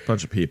bunch of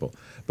people,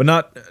 but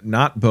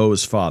not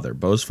Bo's father.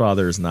 Bo's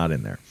father is not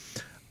in there.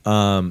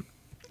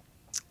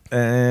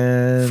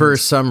 And for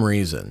some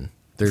reason,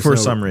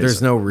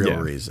 there's no real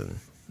reason.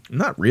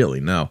 Not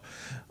really, no.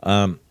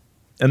 And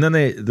then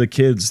the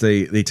kids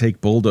they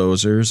take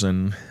bulldozers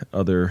and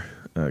other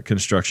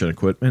construction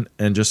equipment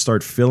and just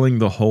start filling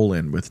the hole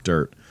in with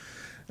dirt.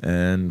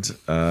 And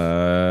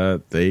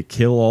they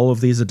kill all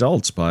of these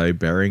adults by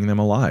burying them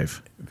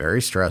alive.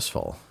 Very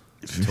stressful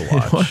to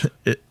watch.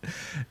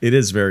 It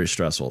is very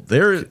stressful.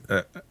 They're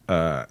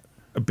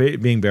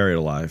being buried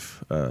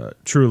alive,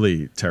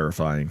 truly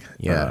terrifying.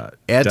 Yeah.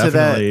 Add to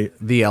that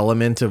the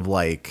element of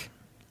like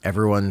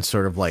everyone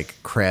sort of like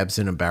crabs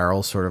in a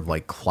barrel, sort of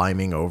like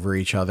climbing over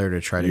each other to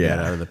try to get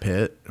out of the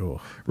pit. Ooh.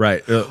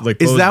 Right.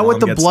 Like is that what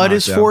the blood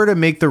is for? To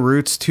make the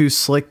roots too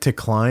slick to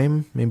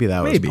climb? Maybe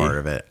that was part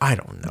of it. I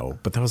don't know.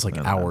 But that was like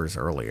hours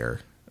earlier.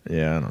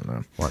 Yeah, I don't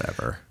know.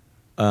 Whatever.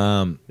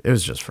 It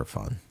was just for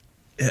fun.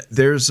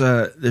 There's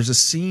a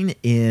scene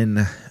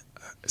in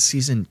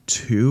season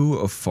 2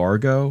 of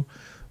Fargo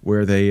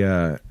where they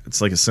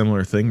it's like a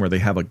similar thing where they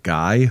have a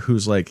guy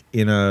who's like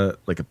in a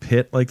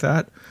pit like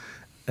that.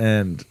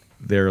 And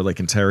they're like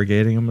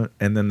interrogating him,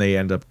 and then they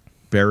end up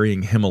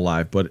burying him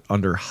alive, but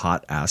under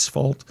hot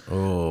asphalt.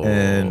 Oh,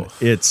 and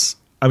it's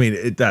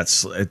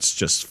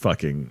just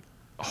fucking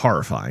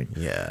horrifying.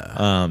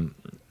 Yeah.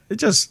 It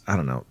just, I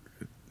don't know.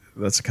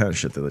 That's the kind of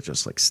shit that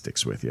just like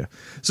sticks with you.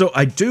 So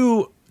I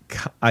kind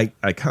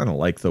of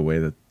like the way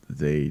that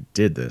they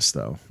did this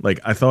though. Like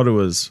I thought it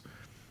was,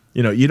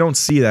 you don't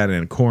see that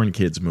in a Corn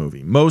Kids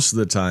movie. Most of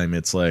the time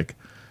it's like,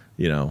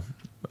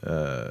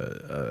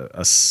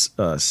 a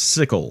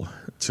sickle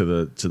to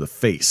the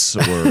face,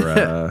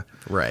 or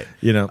right.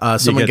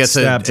 Someone gets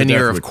an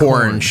ear of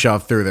corn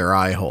shoved through their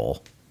eye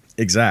hole.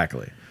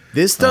 Exactly.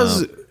 This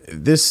does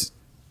this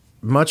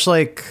much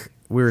like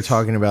we were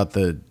talking about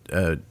the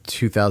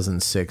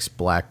 2006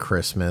 Black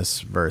Christmas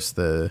versus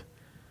the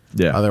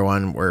other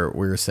one where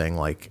we were saying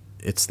like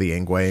it's the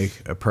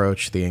Yngwie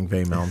approach, the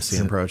Yngwie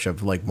Malmsteen approach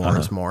of like more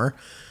is more.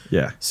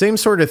 Yeah. Same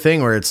sort of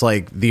thing where it's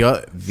like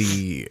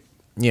the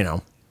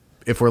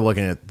if we're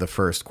looking at the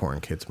first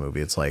Corn Kids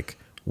movie, it's like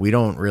we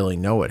don't really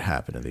know what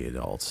happened to the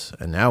adults,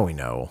 and now we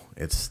know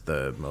it's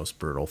the most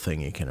brutal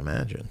thing you can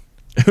imagine.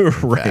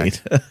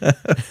 Right.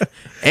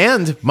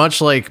 And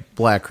much like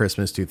Black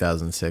Christmas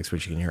 2006,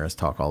 which you can hear us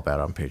talk all about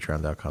on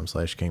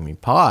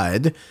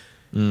patreon.com/kingmepod,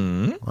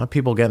 a lot of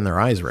people getting their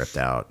eyes ripped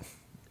out.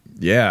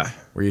 Yeah.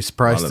 Were you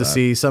surprised to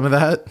see some of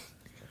that?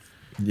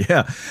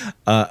 Yeah.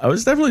 I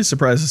was definitely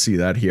surprised to see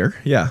that here.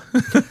 Yeah.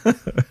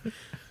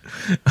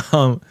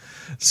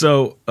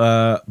 So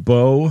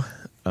Bo,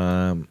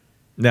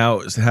 now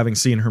having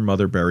seen her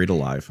mother buried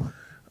alive,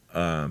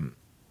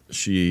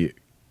 she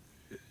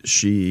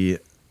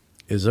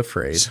is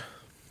afraid.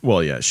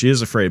 Well, yeah, she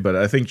is afraid, but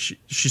I think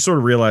she sort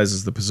of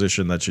realizes the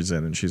position that she's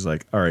in, and she's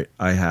like, all right,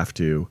 I have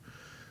to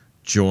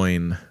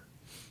join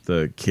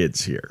the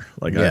kids here.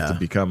 Like I have to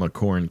become a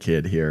Corn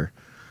Kid here,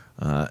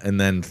 and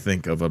then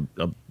think of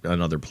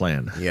another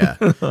plan. Yeah.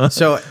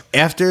 So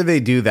after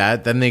they do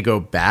that, then they go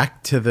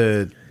back to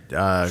the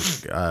jail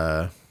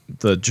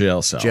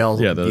cell.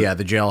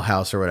 The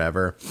jailhouse or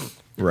whatever.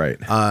 Right.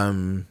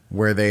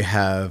 Where they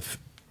have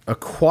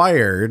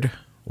acquired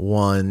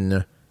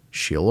one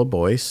Sheila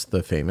Boyce,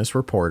 the famous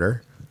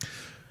reporter.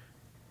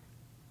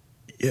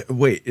 Yeah,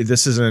 wait,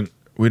 this isn't.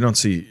 We don't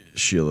see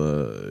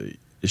Sheila.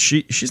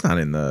 She's not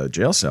in the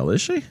jail cell,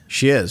 is she?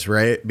 She is,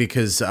 right?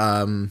 Because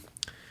Eden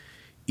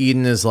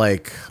is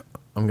like,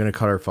 I'm gonna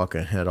cut her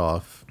fucking head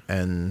off,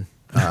 and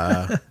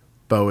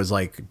Bo is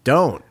like,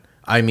 don't.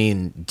 I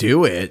mean,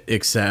 do it,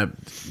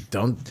 except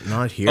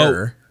not here.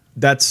 Oh,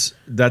 that's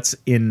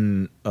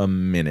in a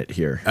minute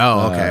here.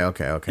 Oh,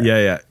 okay.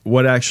 Yeah.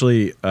 What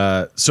actually?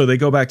 So they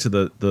go back to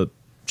the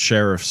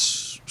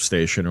sheriff's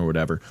station or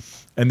whatever,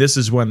 and this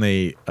is when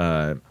they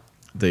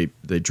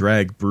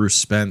drag Bruce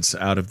Spence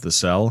out of the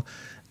cell,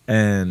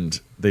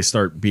 and they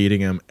start beating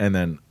him, and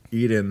then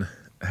Eden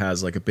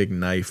has like a big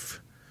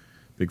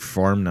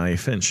farm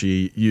knife, and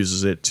she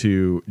uses it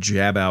to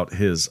jab out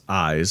his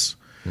eyes.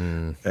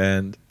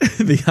 And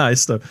the eye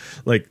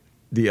stuff, like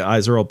the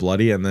eyes are all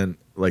bloody, and then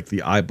like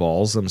the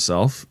eyeballs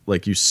themselves,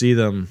 like you see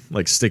them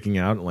like sticking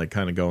out and like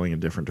kind of going in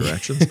different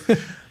directions.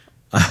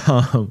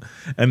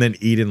 And then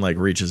Eden like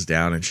reaches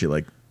down and she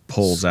like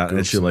pulls out,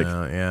 and she like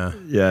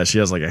she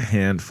has like a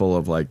handful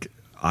of like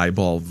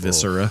eyeball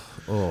viscera.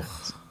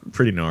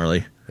 Pretty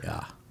gnarly.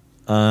 Yeah.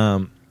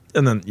 And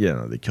then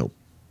they kill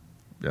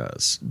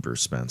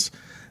Bruce Spence.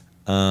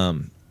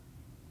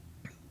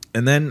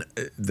 And then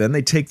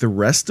they take the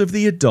rest of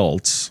the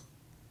adults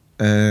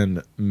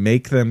and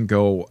make them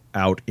go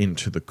out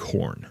into the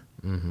corn,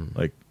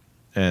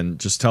 and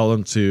just tell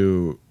them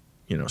to,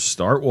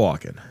 start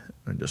walking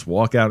and just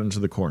walk out into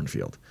the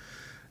cornfield.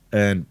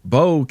 And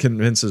Bo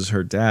convinces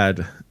her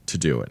dad to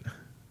do it.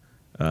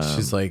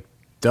 She's like,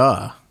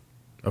 "Duh,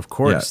 of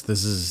course,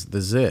 this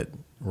is it.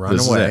 Run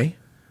away,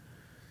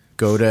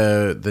 go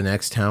to the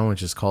next town,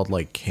 which is called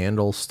like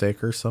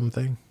Candlestick or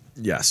something."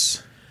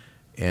 Yes.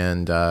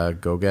 And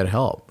go get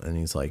help. And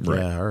he's like,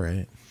 yeah, all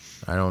right.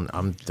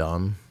 I'm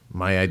dumb.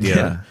 My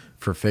idea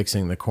for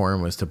fixing the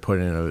corn was to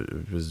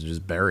was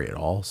just bury it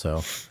all.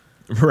 So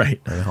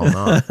right. why the hell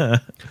not?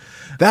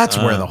 That's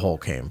where the hole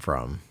came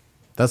from.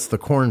 That's the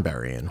corn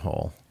burying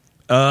hole.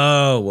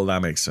 Oh, well,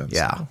 that makes sense.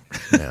 Yeah.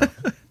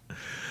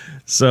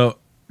 So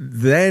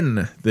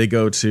then they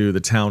go to the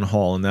town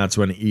hall, and that's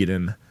when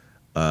Eden,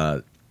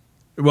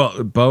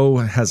 Bo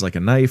has like a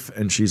knife,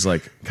 and she's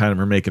like kind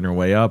of making her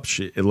way up.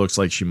 It looks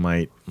like she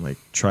might like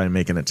try and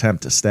make an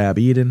attempt to stab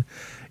Eden.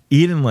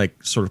 Eden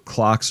like sort of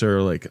clocks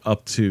her like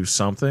up to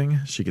something.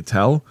 She could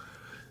tell.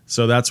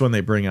 So that's when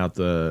they bring out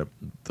the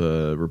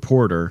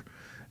reporter,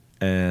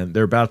 and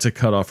they're about to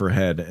cut off her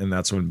head, and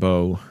that's when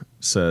Bo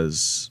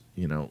says,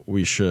 you know,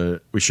 we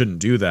shouldn't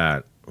do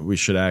that. We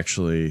should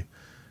actually,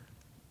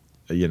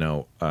 you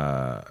know,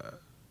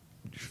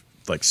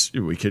 like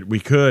we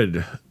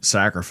could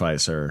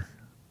sacrifice her.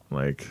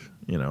 Like,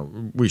 you know,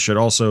 we should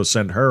also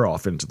send her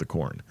off into the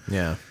corn.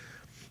 Yeah.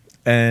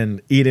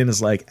 And Eden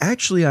is like,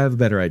 actually, I have a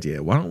better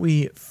idea. Why don't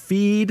we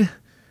feed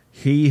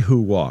he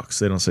who walks?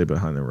 They don't say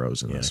behind the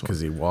rose in this one. Because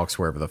he walks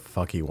wherever the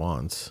fuck he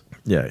wants.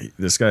 Yeah,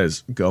 this guy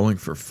is going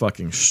for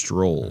fucking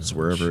strolls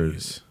wherever.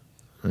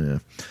 Yeah.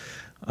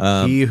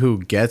 He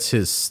who gets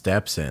his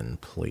steps in,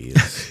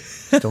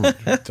 please. don't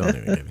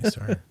even get me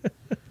started.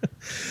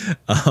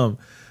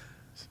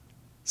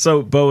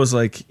 So Bo was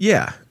like,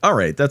 yeah, all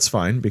right, that's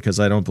fine, because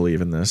I don't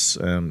believe in this,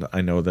 and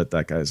I know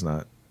that guy's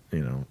not, you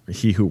know,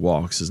 he who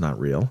walks is not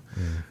real.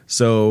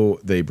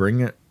 So they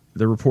bring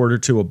the reporter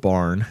to a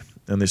barn,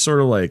 and they sort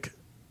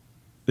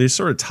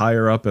of tie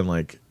her up and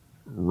like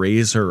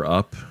raise her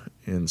up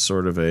in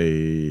sort of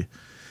a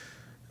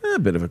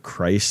bit of a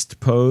Christ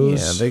pose.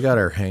 Yeah, they got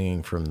her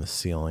hanging from the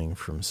ceiling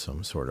from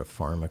some sort of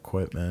farm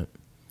equipment.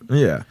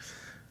 Yeah.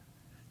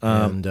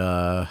 And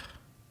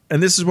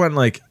this is when,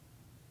 like,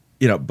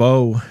 you know,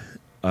 Bo,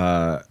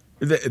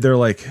 they're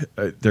like,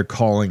 they're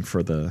calling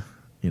for the,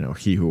 you know,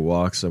 he who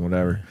walks and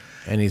whatever.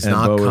 And he's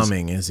not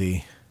coming, is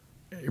he?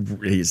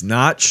 He's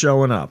not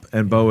showing up.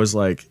 And Bo is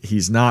like,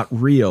 he's not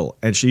real.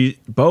 And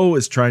Bo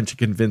is trying to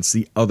convince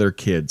the other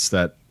kids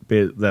that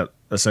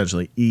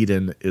essentially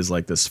Eden is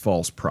like this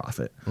false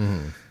prophet.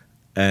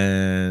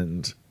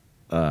 And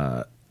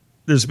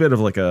there's a bit of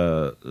like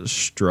a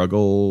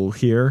struggle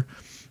here.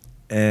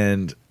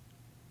 And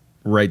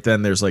right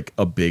then there's like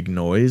a big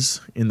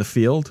noise in the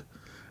field,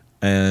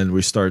 and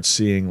we start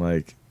seeing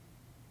like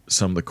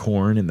some of the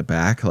corn in the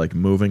back like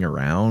moving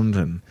around,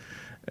 and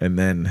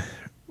then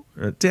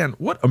Dan,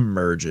 what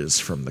emerges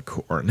from the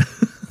corn?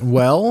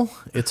 Well,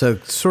 it's a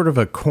sort of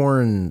a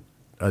corn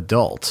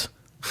adult.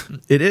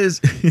 It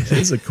is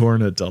a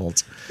corn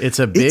adult. It's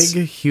a big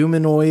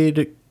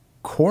humanoid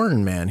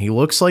corn man. He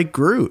looks like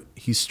Groot.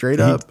 He straight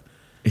up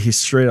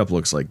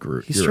looks like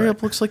Groot. He straight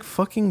up looks like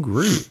fucking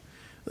Groot.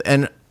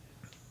 And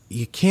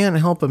you can't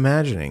help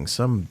imagining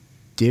some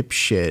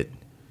dipshit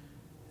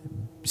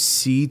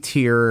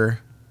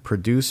C-tier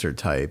producer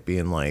type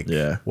being like,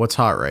 yeah, what's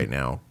hot right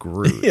now?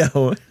 Groot. Yeah,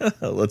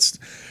 let's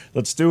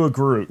do a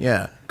Groot.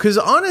 Yeah, because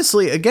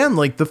honestly, again,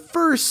 like the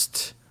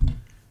first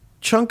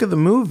chunk of the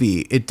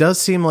movie, it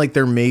does seem like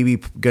they're maybe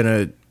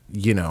gonna,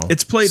 you know,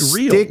 it's played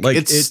real. Like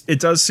it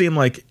does seem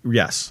like,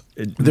 yes,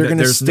 they're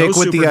gonna stick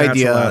with the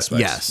idea. Aspects.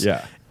 Yes,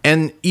 yeah,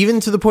 and even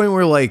to the point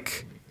where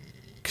like,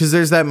 because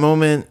there's that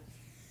moment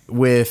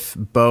with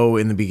Bo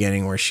in the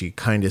beginning where she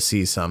kind of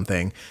sees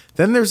something.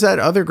 Then there's that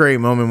other great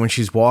moment when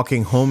she's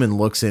walking home and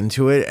looks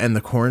into it, and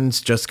the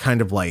corn's just kind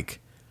of like,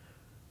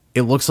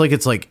 it looks like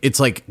it's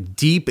like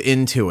deep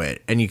into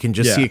it, and you can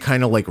just see it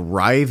kind of like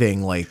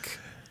writhing, like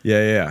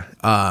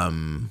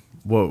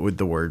what would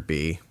the word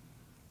be?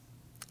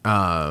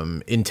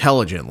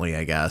 Intelligently,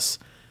 I guess.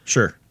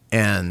 Sure.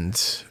 And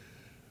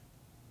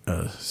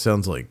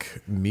sounds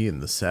like me in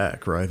the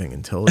sack writhing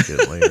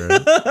intelligently,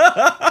 right?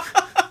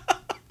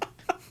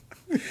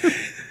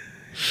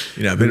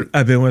 You know,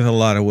 I've been with a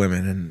lot of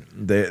women,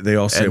 and they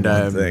all say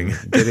one thing.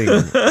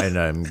 And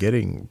I'm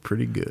getting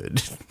pretty good.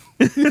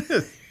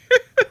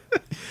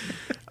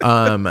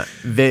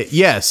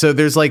 So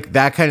there's like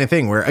that kind of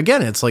thing where,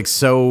 again, it's like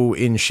so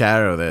in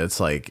shadow that it's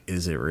like,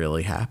 is it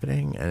really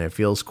happening? And it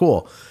feels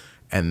cool.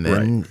 And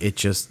then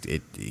it's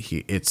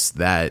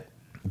that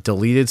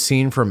deleted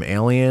scene from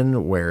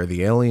Alien where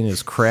the alien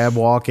is crab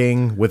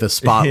walking with a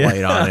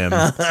spotlight on him.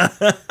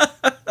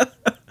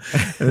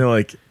 And they're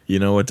like, you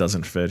know what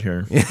doesn't fit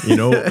here? You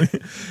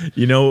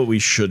know what we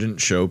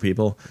shouldn't show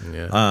people?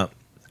 Yeah.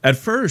 At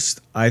first,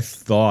 I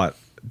thought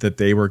that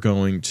they were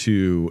going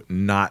to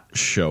not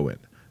show it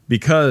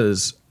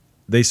because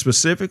they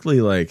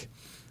specifically like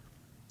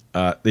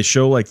they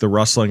show like the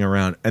rustling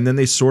around, and then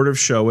they sort of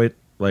show it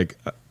like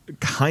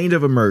kind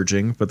of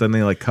emerging, but then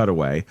they like cut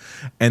away,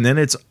 and then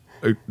it's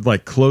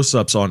like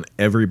close-ups on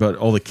everybody,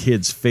 all the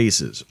kids'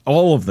 faces.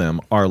 All of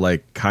them are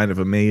like kind of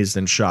amazed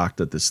and shocked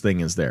that this thing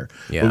is there.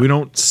 Yeah. But we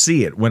don't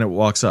see it when it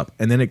walks up,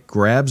 and then it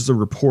grabs the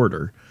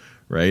reporter,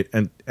 right?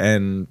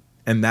 And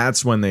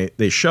that's when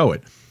they show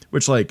it,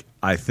 which like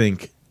I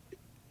think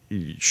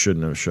you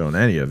shouldn't have shown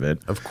any of it.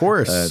 Of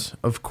course,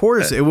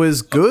 it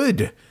was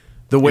good.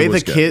 The way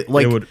the kid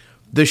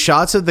the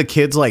shots of the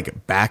kids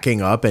like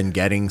backing up and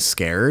getting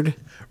scared,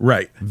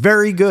 right?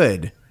 Very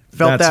good.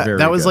 Felt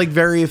that was like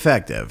very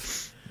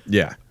effective.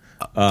 Yeah.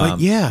 But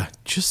yeah,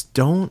 just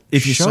don't.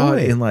 If you show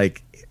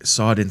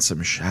saw it in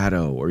some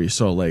shadow, or you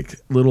saw like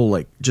little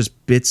like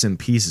just bits and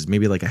pieces,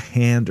 maybe like a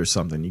hand or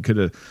something, you could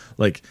have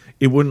like,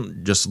 it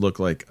wouldn't just look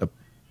like a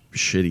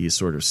shitty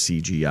sort of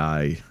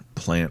CGI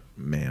plant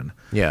man.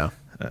 Yeah.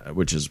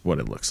 Which is what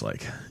it looks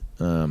like.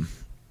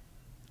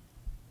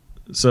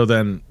 So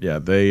then, yeah,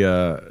 they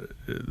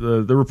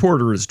the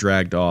reporter is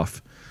dragged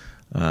off,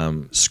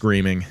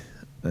 screaming.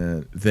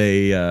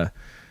 They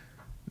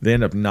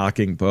end up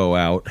knocking Bo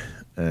out,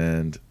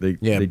 and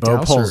they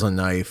Bo pulls a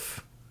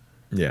knife.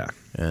 Yeah,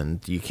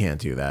 and you can't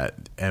do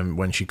that. And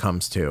when she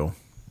comes to,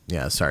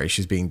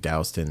 she's being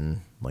doused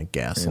in like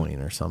gasoline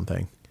or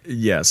something.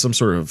 Yeah, some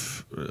sort of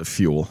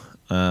fuel.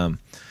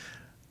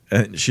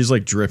 And she's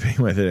like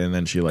dripping with it, and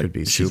then she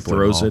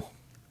throws it.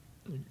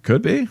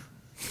 Could be.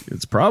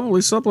 It's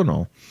probably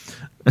supplemental.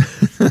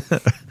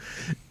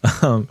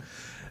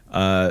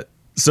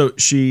 So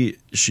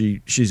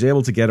she's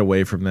able to get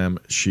away from them.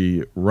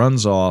 She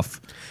runs off,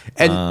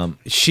 and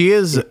she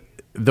is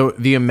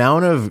the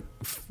amount of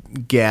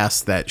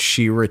gas that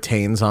she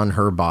retains on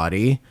her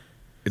body.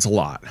 It's a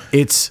lot.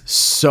 It's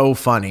so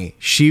funny.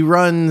 She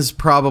runs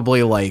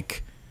probably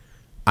like,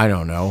 I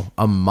don't know,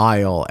 a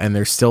mile, and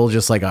there's still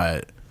just like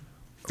a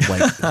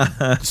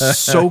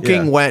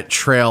soaking wet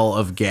trail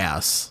of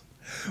gas.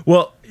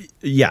 Well,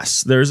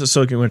 yes, there's a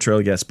soaking wet trail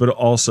of gas, but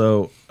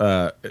also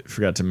I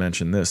forgot to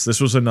mention this. This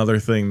was another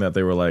thing that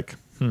they were like,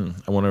 I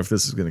wonder if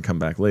this is going to come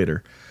back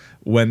later.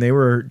 When they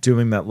were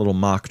doing that little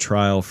mock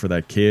trial for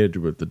that kid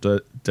with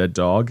the dead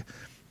dog,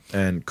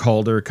 and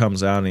Calder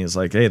comes out and he's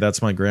like, hey,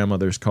 that's my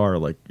grandmother's car.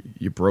 Like,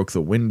 you broke the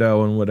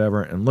window and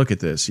whatever. And look at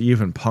this. You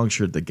even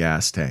punctured the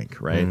gas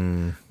tank, right?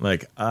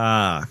 Like,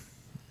 yeah,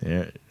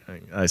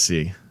 I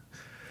see.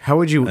 How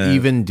would you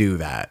even do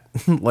that?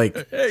 Like,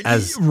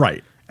 as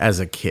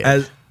a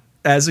kid.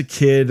 As a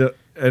kid,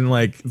 and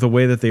like the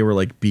way that they were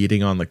like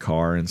beating on the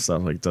car and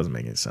stuff, like, doesn't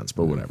make any sense,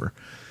 but whatever.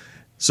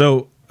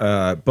 So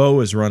Bo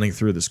is running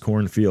through this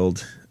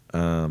cornfield.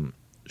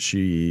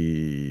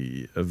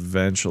 She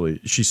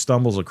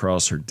stumbles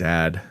across her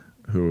dad,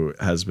 who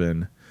has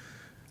been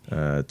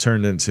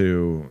turned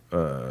into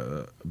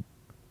a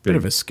bit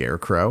of a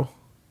scarecrow.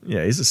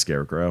 Yeah, he's a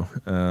scarecrow.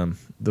 I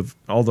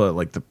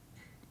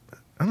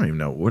don't even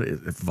know what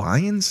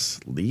vines,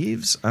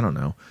 leaves. I don't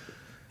know.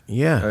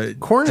 Yeah,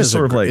 corn is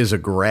is a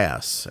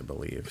grass, I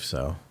believe.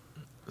 So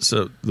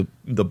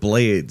the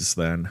blades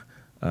then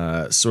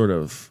sort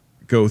of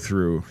go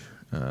through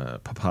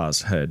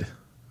Papa's head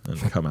and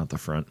come out the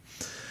front.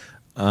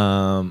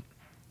 Bo,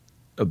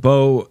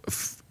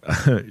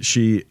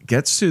 she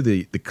gets to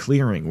the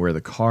clearing where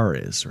the car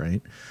is,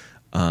 right?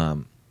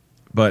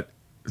 But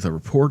the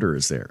reporter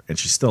is there, and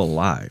she's still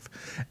alive,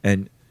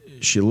 and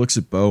she looks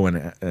at Bo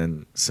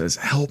and says,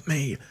 "Help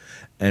me!"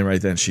 And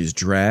right then she's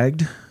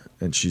dragged.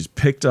 And she's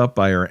picked up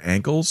by her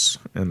ankles,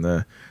 and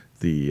the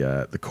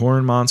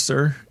corn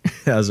monster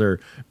has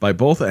her by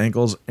both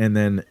ankles, and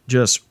then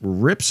just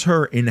rips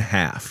her in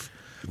half.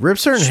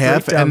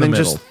 And then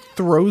just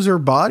throws her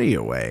body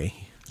away.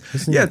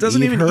 It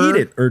doesn't even eat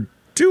it or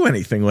do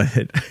anything with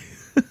it.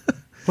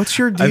 What's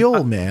your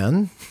deal,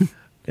 man?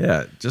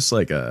 Yeah, just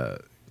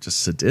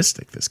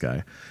sadistic, this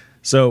guy.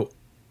 So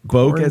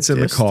Bo gets in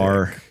the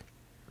car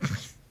and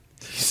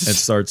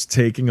starts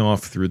taking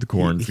off through the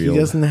cornfield. He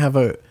doesn't have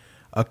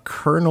a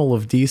kernel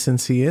of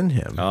decency in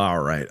him. All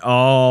right,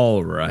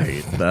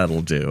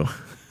 that'll do.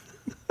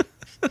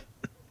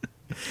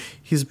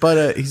 He's but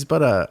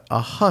a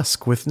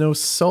husk with no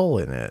soul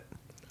in it.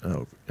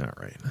 Oh, all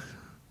right.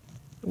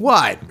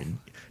 What?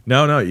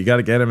 No, you got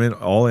to get him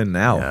all in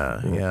now.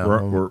 Yeah.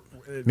 We're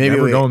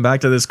going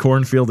back to this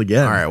cornfield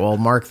again. All right, well,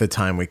 mark the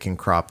time we can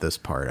crop this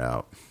part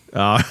out.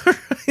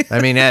 I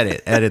mean,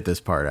 edit this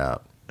part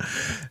out.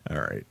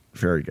 All right.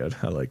 Very good.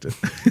 I liked it.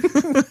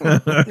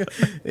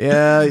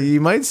 Yeah,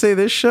 you might say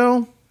this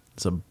show,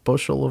 it's a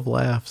bushel of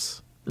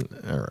laughs.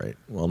 All right.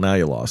 Well, now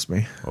you lost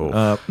me.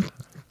 Oh,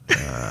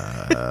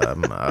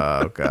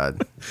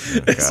 God.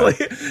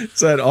 It's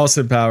that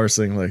Austin Powers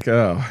thing, like,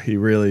 oh, he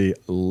really,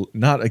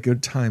 not a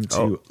good time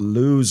to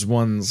lose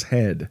one's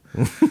head.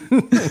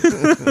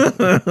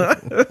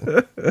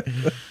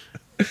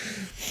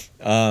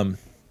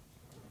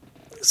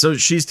 So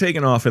she's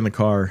taken off in the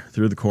car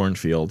through the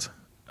cornfield.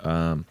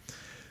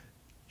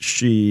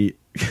 She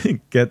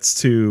gets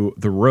to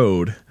the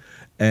road,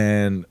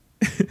 and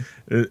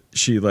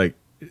she could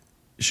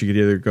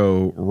either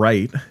go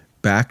right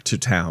back to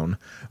town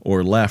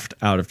or left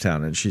out of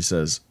town. And she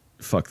says,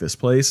 fuck this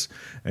place.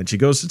 And she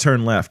goes to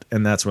turn left,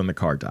 and that's when the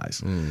car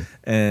dies.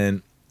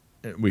 And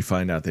we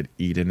find out that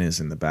Eden is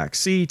in the back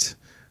seat.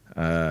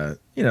 They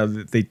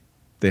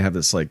have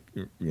this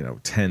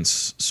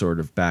tense sort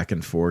of back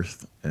and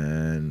forth,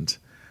 and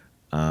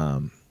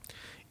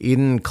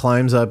Eden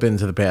climbs up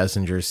into the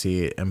passenger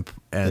seat and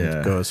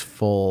goes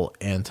full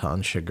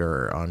Anton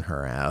Chigurh on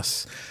her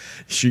ass.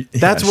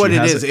 That's what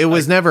it is. It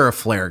was never a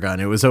flare gun.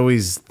 It was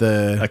always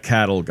a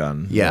cattle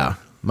gun. Yeah,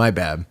 my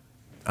bad.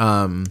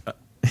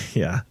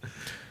 Yeah.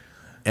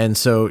 And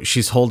so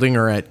she's holding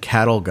her at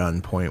cattle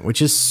gun point,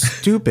 which is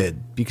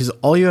stupid because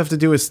all you have to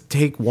do is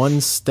take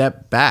one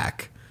step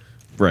back.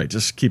 Right.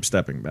 Just keep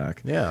stepping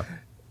back. Yeah.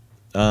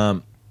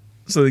 So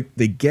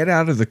they get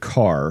out of the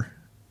car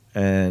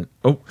and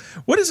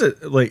what is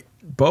it? Like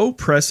Bo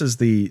presses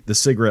the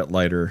cigarette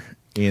lighter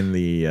in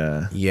the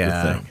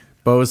thing.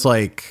 Bo's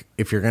like,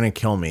 if you're going to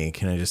kill me,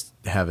 can I just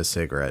have a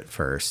cigarette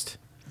first?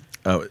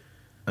 Oh,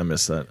 I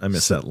missed that. I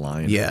missed that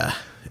line. Yeah.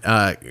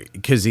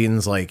 Because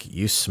Eden's like,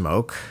 you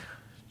smoke?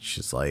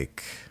 She's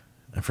like,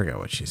 I forget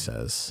what she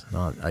says.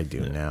 Not I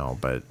do now,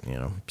 but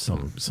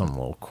some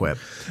little quip.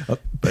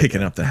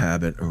 Picking up the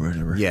habit or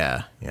whatever.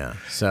 Yeah.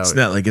 So it's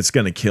not like it's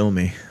gonna kill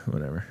me.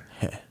 Whatever.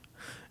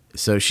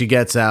 So she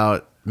gets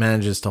out,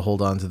 manages to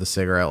hold on to the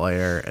cigarette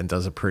lighter, and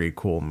does a pretty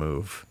cool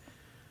move.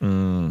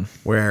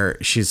 Where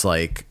she's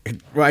like,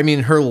 I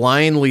mean, her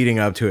line leading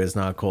up to it is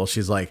not cool.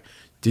 She's like,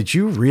 did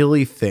you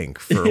really think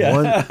for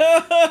one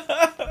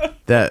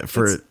that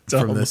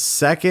from the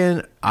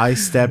second I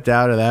stepped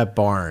out of that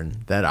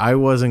barn that I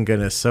wasn't going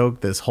to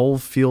soak this whole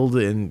field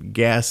in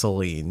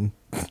gasoline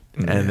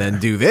and then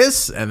do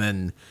this, and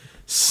then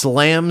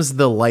slams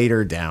the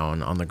lighter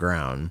down on the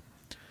ground.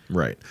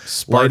 Right.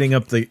 Lighting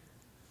up the...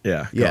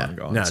 Yeah.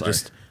 Go on,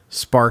 just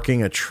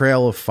sparking a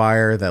trail of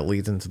fire that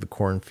leads into the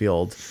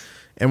cornfield,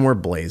 and we're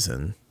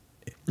blazing.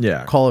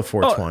 Yeah. Call it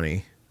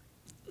 420.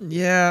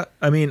 Yeah.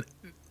 I mean...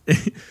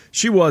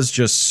 she was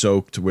just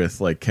soaked with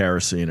like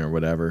kerosene or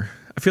whatever.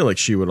 I feel like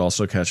she would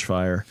also catch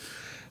fire.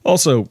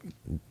 Also,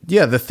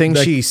 yeah, the thing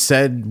she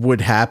said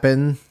would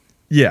happen.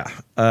 Yeah.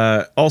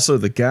 Also,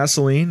 the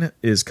gasoline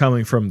is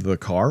coming from the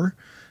car.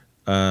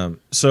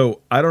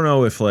 So I don't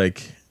know if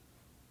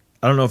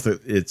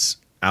it's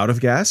out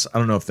of gas. I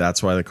don't know if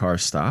that's why the car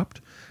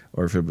stopped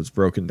or if it was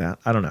broken down.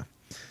 I don't know.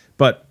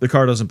 But the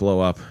car doesn't blow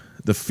up.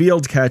 The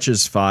field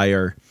catches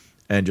fire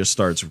and just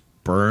starts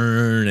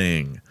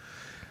burning.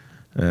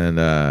 And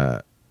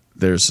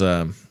there's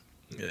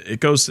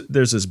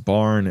this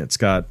barn. It's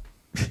got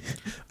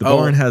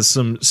barn has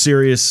some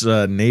serious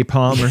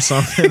napalm or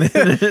something in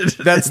it.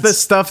 That's the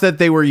stuff that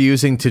they were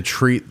using to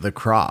treat the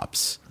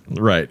crops.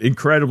 Right,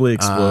 incredibly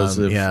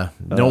explosive. Yeah,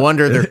 no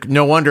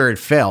wonder it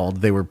failed.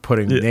 They were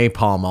putting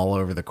napalm all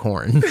over the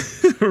corn.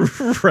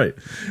 Right,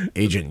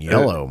 Agent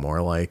Yellow,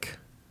 more like.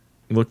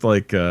 Looked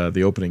like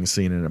the opening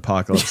scene in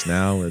Apocalypse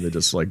Now, where they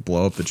just like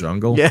blow up the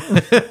jungle. Yeah.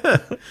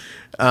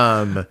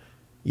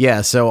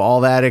 Yeah, so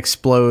all that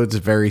explodes,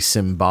 very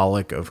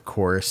symbolic, of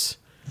course.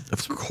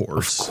 Of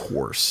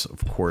course.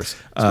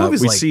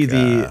 We see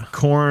the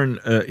corn,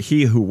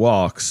 he who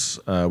walks,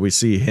 we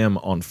see him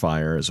on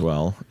fire as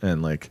well,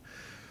 and like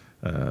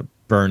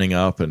burning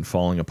up and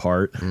falling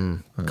apart.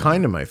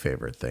 Kind of my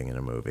favorite thing in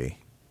a movie.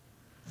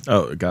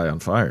 Oh, a guy on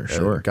fire,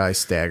 sure. A guy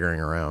staggering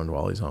around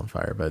while he's on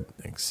fire, but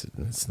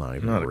it's not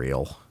even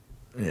real.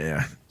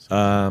 Yeah.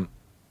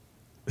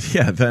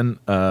 Yeah, then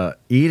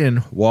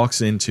Eden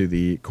walks into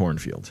the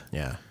cornfield.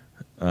 Yeah.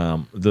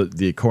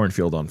 The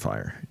cornfield on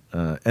fire.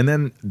 And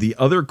then the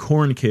other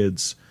corn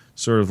kids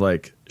sort of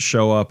like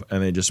show up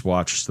and they just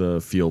watch the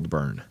field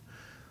burn.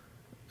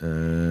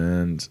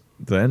 And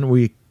then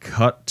we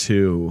cut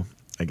to,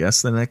 I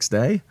guess, the next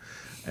day.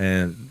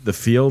 And the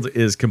field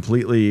is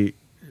completely,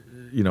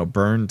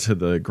 burned to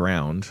the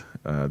ground.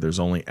 There's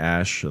only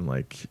ash and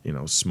like,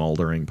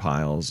 smoldering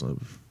piles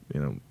of,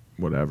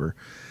 whatever.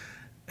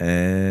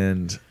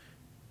 And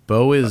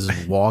Bo is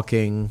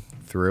walking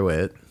through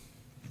it.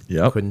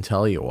 Yep. Couldn't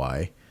tell you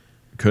why.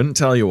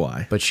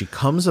 But she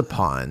comes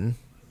upon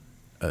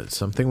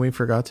something we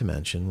forgot to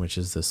mention, which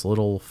is this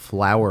little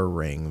flower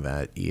ring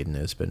that Eden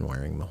has been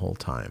wearing the whole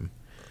time.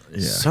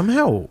 Yeah.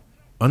 Somehow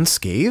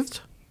unscathed.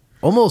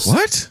 Almost.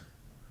 What?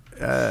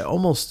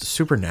 Almost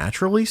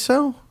supernaturally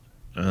so.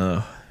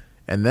 And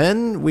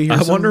then we hear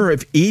I wonder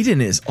if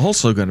Eden is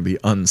also going to be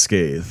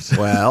unscathed.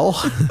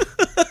 Well...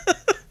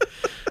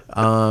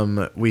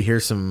 we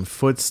hear some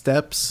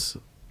footsteps,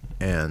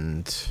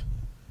 and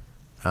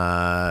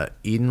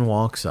Eden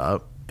walks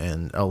up,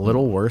 and a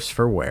little worse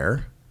for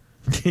wear.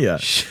 Yeah,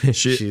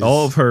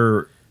 all of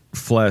her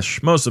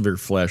flesh, most of her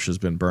flesh, has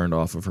been burned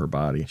off of her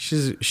body.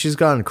 She's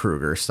gone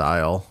Kruger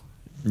style.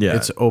 Yeah,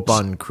 it's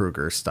Oban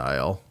Kruger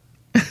style.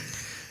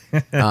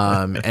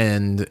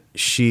 And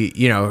she,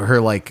 her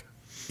like,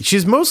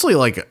 she's mostly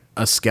like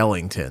a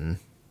skeleton.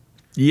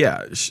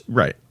 Yeah,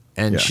 right.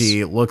 And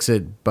she looks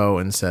at Bo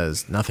and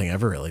says, "Nothing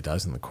ever really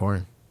does in the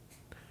corn."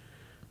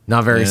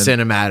 Not very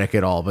cinematic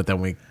at all. But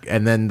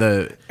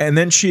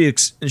then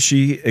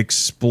she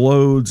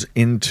explodes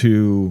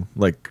into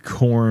like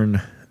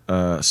corn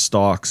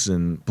stalks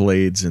and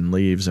blades and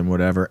leaves and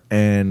whatever,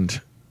 and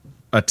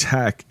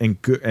attack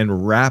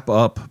and wrap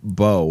up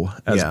Bo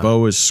as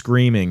Bo is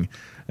screaming,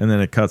 and then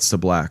it cuts to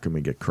black and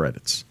we get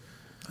credits.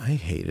 I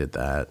hated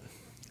that.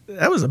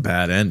 That was a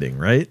bad ending,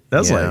 right?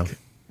 That's like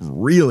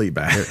really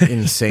bad.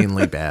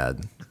 Insanely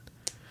bad.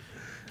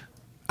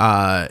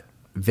 If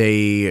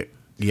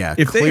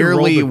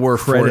clearly they were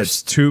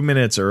credits forced 2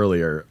 minutes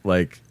earlier,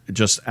 like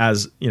just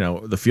as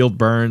the field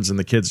burns and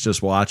the kids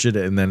just watch it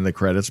and then the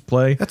credits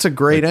play. That's a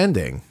great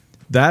ending.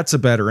 That's a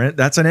better end.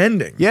 That's an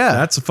ending. Yeah.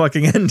 That's a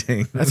fucking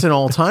ending. That's an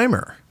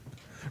all-timer.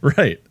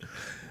 Right.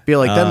 Be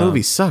like, that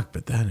movie sucked,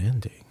 but that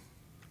ending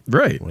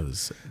Right.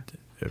 was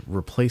at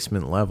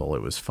replacement level.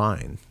 It was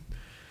fine.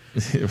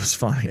 It was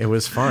fine. It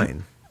was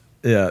fine.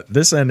 Yeah.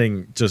 This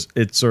ending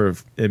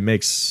it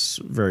makes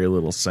very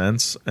little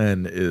sense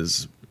and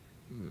is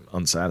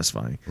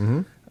unsatisfying.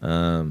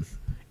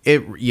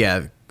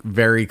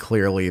 Very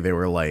clearly they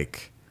were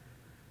like,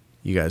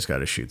 you guys got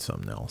to shoot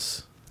something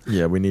else.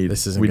 Yeah,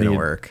 This isn't going to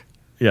work.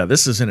 Yeah,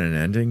 this isn't an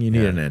ending. You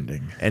need an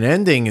ending. An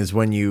ending is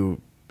when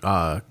you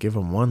give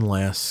them one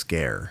last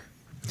scare.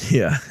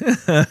 Yeah.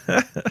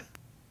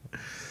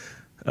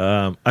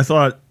 I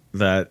thought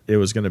that it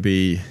was going to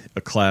be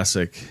a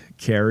classic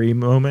Carrie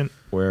moment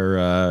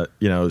where,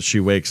 she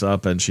wakes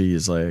up and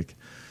she's like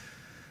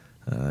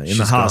in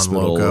the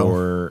hospital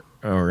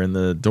or in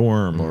the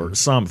dorm or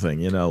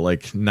something,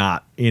 like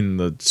not in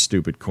the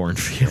stupid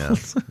cornfield.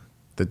 Yeah.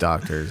 The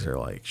doctors are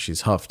like,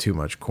 she's huffed too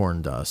much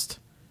corn dust.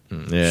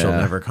 Yeah. She'll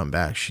never come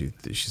back. She's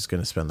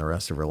going to spend the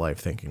rest of her life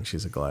thinking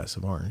she's a glass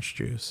of orange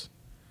juice.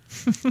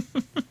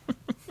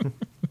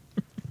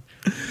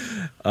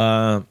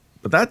 But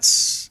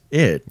that's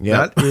it.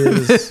 Yep. That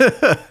is.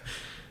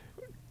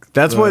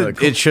 That's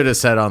what it should have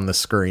said on the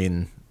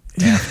screen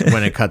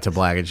when it cut to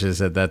black. It just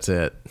said, "That's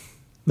it."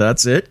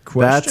 That's it?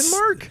 Question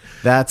mark?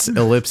 That's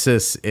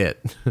ellipsis it.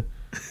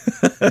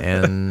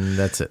 And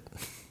that's it.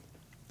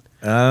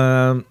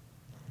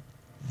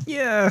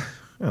 Yeah,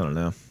 I don't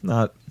know.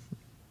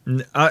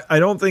 I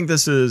don't think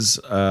this is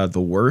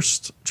the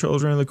worst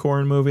Children of the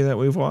Corn movie that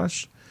we've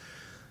watched.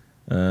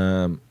 It's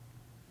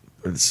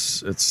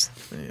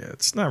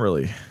not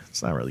really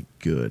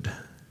good.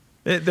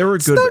 There were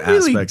good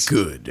aspects.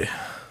 Really good.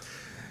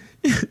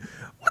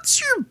 What's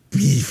your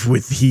beef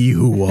with he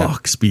who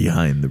walks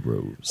behind the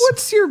rose?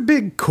 What's your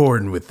big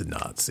corn with the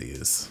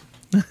Nazis?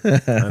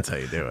 That's how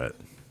you do it.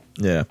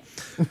 Yeah.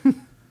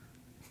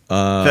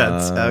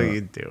 That's how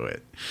you do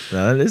it.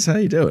 That is how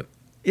you do it.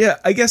 Yeah,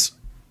 I guess,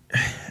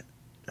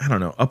 I don't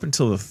know, up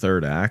until the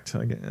third act,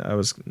 I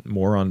was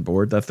more on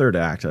board. That third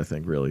act, I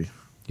think, really.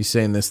 You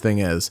saying this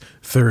thing as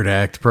third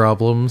act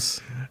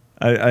problems?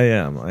 I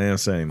am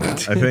saying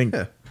that.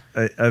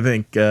 I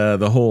think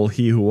the whole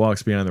he who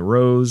walks behind the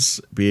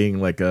rose being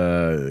like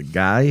a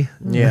guy.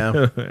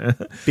 Yeah.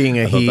 Being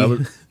a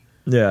he.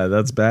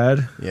 That's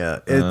bad. Yeah.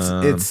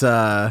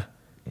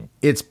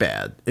 It's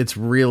bad. It's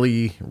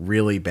really,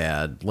 really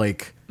bad.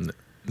 Like,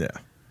 yeah.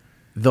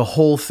 The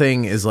whole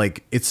thing is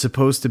like, it's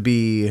supposed to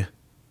be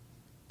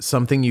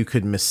something you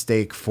could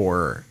mistake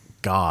for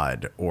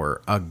God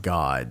or a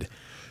god.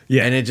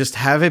 Yeah. And just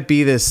have it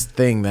be this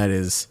thing that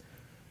is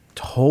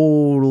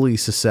totally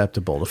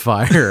susceptible to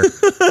fire.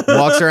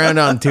 Walks around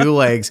on two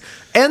legs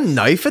and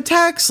knife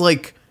attacks.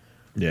 Like,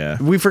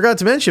 yeah, we forgot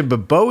to mention,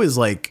 but Bo is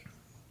like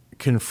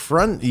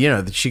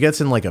she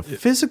gets in like a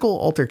physical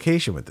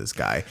altercation with this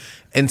guy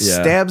and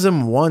stabs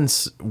him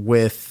once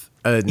with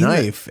a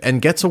knife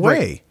and gets away.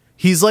 Right.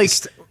 He's like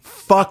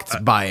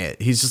fucked by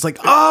it. He's just like,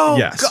 oh,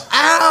 yes.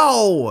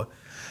 Ow.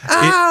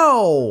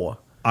 Ow.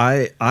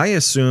 I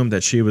assumed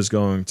that she was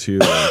going to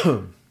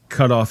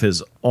cut off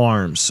his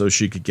arms so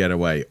she could get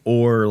away,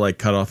 or like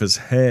cut off his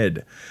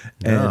head.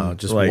 No,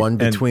 just like, one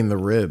between the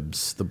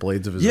ribs, the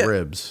blades of his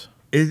ribs.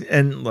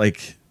 This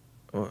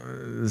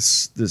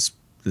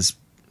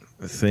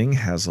thing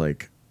has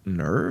like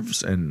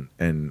nerves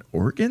and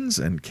organs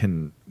and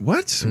can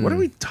what? What are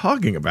we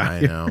talking about? I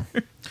know.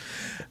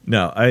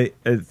 No,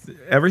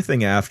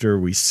 everything after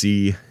we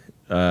see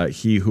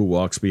he who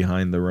walks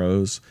behind the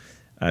rose,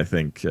 I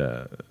think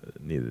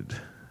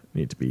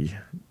need to be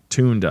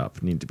tuned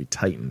up, need to be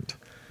tightened.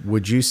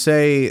 Would you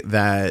say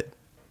that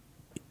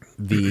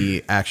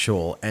the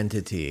actual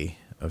entity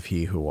of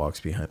he who walks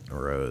behind the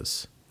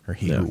rose, or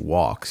he who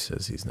walks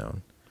as he's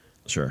known,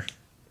 sure,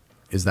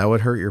 is that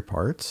what hurt your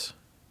parts?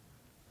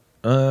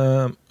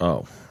 Are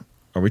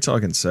we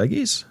talking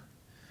Seggies?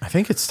 I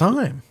think it's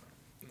time.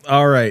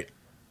 All right,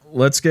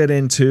 let's get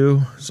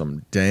into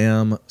some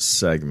damn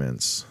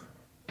segments.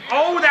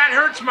 Oh, that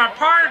hurts my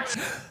parts.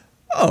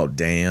 Oh,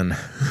 Dan.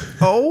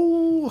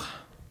 Oh.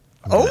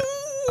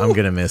 I'm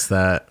going to miss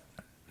that.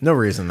 No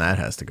reason that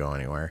has to go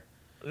anywhere.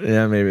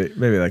 Yeah, maybe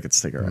that could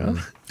stick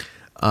around.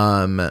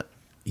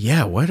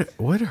 Yeah,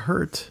 what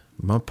hurt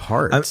my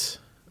parts?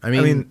 I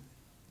mean,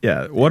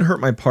 yeah, what hurt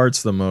my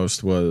parts the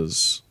most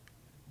was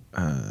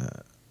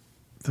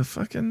the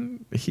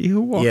fucking he who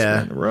walks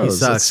behind the rose.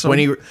 He sucks. When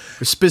he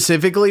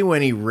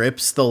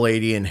rips the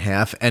lady in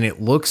half, and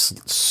it looks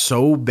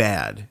so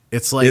bad.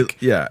 It's like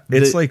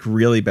it's like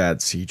really bad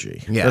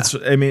CG. Yeah,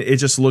 it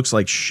just looks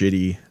like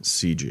shitty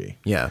CG.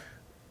 Yeah,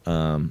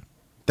 that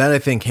I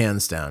think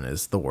hands down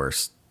is the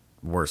worst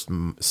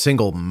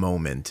single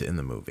moment in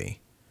the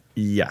movie.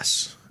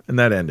 Yes, and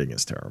that ending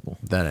is terrible.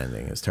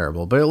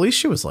 But at least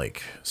she was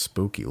like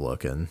spooky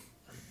looking.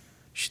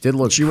 She did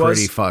look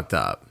pretty fucked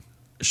up.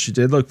 She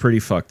did look pretty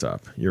fucked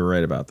up. You're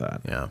right about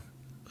that. Yeah.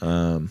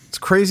 It's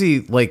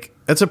crazy. Like,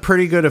 that's a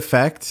pretty good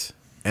effect.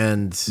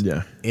 And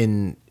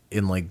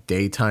in like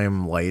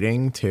daytime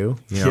lighting too.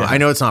 You know, I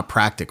know it's not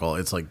practical.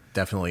 It's like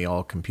definitely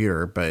all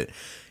computer, but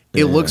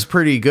it looks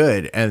pretty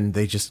good. And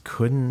they just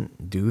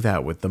couldn't do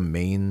that with the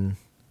main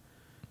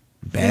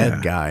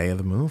bad guy of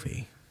the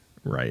movie.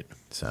 Right.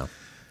 So,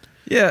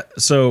 yeah.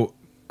 So,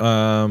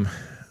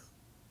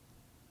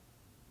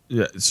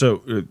 so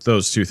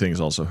those two things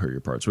also hurt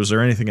your parts. Was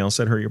there anything else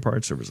that hurt your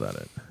parts, or was that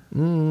it?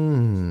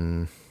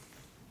 No,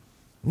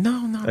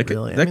 not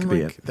really. That could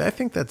be it. I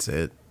think that's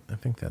it.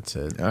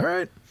 All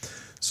right.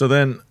 So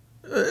then,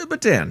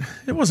 but Dan,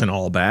 it wasn't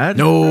all bad.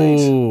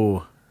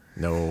 No.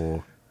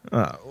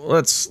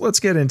 Let's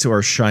get into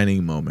our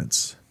shining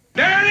moments.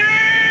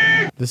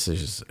 This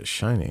is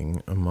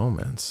shining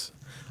moments.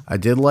 I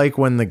did like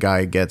when the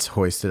guy gets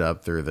hoisted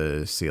up through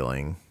the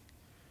ceiling.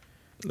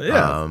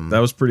 Yeah, that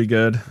was pretty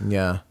good.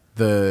 Yeah.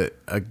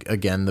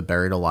 Again, the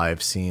buried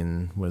alive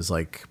scene was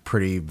like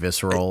pretty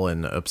visceral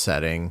and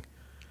upsetting.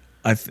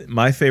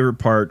 My favorite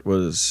part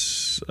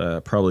was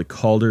probably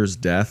Calder's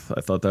death.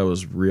 I thought that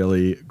was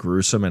really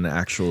gruesome and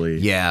actually,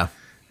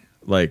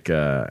 like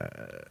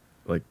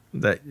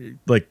that,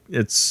 like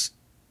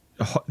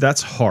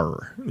that's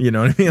horror. You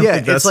know what I mean?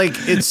 Yeah,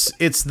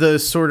 it's the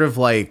sort of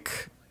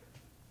like,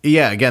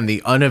 again,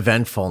 the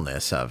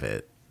uneventfulness of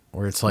it,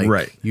 where it's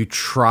like you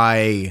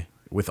try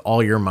with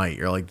all your might.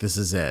 You're like, this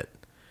is it.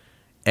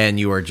 And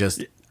you are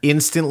just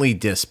instantly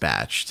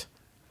dispatched.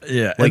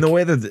 Yeah, and the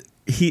way that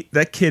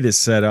that kid is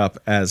set up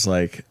as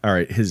like, all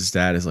right, his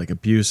dad is like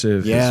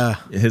abusive. Yeah,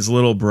 his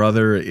little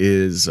brother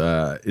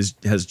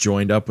has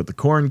joined up with the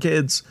Corn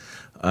Kids.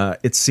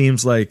 It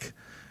seems like,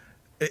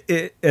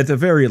 at the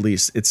very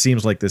least, it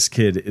seems like this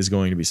kid is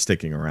going to be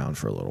sticking around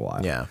for a little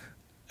while. Yeah,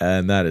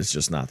 and that is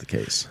just not the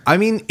case. I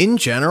mean, in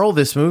general,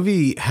 this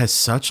movie has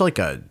such like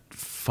a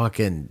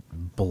fucking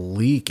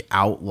bleak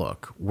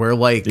outlook where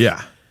like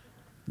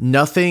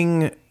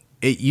nothing.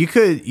 You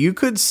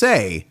could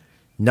say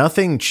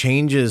nothing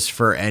changes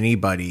for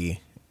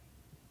anybody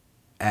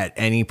at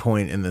any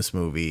point in this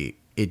movie.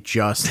 It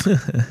just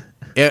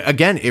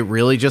it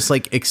really just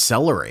like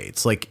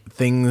accelerates. Like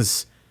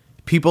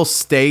people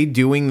stay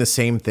doing the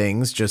same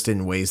things just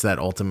in ways that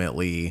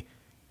ultimately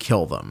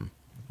kill them.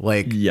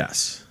 Like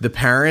the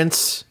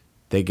parents,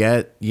 they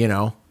get,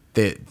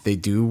 they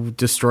do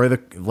destroy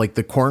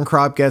the corn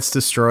crop gets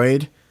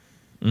destroyed.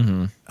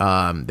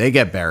 Mm-hmm. They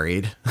get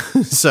buried.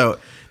 So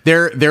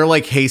they're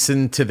like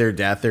hastened to their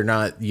death. They're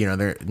not,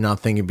 they're not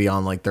thinking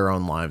beyond like their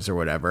own lives or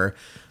whatever.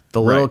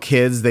 The little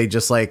kids, they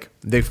just like,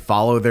 they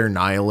follow their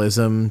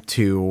nihilism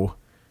to,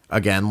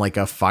 again, like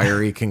a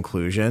fiery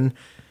conclusion.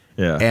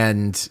 Yeah.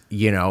 And,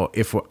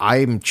 if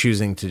I'm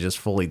choosing to just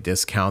fully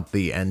discount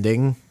the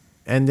ending,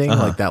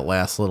 like that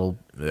last little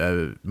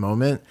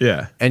moment.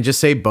 Yeah. And just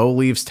say Bo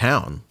leaves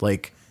town.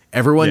 Like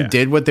everyone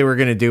did what they were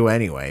going to do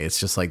anyway. It's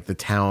just like the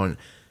town.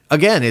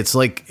 Again, it's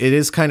like, it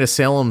is kind of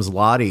Salem's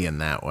Lottie in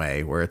that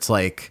way, where it's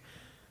like,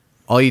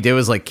 all you did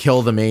was like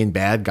kill the main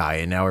bad guy.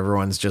 And now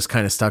everyone's just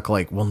kind of stuck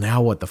like, well,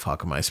 now what the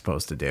fuck am I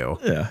supposed to do?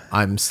 Yeah.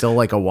 I'm still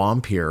like a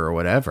wampir or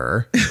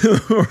whatever.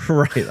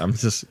 Right. I'm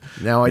just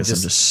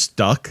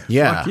stuck.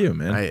 Yeah. Fuck you,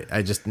 man.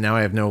 I just, now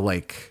I have no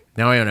like,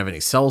 now I don't have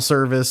any cell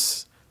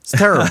service. It's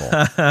terrible.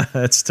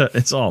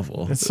 It's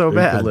awful. It's so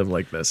bad to live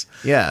like this.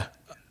 Yeah.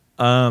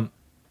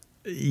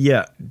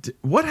 Yeah.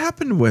 What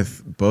happened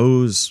with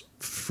Bo's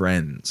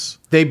friends?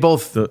 They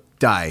both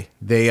die.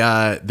 They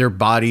their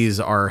bodies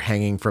are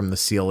hanging from the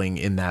ceiling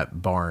in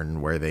that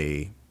barn where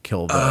they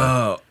killed.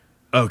 Oh,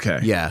 okay.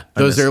 Yeah,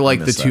 those are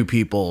like the two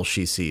people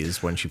she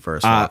sees when she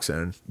first walks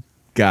in.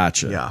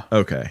 Gotcha. Yeah.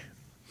 Okay.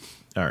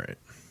 All right.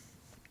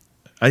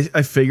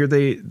 I figured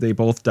they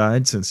both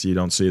died since you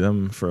don't see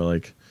them for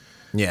like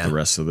the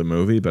rest of the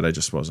movie, but I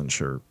just wasn't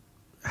sure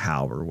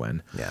how or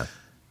when. Yeah.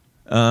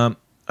 All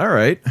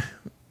right.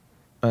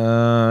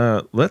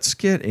 Let's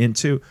get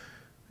into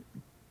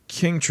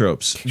King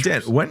tropes.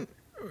 Dan, when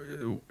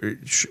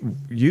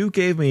you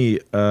gave me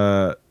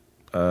a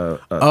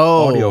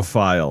audio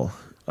file,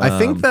 I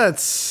think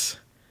that's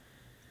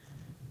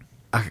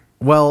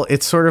well,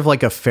 it's sort of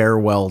like a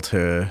farewell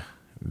to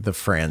the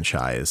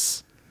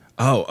franchise.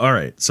 Oh, all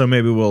right. So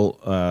maybe we'll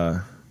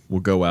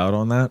go out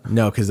on that.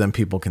 No, because then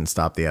people can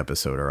stop the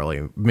episode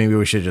early. Maybe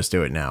we should just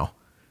do it now.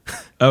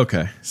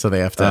 Okay. So they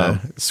have to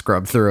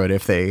scrub through it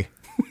if they.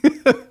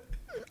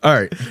 All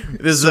right.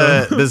 This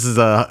is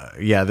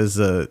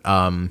a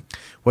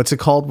what's it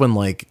called when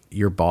like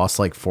your boss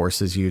like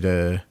forces you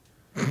to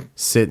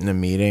sit in a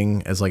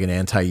meeting as like an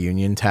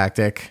anti-union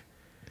tactic?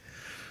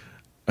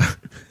 I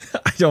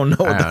don't know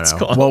what that's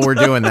called. Well, we're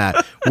doing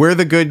that. We're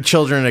the good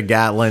children of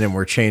Gatlin and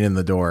we're chaining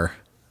the door.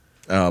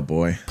 Oh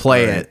boy.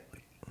 Play it.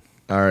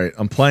 All right.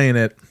 I'm playing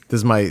it. This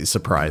is my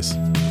surprise.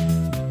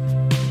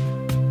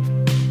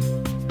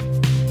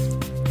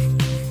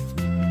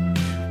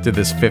 Did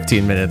this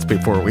 15 minutes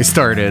before we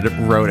started,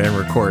 wrote and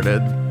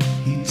recorded.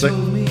 He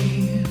told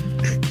me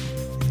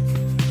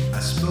I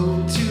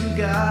spoke to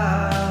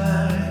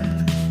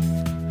God,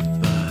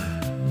 but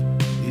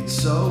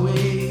it's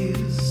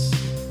always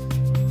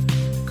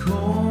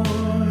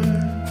corn.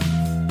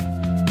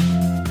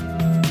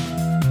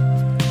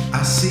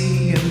 I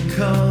see him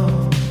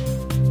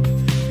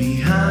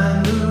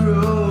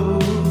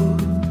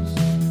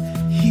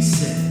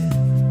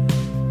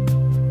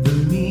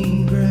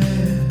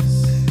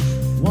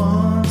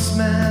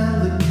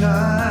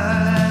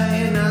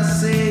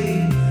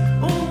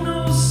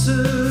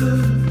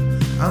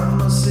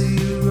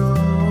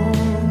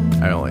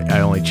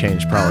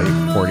changed probably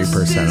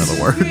 40% of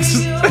the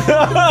words.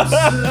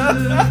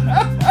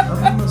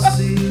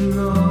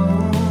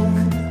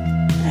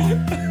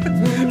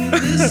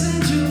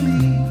 Listen to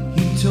me,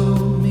 he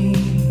told me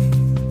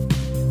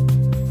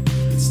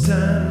it's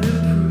time to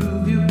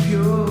prove you're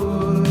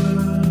pure.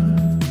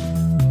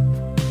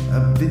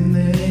 I've been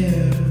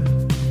there,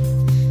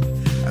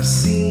 I've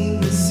seen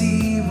this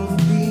evil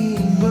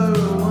being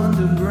burrow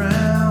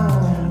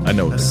underground. I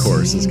know what the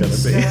chorus is gonna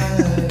be.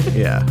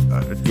 Yeah.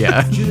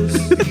 Yeah.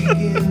 Just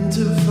begin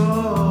to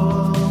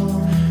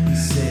fall, he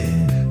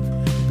said.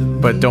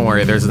 But don't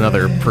worry, there's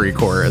another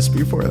pre-chorus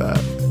before that.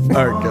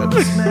 All right, good.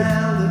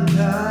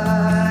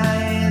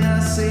 And I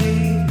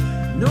say,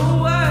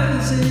 no,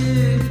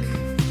 Isaac,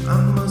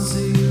 I must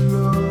say you're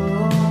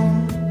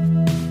wrong.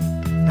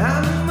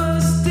 I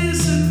must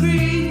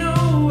disagree,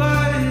 no,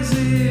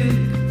 Isaac.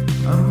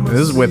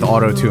 This is with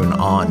auto-tune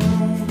on.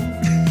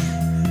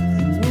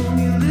 Won't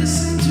you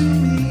listen to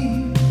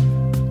me?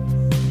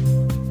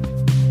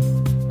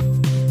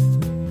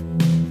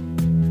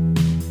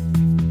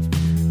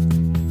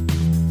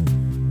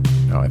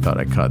 Oh, I thought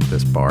I cut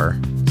this bar.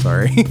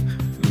 Sorry.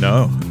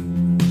 No.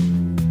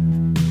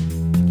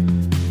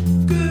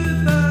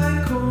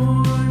 Goodbye,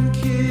 corn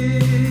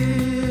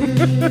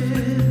kids.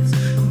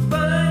 I'm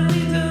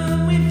finally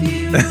done with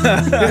you.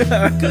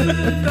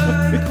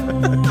 Goodbye,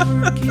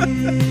 corn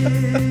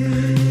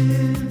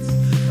kids.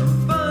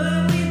 I'm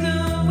finally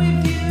done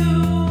with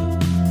you.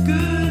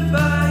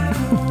 Goodbye,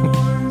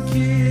 corn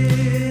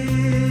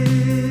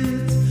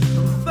kids.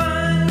 I'm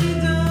finally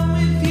done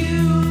with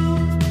you.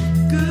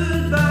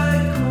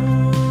 Goodbye,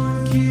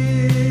 corn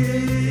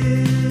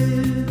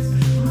kids.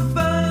 I'm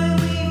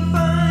finally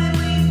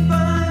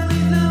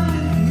done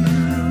with you.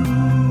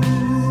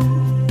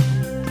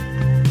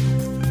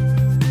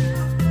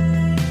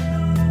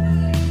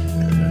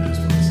 And I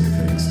just want to say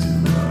thanks to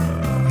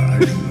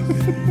Malachi,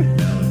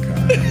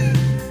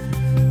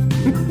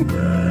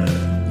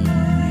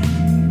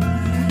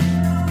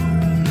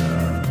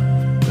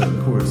 and of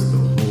course the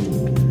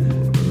whole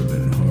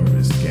Urban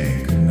Harvest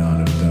gang could not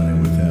have done it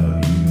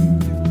without you.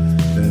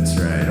 That's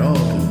right, all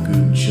the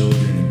good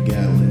children of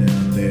Gatlin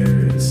out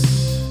there.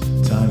 It's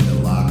time to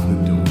lock the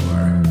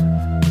door.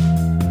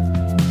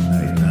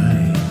 Night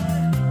night.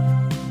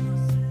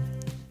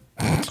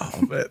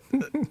 Oh, but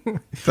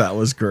that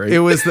was great. It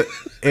was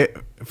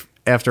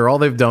after all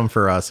they've done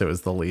for us, it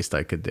was the least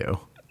I could do.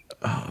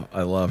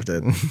 I loved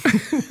it.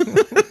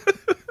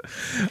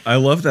 I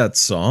love that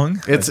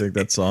song. I think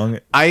that song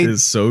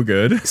is so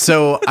good.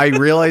 So I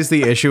realized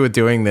the issue with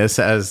doing this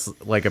as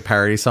like a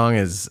parody song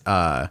is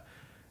the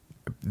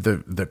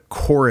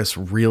chorus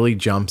really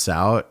jumps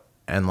out,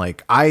 and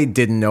like I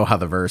didn't know how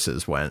the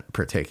verses went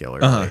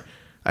particularly.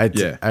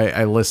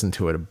 I listened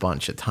to it a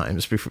bunch of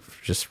times before,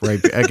 just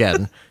right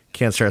again.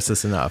 Can't stress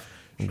this enough.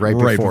 Right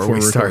before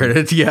we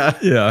started, yeah.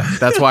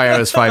 That's why I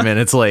was 5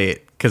 minutes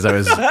late, because I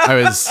was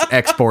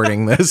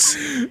exporting this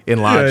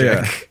in Logic.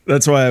 Yeah.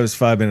 That's why I was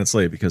 5 minutes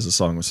late, because the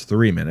song was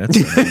 3 minutes.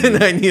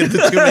 And I needed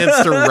the 2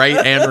 minutes to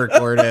write and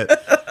record it.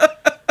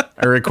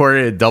 I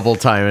recorded it double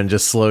time and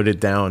just slowed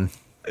it down.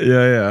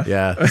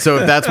 Yeah.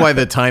 So that's why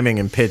the timing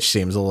and pitch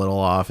seems a little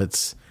off.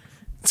 It's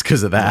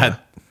because of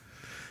that.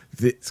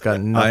 It's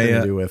got nothing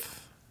to do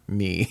with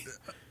me.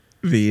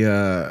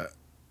 The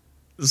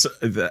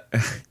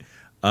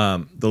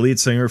lead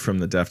singer from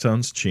the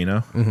Deftones,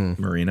 Chino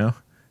Marino,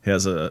 he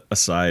has a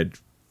side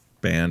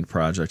band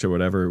project or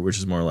whatever, which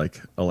is more like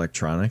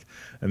electronic,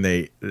 and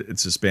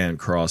it's this band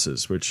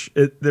Crosses, which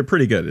they're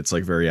pretty good. It's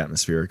like very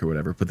atmospheric or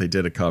whatever, but they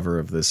did a cover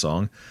of this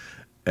song,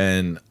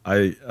 and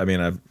I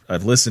mean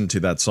I've listened to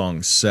that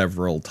song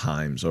several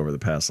times over the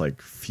past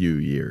like few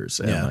years,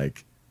 and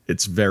like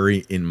it's very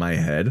in my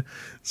head.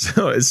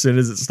 So as soon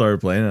as it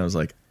started playing, I was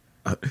like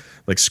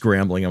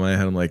scrambling in my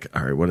head. I'm like,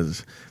 all right,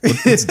 what's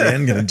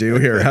Dan gonna do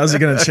here? How's he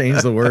gonna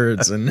change the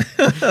words? And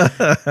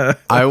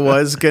I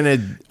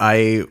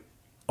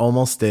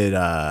almost did.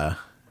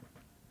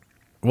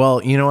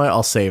 Well, you know what?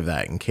 I'll save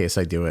that in case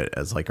I do it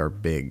as like our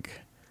big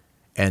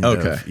end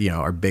of,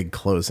 our big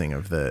closing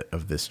of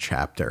this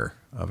chapter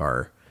of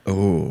our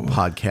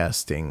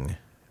podcasting.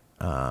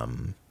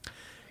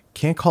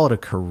 Can't call it a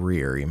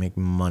career. You make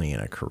money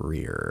in a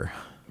career.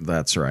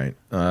 That's right.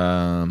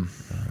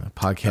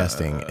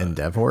 Podcasting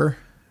endeavor.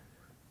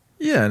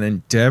 Yeah, an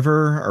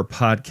endeavor or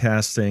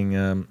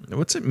podcasting.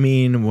 What's it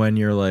mean when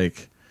you're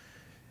like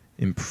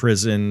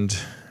imprisoned,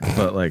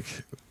 but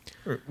like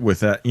with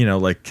that,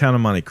 like Count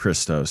of Monte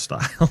Cristo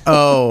style?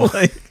 Oh,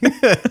 like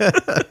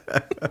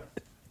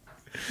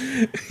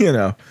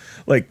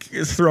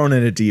thrown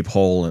in a deep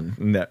hole and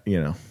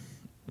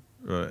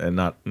and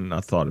not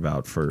thought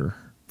about for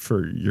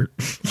your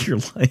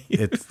life.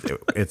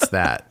 It's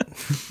that.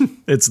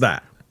 It's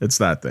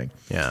that thing.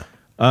 Yeah.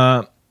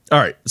 All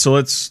right, so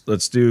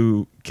let's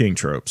do King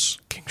Tropes.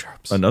 King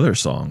Tropes. Another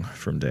song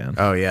from Dan.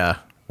 Oh yeah.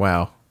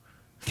 Wow.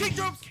 King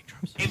Tropes.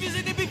 If you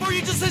said it before,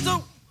 you just say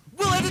so.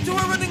 We'll add it to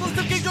our running list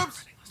of King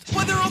Tropes.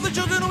 Whether all the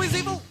children always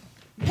evil,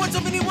 Why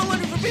so many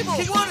one-liners for people?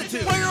 King wanted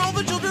to. Why are all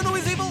the children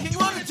always evil? King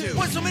wanted to.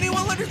 Why so many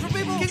one-liners for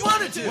people? King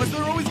wanted to. Why's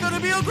there always gonna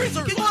be a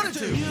greaser? King wanted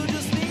to. You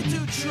just need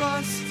to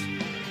trust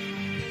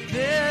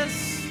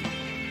this,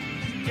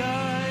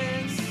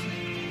 guys.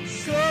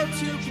 Go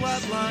to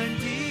Flatline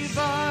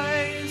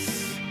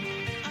Device.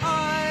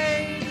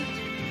 I'd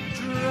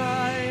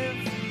drive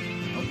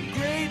a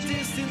great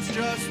distance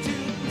just to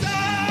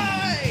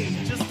die.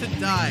 Just to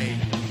die.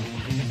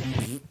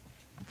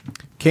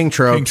 King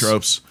Tropes. King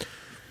Tropes.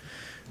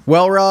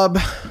 Well, Rob,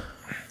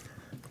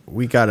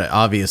 we got it.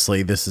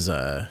 Obviously, this is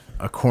a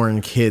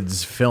Corn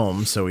Kids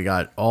film, so we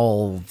got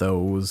all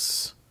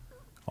those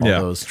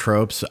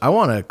tropes. I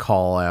want to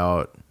call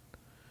out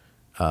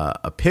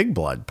a Pig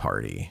Blood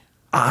Party.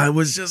 I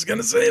was just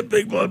gonna say a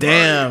Pig Blood.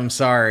 Damn,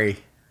 sorry.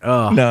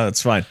 Oh no,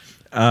 it's fine.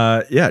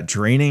 Yeah,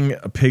 draining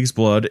a pig's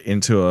blood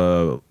into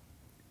a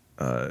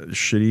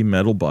shitty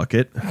metal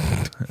bucket.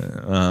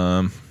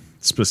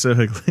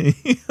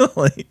 Specifically,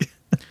 like,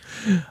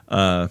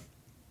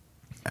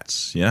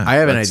 yeah. I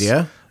have an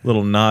idea.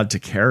 Little nod to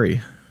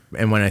Carrie.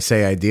 And when I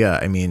say idea,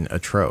 I mean a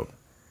trope.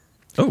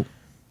 Oh,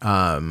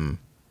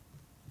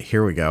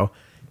 here we go.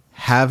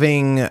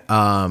 Having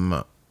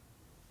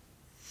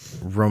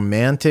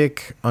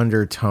romantic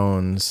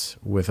undertones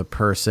with a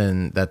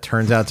person that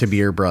turns out to be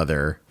your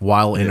brother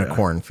while in a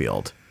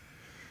cornfield.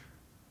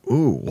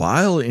 Ooh,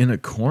 while in a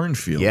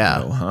cornfield, yeah,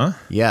 though, huh?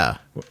 Yeah.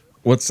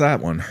 What's that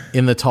one?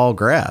 In the tall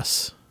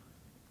grass.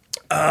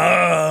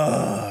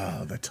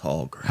 Oh, the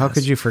tall grass. How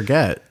could you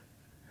forget?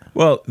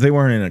 Well, they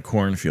weren't in a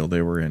cornfield.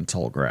 They were in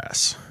tall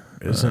grass.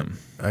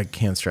 I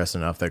can't stress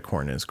enough that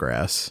corn is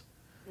grass.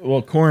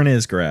 Well, corn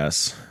is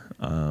grass.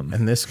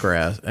 And this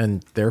grass,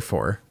 and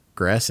therefore,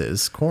 grass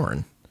is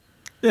corn.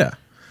 Yeah.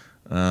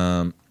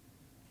 Man,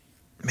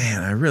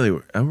 I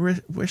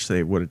wish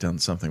they would have done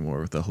something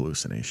more with the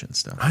hallucination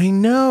stuff. I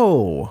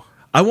know.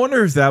 I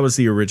wonder if that was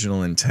the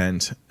original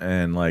intent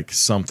and like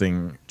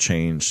something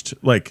changed,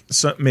 like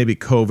maybe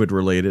COVID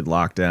related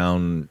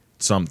lockdown,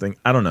 something.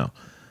 I don't know.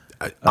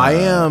 I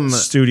am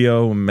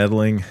studio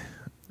meddling.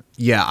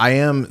 Yeah, I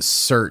am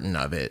certain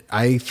of it.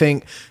 I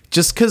think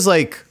just because,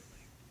 like,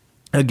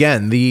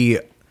 again, the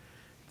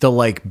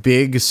like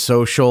big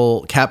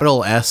social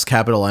capital S,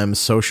 capital M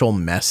social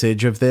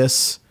message of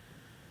this.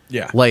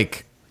 Yeah.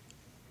 Like,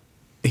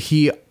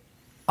 he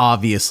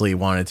obviously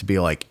wanted to be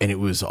like, and it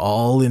was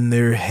all in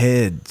their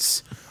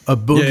heads, a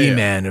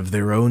boogeyman of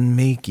their own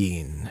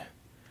making.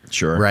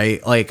 Sure.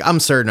 Right? Like, I'm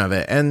certain of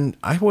it. And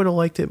I would have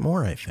liked it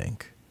more, I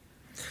think.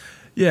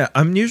 Yeah,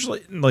 I'm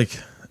usually like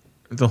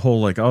the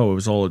whole like, oh, it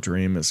was all a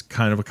dream is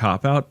kind of a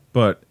cop out.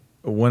 But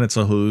when it's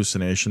a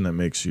hallucination that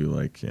makes you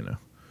like, you know,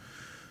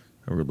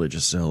 a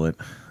religious zealot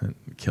and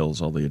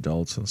kills all the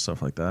adults and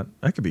stuff like that,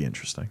 that could be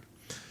interesting.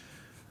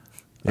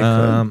 It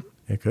could.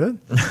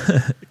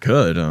 It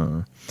could.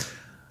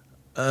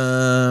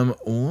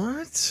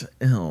 What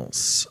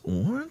else?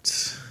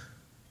 What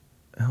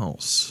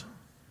else?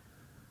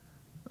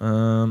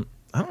 I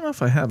don't know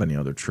if I have any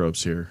other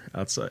tropes here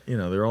outside. You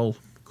know, they're all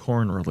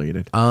corn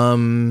related.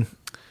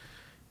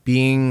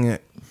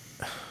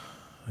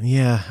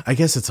 Yeah, I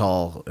guess it's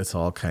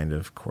all kind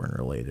of corn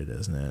related,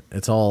 isn't it?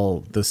 It's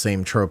all the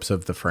same tropes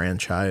of the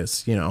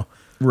franchise, you know.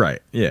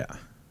 Right. Yeah.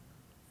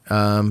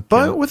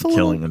 But with a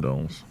killing little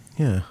adults.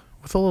 Yeah,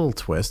 with a little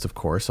twist, of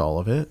course, all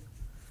of it.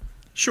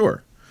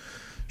 Sure.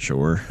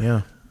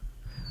 Yeah.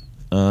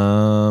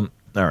 All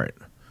right.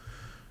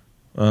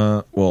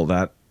 Well,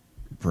 that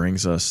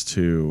brings us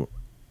to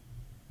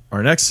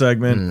our next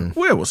segment.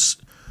 Where was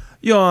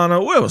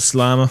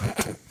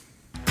Slimer?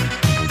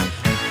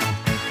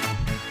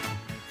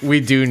 We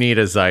do need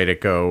a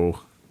Zydeco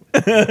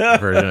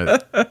version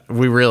of it.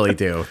 We really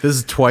do. This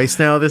is twice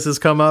now this has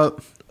come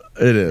up.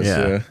 It is.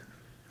 Yeah.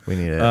 We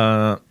need it.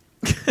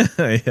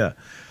 Yeah.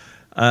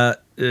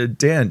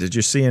 Dan, did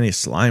you see any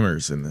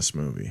Slimers in this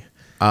movie?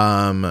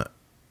 I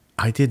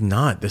did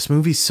not. This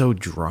movie's so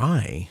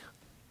dry.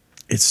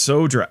 It's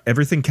so dry.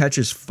 Everything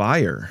catches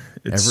fire.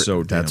 It's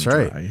so damn that's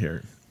right. dry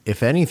here.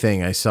 If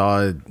anything, I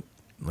saw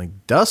like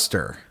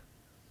Duster.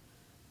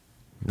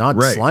 Not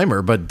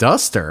Slimer, but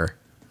Duster.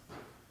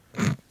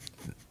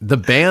 The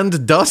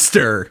band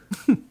Duster.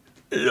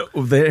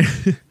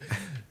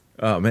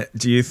 Oh man,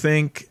 do you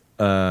think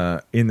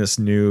in this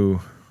new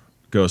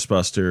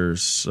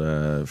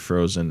Ghostbusters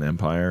Frozen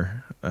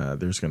Empire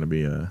there's going to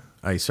be a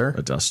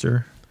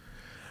Duster?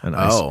 An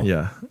ice,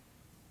 yeah.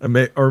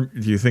 Or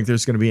do you think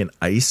there's going to be an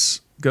ice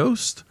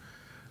ghost?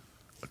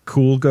 A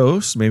cool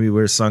ghost? Maybe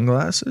wears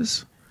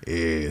sunglasses?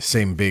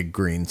 Same big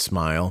green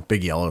smile,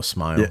 big yellow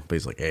smile. Yeah. But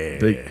he's like,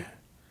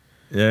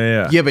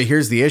 Yeah. Yeah, but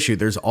here's the issue.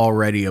 There's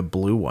already a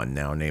blue one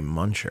now named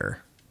Muncher.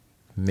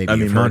 Maybe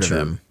you've heard of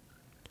him.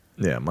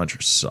 Yeah,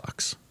 Muncher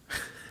sucks.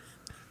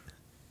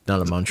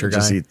 Not a Muncher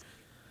guy?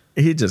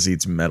 He just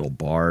eats metal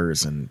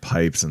bars and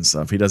pipes and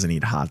stuff. He doesn't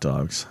eat hot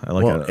dogs.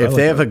 If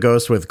they have a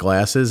ghost with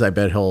glasses, I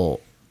bet he'll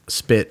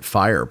spit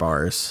fire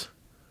bars.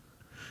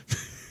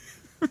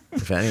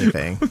 If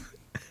anything.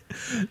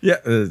 Yeah,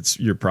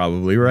 you're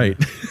probably right.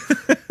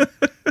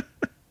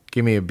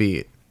 Give me a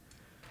beat.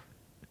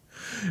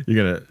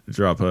 You're gonna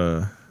drop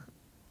a.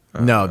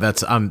 No,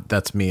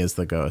 that's me as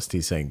the ghost.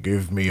 He's saying,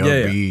 "Give me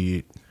a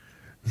beat."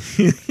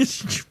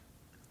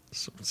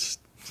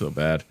 So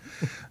bad.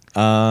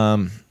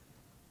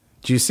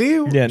 Did you see?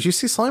 Yeah, did you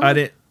see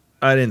Slimer?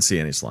 I didn't see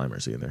any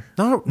Slimers either.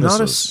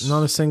 Not a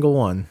single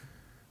one.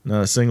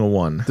 Not a single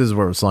one. This is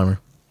where it was Slimer.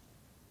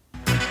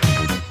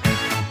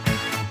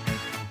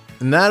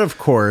 And that, of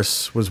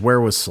course, was Where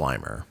Was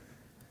Slimer?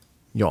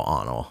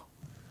 Joanno.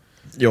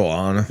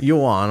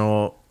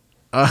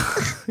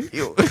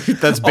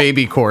 That's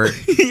Baby Court.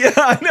 Yeah,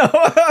 I know.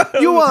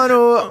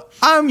 Joanno,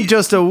 I'm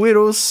just a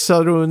little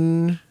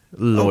southern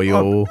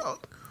lawyer.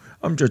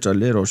 I'm just a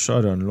little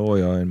southern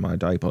lawyer in my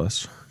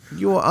diapers.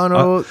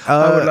 Joanno,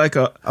 I would like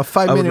a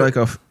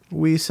 5-minute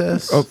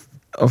recess. A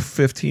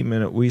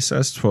 15-minute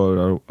recess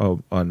for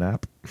a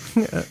nap.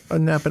 A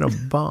nap in a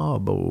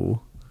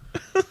bobble.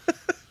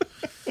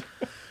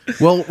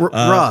 Well,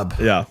 Rob,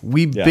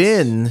 we've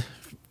been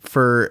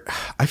for,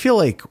 I feel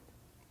like,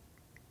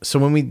 so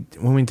when we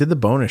did the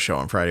bonus show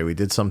on Friday, we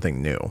did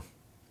something new.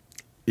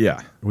 Yeah.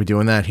 Are we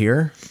doing that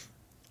here?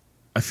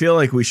 I feel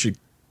like we should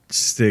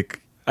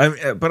stick,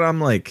 but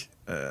I'm like,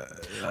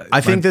 I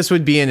think this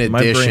would be an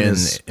addition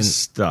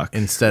stuck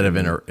instead of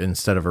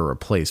a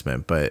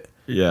replacement, but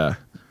yeah.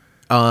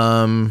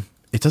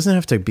 It doesn't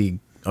have to be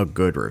a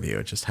good review.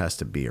 It just has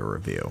to be a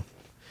review.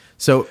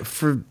 So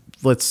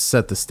let's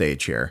set the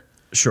stage here.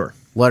 Sure.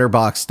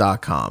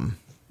 Letterboxd.com.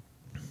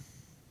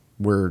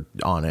 We're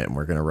on it and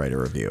we're going to write a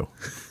review.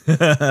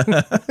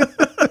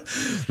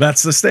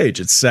 That's the stage.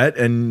 It's set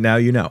and now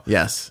you know.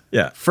 Yes.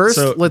 Yeah. First,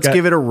 let's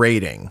give it a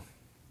rating.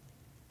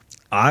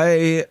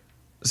 I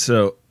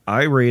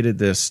rated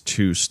this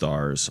 2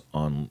 stars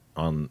on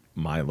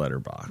my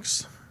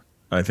Letterboxd.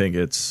 I think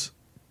it's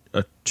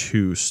a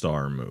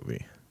 2-star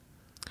movie.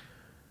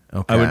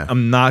 Okay.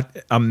 I'm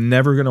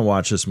never going to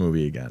watch this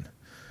movie again.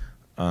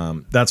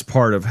 That's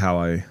part of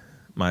how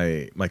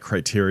my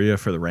criteria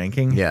for the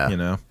ranking. Yeah. You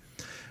know,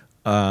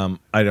 I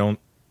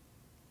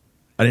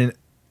didn't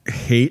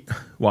hate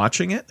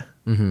watching it.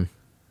 Mm-hmm.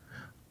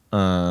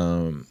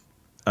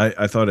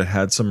 I thought it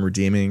had some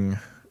redeeming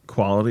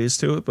qualities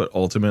to it, but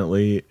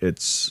ultimately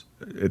it's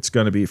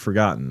going to be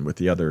forgotten with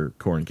the other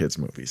Corn Kids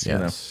movies.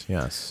 Yes. You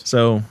know? Yes.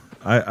 So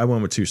I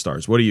went with 2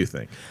 stars. What do you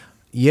think?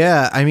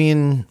 Yeah. I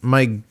mean,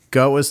 my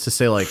gut was to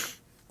say like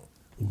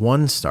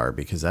 1 star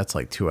because that's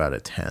like 2 out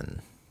of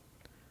 10.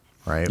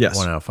 Right? Yes.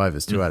 1 out of 5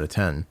 is 2 out of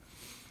 10.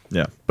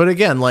 Yeah. But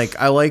again, like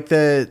I like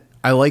that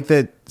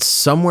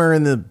somewhere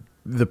in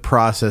the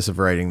process of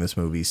writing this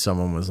movie,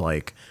 someone was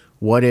like,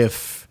 what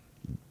if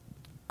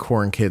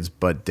Corn Kids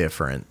but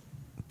different,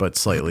 but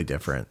slightly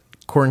different?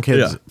 Corn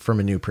Kids from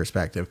a new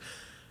perspective.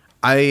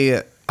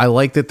 I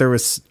like that there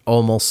was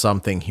almost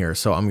something here,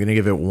 so I'm going to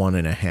give it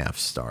 1.5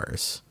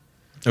 stars.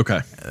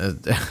 Okay.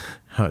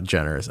 How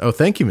generous. Oh,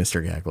 thank you,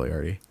 Mr.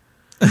 Gagliardi.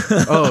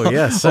 Oh,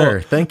 yes,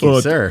 sir. Thank you,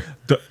 sir.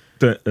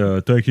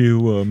 Thank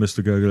you,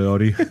 Mr.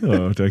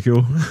 Gagliardi. Thank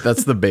you.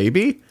 That's the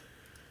baby?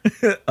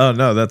 Oh,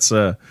 no, that's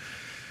Wimmer?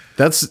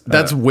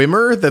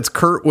 That's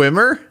Kurt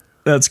Wimmer?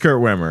 That's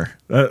Kurt Wimmer.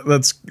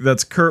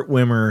 That's Kurt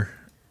Wimmer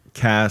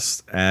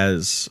cast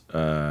as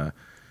Ned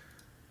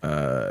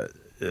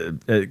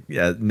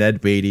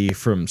Beatty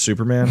from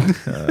Superman.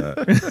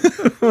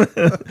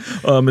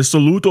 Mr.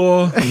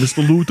 Luthor,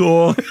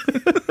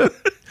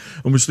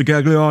 Mr.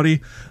 Gagliardi.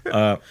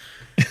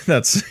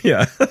 That's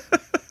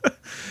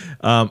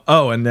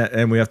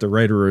and we have to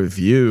write a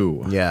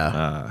review.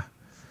 Yeah.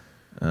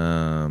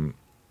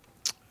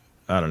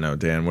 I don't know,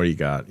 Dan. What do you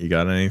got? You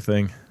got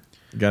anything?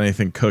 You got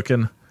anything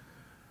cooking?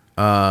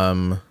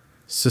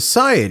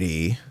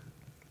 Society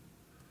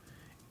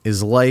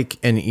is like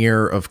an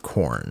ear of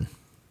corn.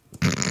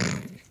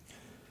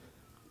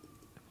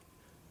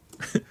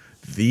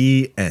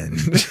 The end.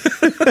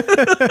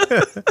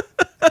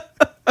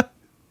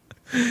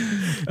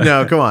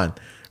 No, come on.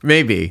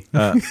 Maybe.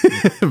 But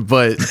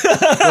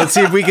let's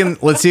see if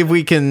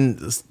we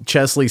can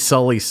Chesley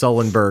Sully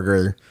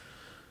Sullenberger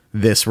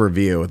this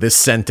review, this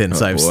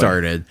sentence I've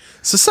started.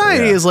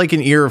 Society is like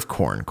an ear of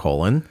corn,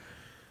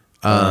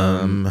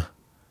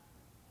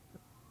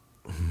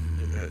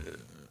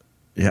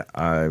 Yeah,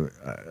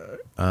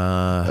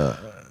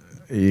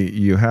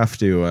 you have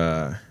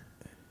to.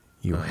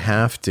 You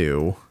have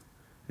to.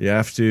 You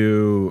have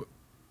to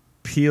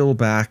peel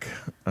back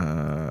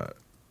I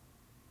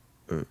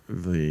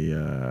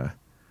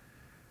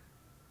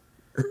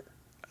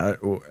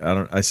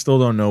still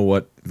don't know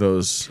what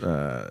those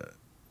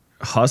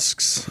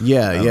husks.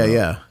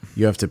 Yeah.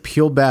 You have to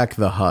peel back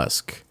the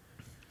husk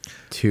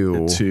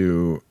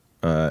to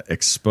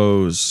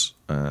expose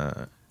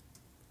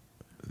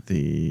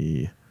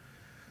the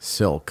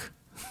silk.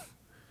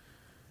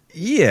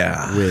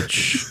 Yeah,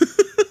 which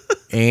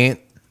ain't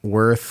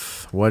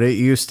worth what it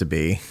used to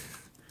be.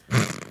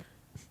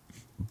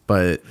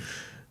 But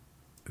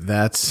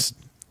that's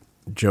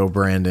Joe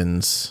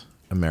Brandon's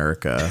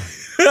America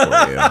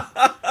for you.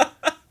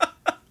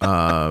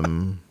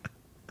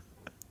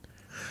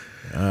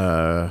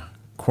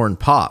 Corn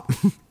pop.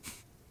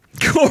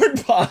 Corn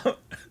pop.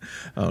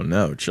 Oh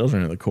no,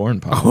 Children of the Corn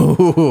Pop.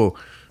 Ooh.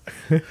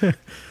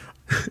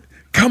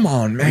 Come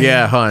on, man.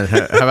 Yeah, hun.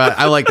 How about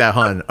I like that,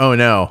 hun. Oh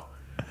no.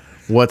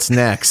 What's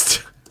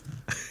next?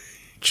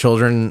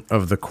 Children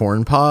of the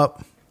Corn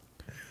Pop?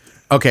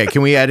 Okay,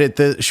 can we edit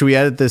this? Should we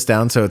edit this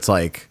down so it's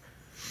like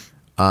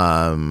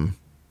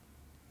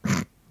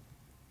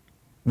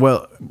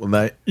well,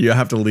 that, you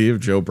have to leave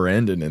Joe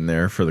Brandon in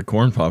there for the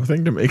Corn Pop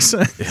thing to make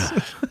sense. Yeah.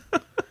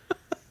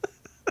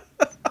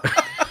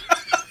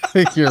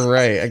 You're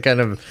right. I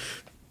kind of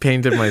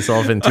painted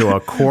myself into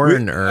a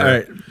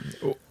corner.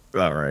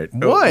 All right.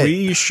 What?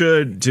 We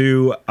should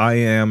do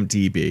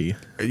IMDb.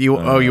 You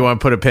want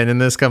to put a pin in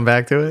this? Come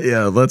back to it.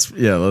 Yeah. Let's.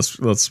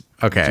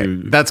 Okay,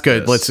 that's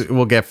good. This.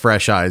 We'll get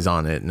fresh eyes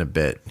on it in a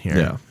bit here.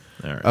 Yeah.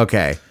 All right.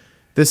 Okay.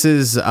 This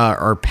is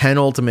our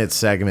penultimate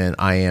segment,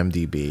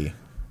 IMDb,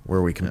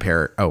 where we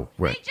compare. Oh,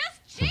 right. They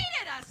just cheated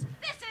us.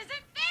 This isn't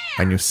fair.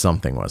 I knew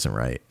something wasn't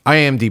right.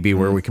 IMDb,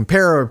 where we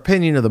compare our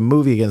opinion of the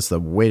movie against the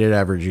weighted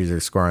average user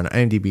score on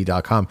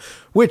IMDb.com,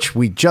 which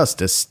we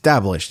just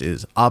established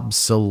is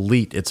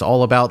obsolete. It's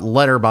all about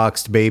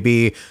Letterboxd,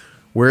 baby.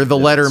 We're the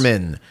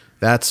Letterman.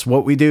 That's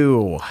what we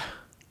do.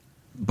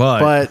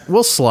 But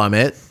we'll slum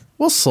it.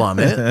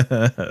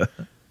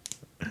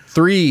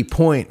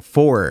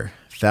 3.4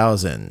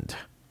 thousand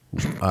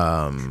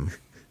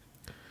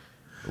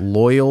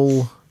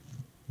loyal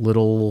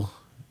little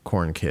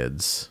corn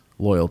kids,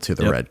 loyal to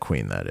the Red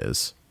Queen, that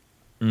is.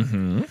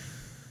 Mm-hmm.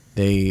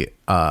 They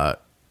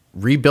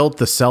rebuilt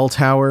the cell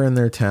tower in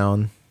their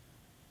town.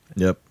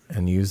 Yep.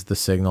 And used the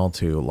signal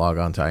to log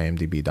on to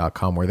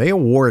imdb.com, where they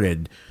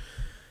awarded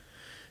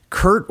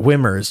Kurt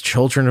Wimmer's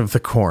Children of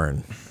the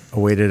Corn a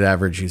weighted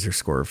average user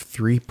score of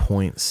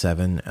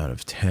 3.7 out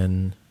of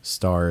 10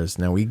 stars.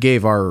 Now, we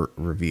gave our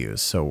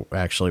reviews, so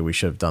actually we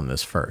should have done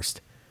this first.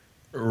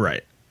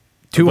 Right.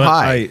 Too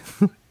high.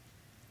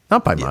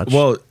 Not by much.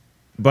 Well,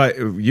 but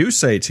you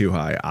say too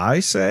high. I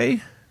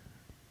say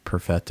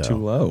perfecto. Too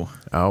low.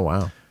 Oh,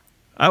 wow.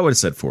 I would have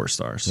said 4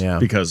 stars. Yeah.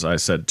 Because I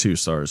said 2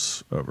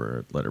 stars over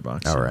at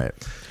Letterboxd. All right.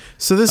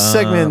 So this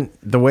segment,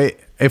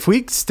 if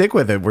we stick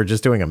with it, we're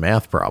just doing a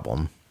math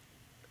problem.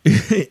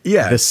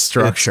 Yeah. This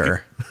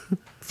structure.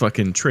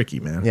 Fucking tricky,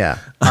 man. Yeah.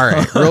 All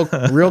right.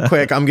 Real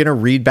quick, I'm going to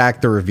read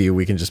back the review.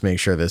 We can just make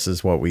sure this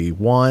is what we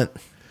want.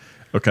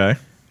 Okay.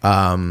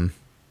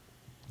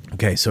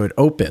 Okay, so it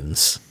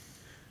opens.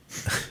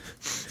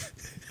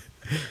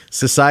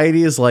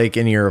 Society is like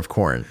an ear of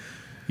corn.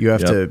 You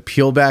have to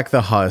peel back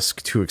the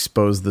husk to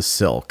expose the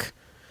silk.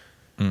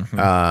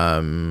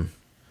 Mm-hmm.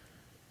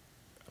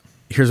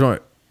 Here's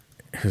what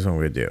I'm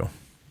going to do.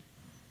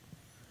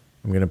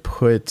 I'm going to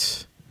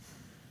put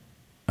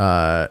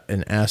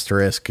an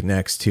asterisk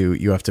next to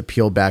you have to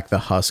peel back the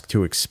husk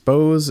to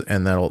expose,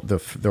 and there'll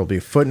be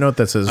a footnote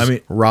that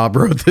says Rob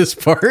wrote this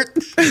part.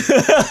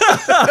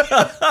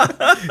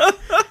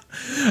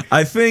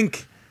 I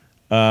think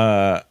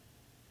if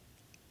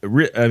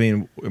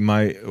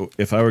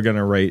I were going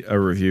to write a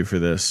review for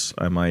this,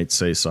 I might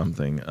say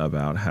something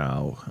about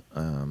how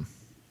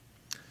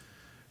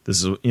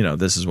this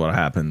is what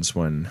happens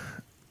when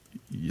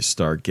you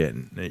start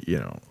getting,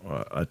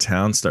 a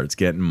town starts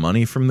getting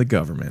money from the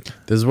government.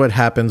 This is what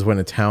happens when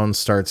a town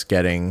starts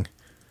getting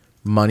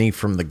money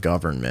from the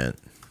government.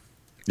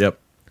 Yep.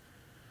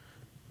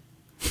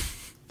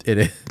 It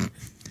is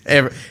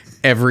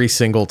every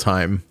single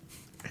time.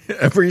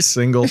 Every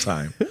single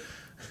time.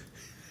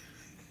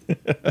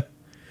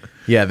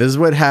 Yeah, this is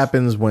what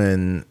happens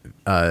when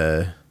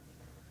a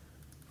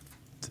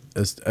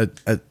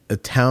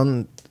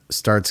town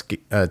starts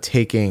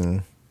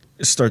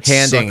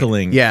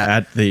suckling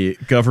at the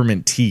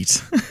government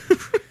teat.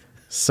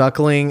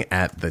 Suckling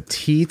at the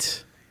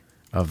teat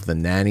of the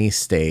nanny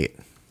state.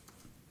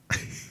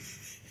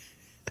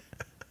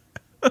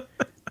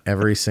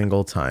 Every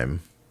single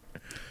time.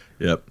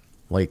 Yep.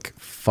 Like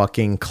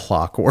fucking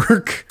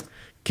clockwork.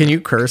 Can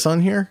you curse on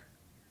here?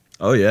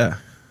 Oh, yeah.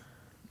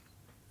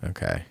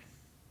 Okay.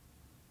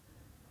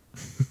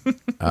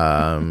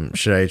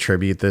 Should I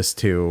attribute this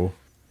to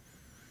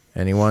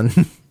anyone?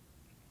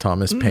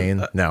 Thomas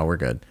Paine? No, we're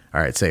good.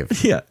 All right,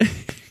 save. Yeah.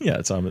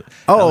 Yeah, Thomas.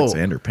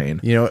 Alexander Paine.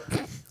 You know what?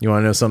 You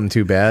want to know something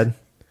too bad?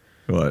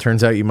 What?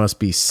 Turns out you must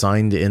be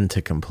signed in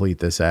to complete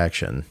this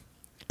action.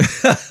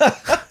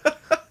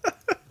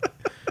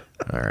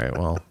 All right,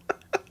 well,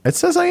 it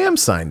says I am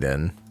signed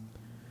in.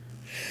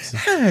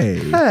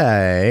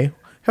 Hey,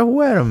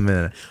 wait a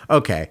minute.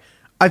 Okay,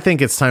 I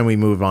think it's time we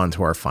move on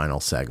to our final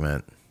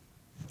segment.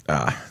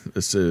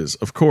 This is,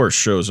 of course,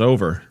 Show's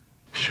Over.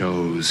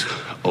 Show's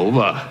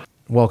over.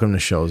 Welcome to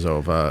Show's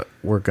Over.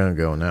 We're going to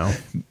go now.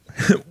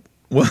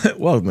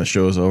 Welcome to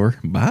Show's Over.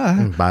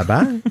 Bye.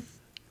 Bye-bye.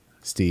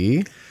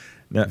 Steve.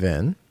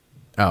 Vin.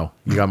 Oh,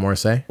 you got more to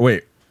say?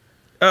 Wait.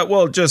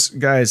 Well, just,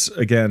 guys,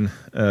 again,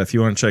 if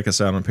you want to check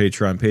us out on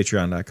Patreon,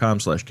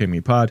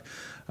 patreon.com/KingMePod.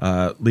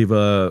 Leave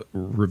a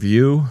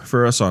review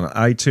for us on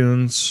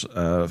iTunes,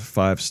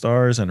 5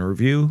 stars and a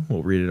review.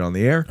 We'll read it on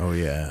the air. Oh,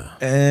 yeah.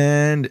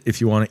 And if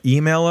you want to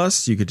email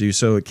us, you could do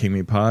so at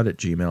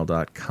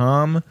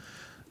kingmepod@gmail.com.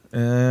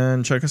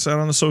 And check us out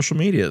on the social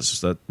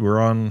medias. That we're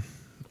on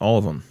all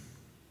of them.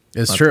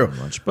 It's Not true.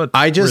 much, but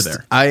we're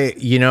there.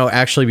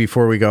 Actually,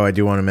 before we go, I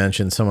do want to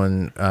mention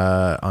someone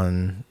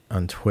on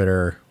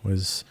Twitter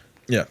was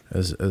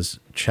as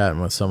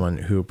chatting with someone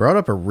who brought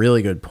up a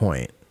really good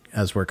point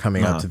as we're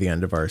coming up to the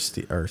end of our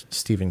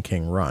Stephen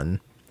King run.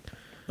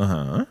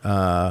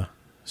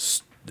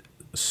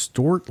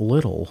 Stort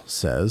Little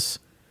says,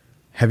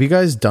 have you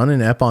guys done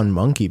an ep on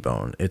Monkey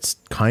Bone? It's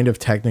kind of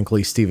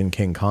technically Stephen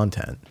King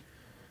content.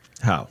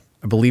 How?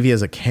 I believe he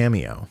has a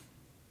cameo.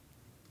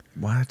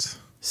 What?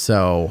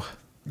 So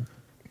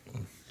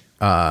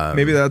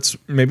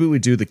maybe we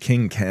do the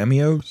King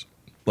cameos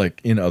like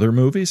in other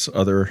movies,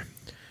 other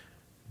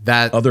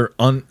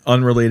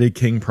unrelated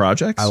King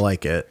projects. I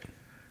like it.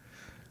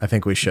 I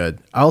think we should.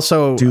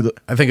 Also,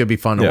 I think it'd be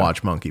fun to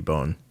watch Monkey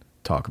Bone.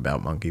 Talk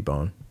about Monkey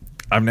Bone.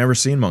 I've never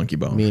seen Monkey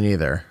Bone. Me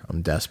neither.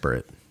 I'm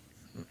desperate.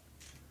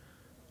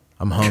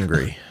 I'm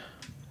hungry.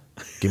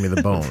 Give me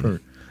the bone.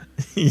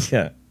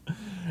 Yeah.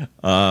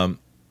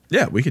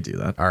 Yeah, we could do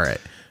that. All right.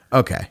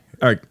 Okay.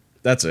 All right.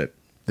 That's it.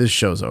 This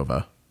show's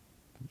over.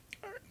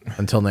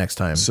 Until next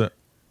time. So,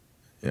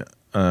 yeah.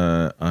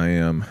 I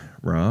am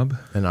Rob.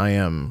 And I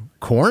am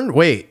Corn.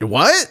 Wait,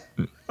 what?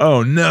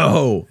 Oh,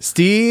 no.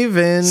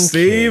 Stephen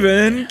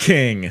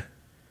King.